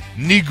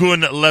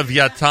 Nigun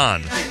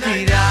Leviathan.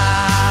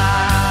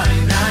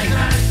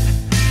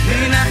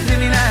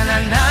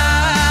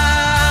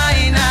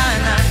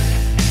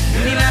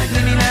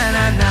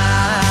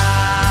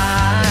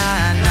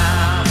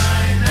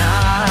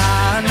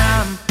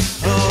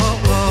 Oh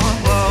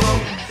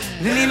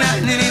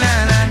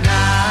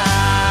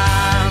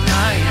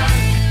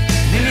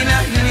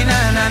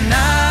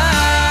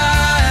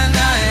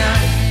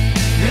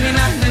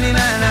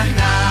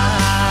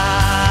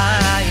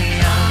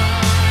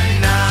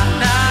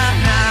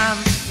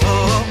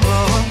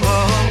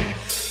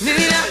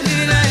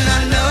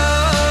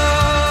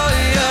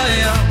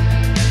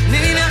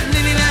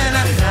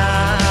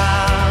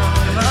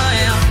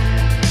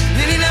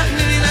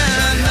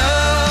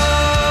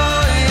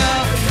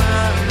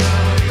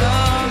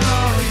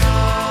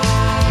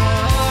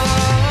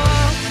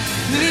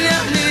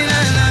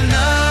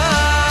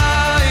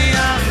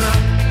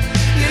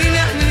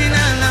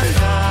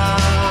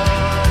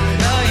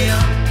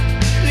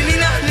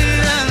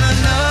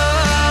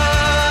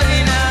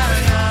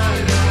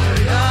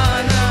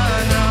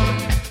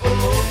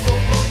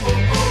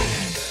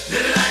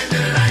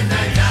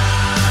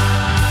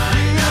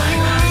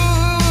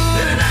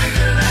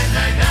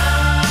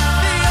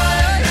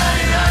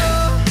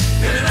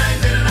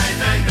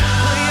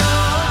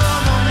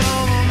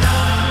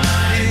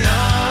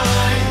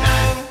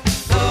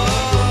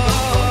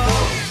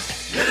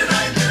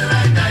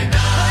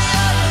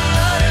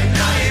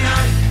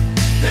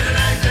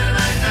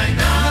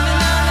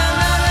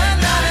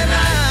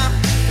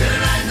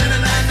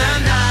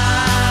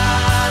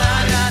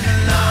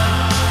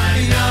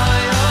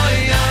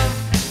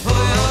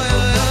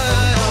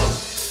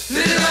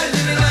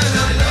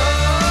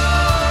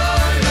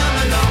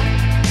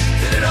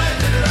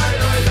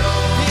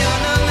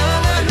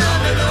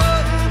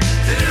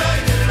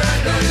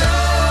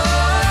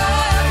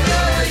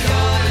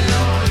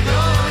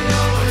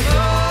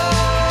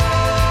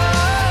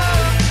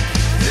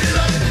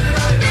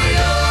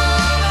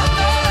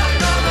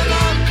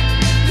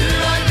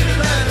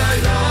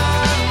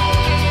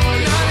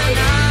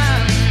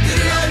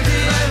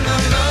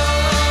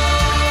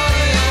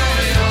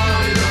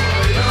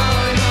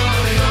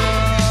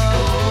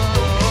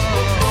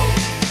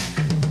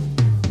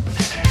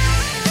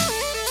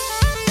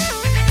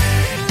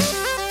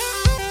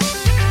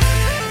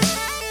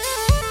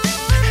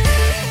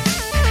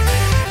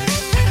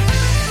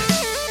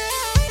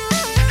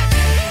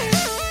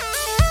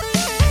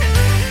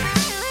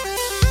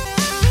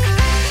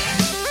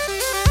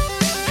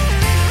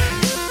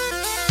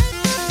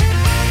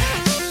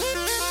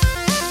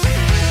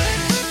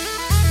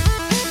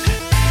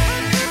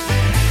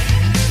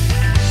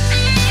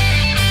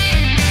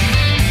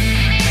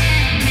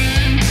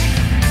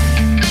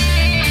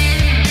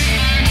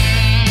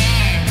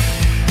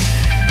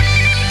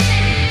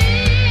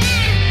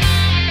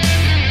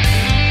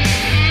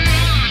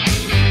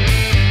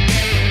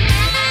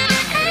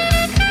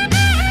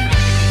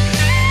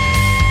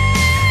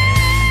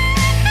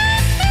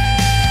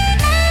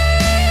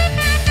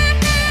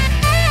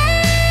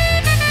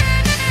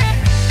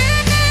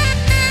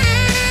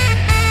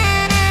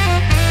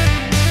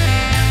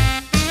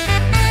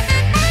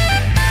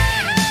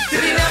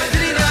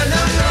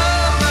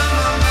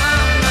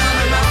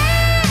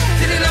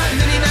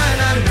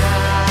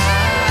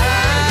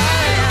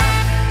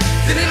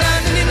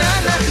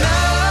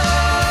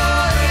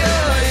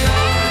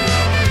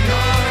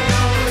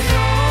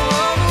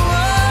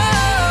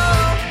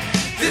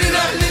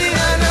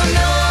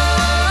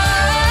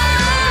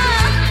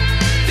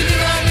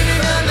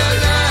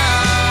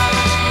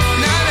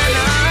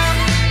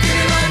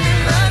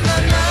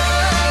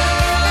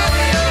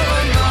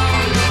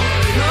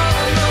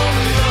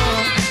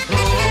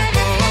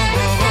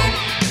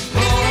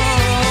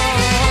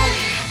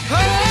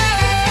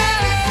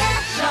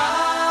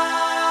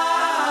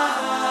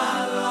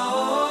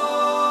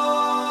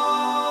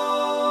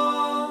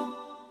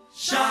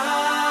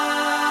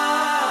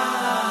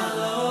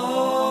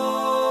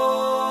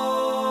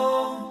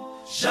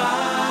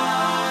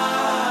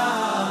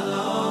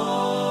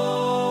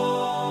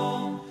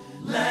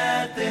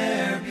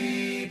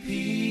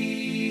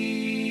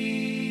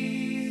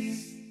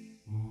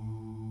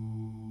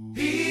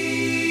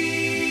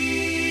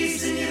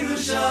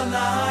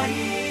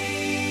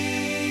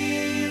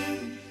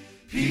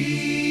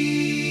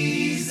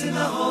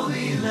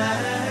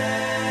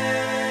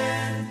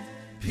land.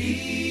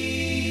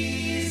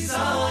 Peace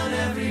on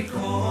every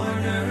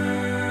corner.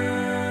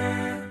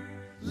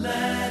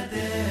 Let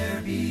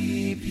there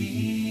be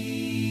peace.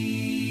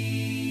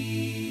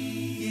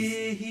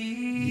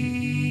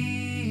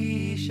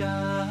 Yehi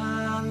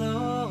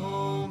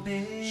shalom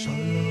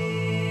b'chelech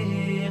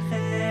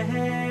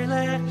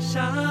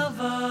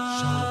shalva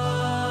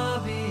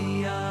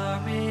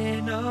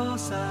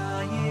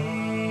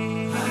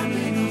b'armenosayim.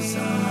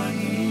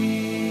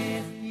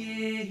 Armenosayim.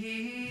 Yehi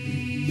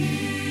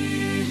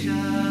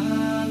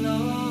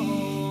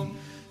shalom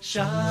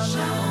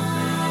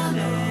shalom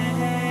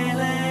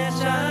b'chelech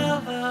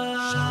shalva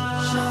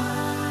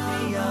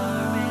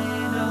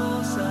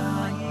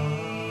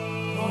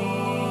b'armenosayim. Oh,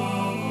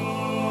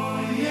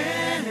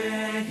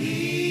 yehi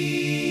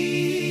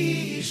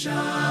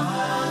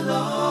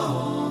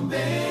shalom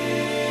b'chelech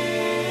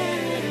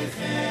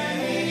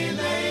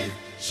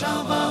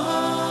shalva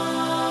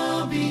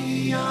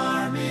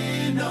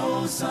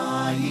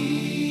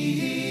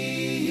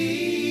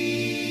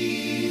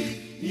b'armenosayim.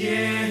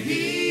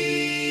 Yehi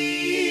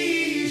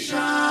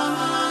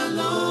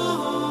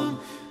shalom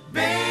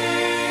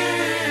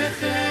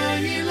b'chelech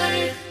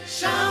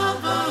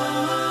shalva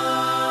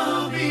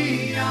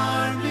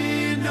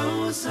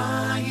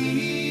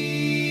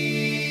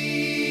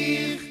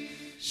b'armenosayim.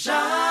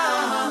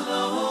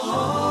 Shalom,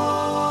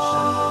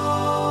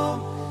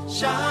 shalom,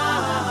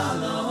 shalom,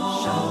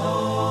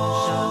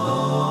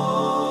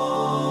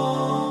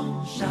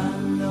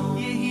 shalom.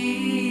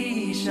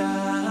 Yehi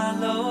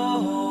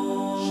shalom,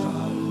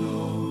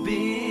 shalom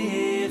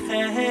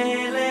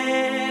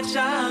b'chelech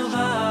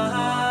shalva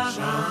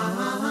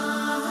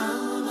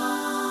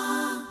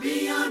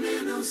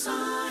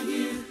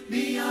b'armenosayim,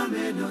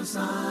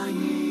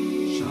 b'armenosayim.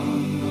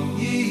 Shalom,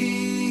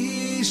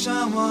 yehi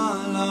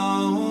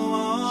shalom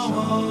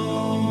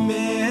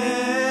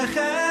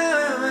b'chelech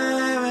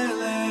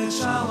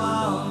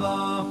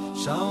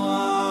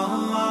shalva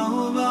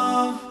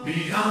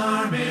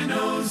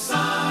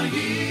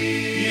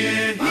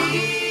b'armenosayim.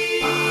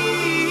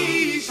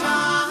 Yehi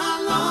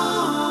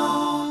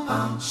shalom,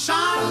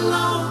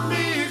 shalom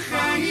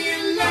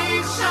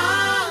b'chelech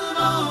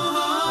shalva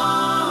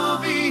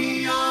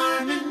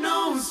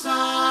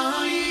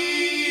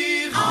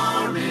b'armenosayim.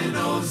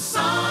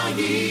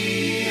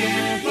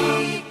 Armenosayim.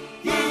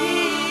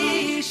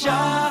 Yehi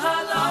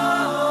shalom,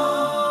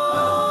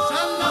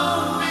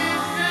 shalom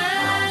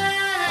b'chelech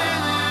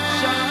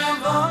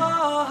shalva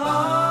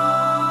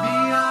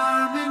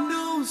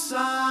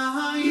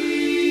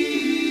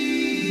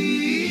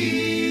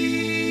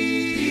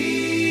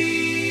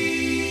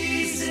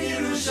Peace in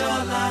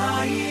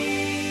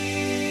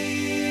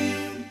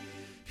Yerushalayim,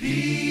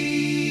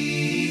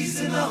 peace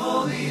in the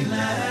Holy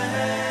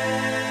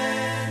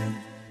Land,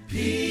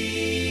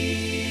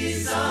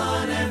 peace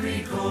on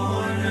every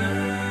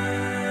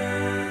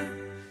corner.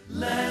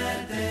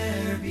 Let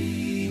there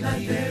be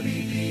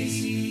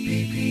peace,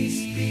 be peace,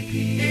 be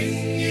peace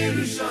in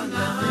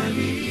Yerushalayim,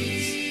 be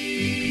peace,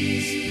 be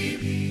peace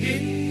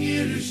in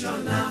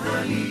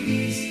Yerushalayim,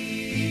 peace,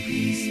 be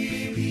peace,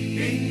 be peace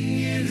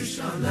in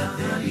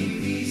Yerushalayim,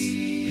 peace,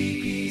 be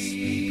peace,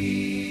 be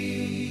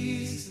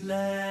peace. Let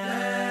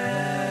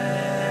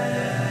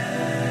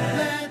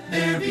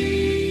there be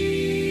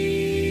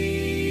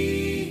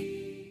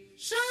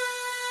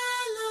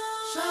shalom,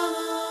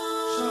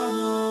 shalom,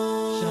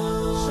 shalom,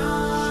 shalom.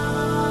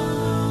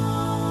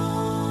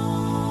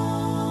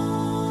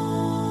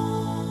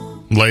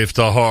 Leif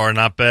Tahar,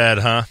 not bad,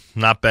 huh?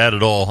 Not bad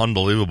at all.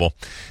 Unbelievable.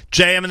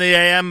 JM in the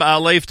AM,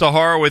 Leif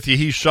Tahar with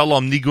Yehi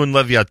Shalom, Nigun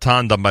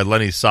Leviathan, done by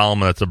Lenny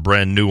Solomon. That's a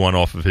brand new one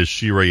off of his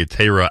Shira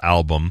Yetera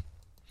album.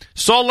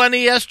 Saw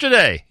Lenny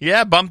yesterday.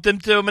 Yeah, bumped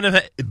into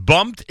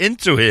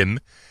him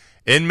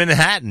in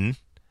Manhattan,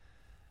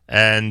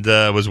 and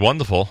it was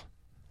wonderful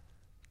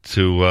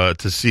to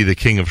see the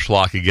King of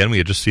Schlock again. We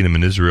had just seen him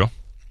in Israel.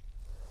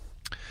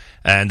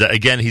 And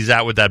again, he's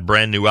out with that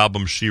brand new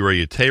album, Shira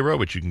Yetera,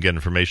 which you can get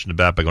information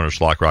about by going to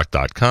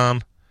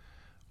schlockrock.com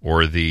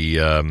or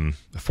the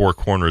Four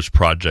Corners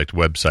Project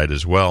website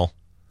as well.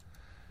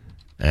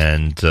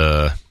 And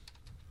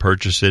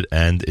purchase it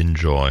and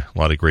enjoy. A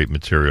lot of great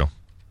material,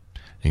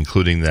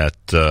 including that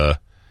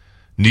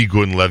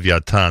Nigun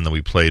Leviathan that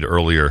we played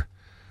earlier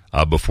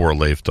before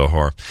Leif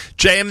Tahar.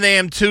 JM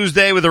AM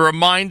Tuesday with a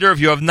reminder, if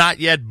you have not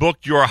yet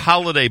booked your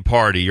holiday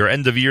party, your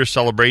end-of-year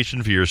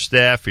celebration for your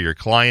staff, for your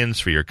clients,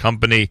 for your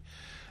company,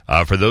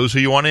 for those who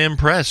you want to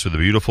impress with a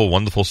beautiful,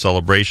 wonderful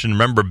celebration.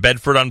 Remember,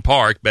 Bedford on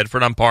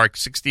Park,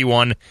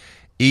 61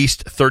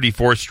 East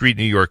 34th Street,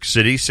 New York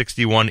City,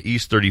 61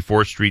 East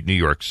 34th Street, New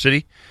York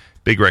City.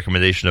 Big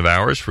recommendation of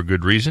ours for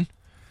good reason.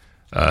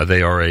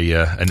 They are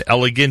an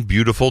elegant,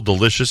 beautiful,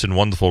 delicious, and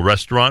wonderful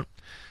restaurant.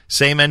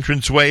 Same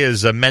entranceway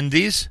as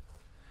Mendy's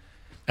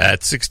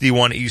at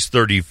 61 East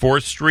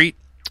 34th Street.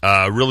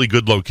 Really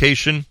good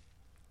location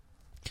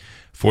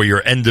for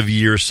your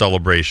end-of-year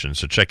celebration.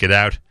 So check it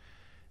out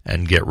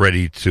and get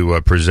ready to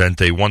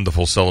present a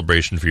wonderful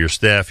celebration for your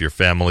staff, your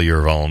family,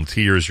 your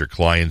volunteers, your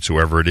clients,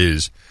 whoever it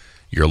is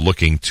you're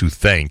looking to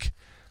thank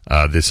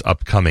this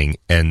upcoming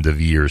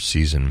end-of-year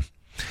season.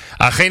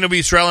 Achenu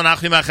b'Yisrael and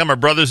Achim Achem, our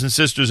brothers and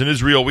sisters in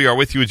Israel, we are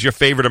with you. It's your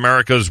favorite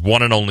America's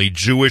one and only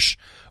Jewish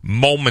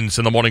Moments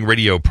in the Morning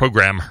radio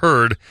program,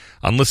 heard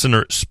on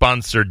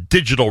listener-sponsored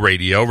digital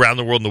radio around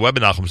the world on the web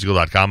at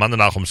NachumSegal.com, on the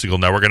Nachum Segal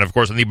Network, and, of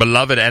course, on the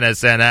beloved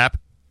NSN app.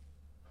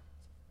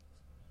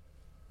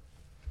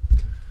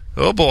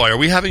 Oh, boy, are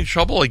we having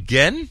trouble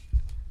again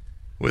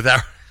with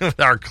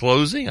our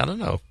closing? I don't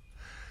know.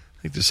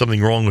 I think there's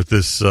something wrong with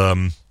this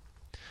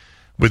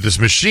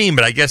machine,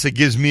 but I guess it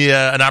gives me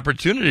an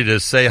opportunity to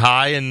say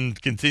hi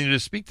and continue to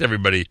speak to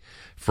everybody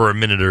for a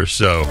minute or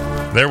so.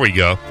 There we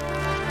go.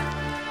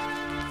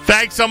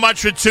 Thanks so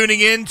much for tuning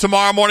in.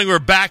 Tomorrow morning we're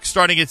back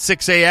starting at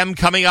 6 a.m.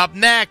 Coming up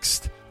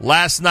next,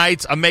 last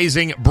night's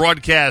amazing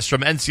broadcast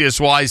from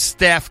NCSY's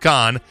Staff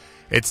Con.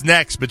 It's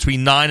next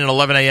between 9 and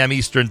 11 a.m.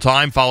 Eastern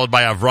Time, followed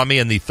by Avrami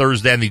and the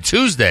Thursday and the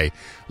Tuesday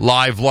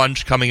live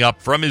lunch coming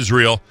up from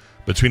Israel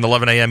between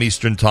 11 a.m.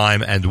 Eastern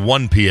Time and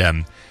 1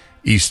 p.m.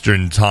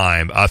 Eastern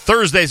Time.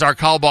 Thursday's our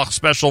Kalbach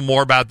special.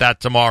 More about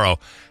that tomorrow.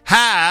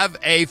 Have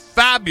a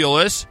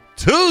fabulous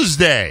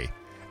Tuesday.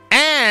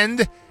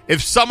 And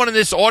if someone in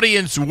this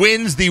audience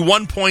wins the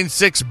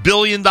 $1.6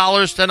 billion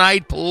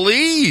tonight,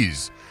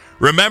 please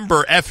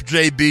remember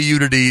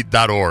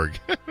fjbunity.org.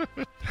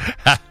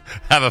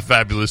 Have a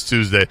fabulous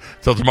Tuesday.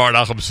 Till tomorrow,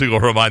 Nachum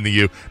Segal reminding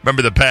you,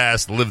 remember the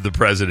past, live the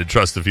present, and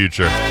trust the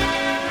future.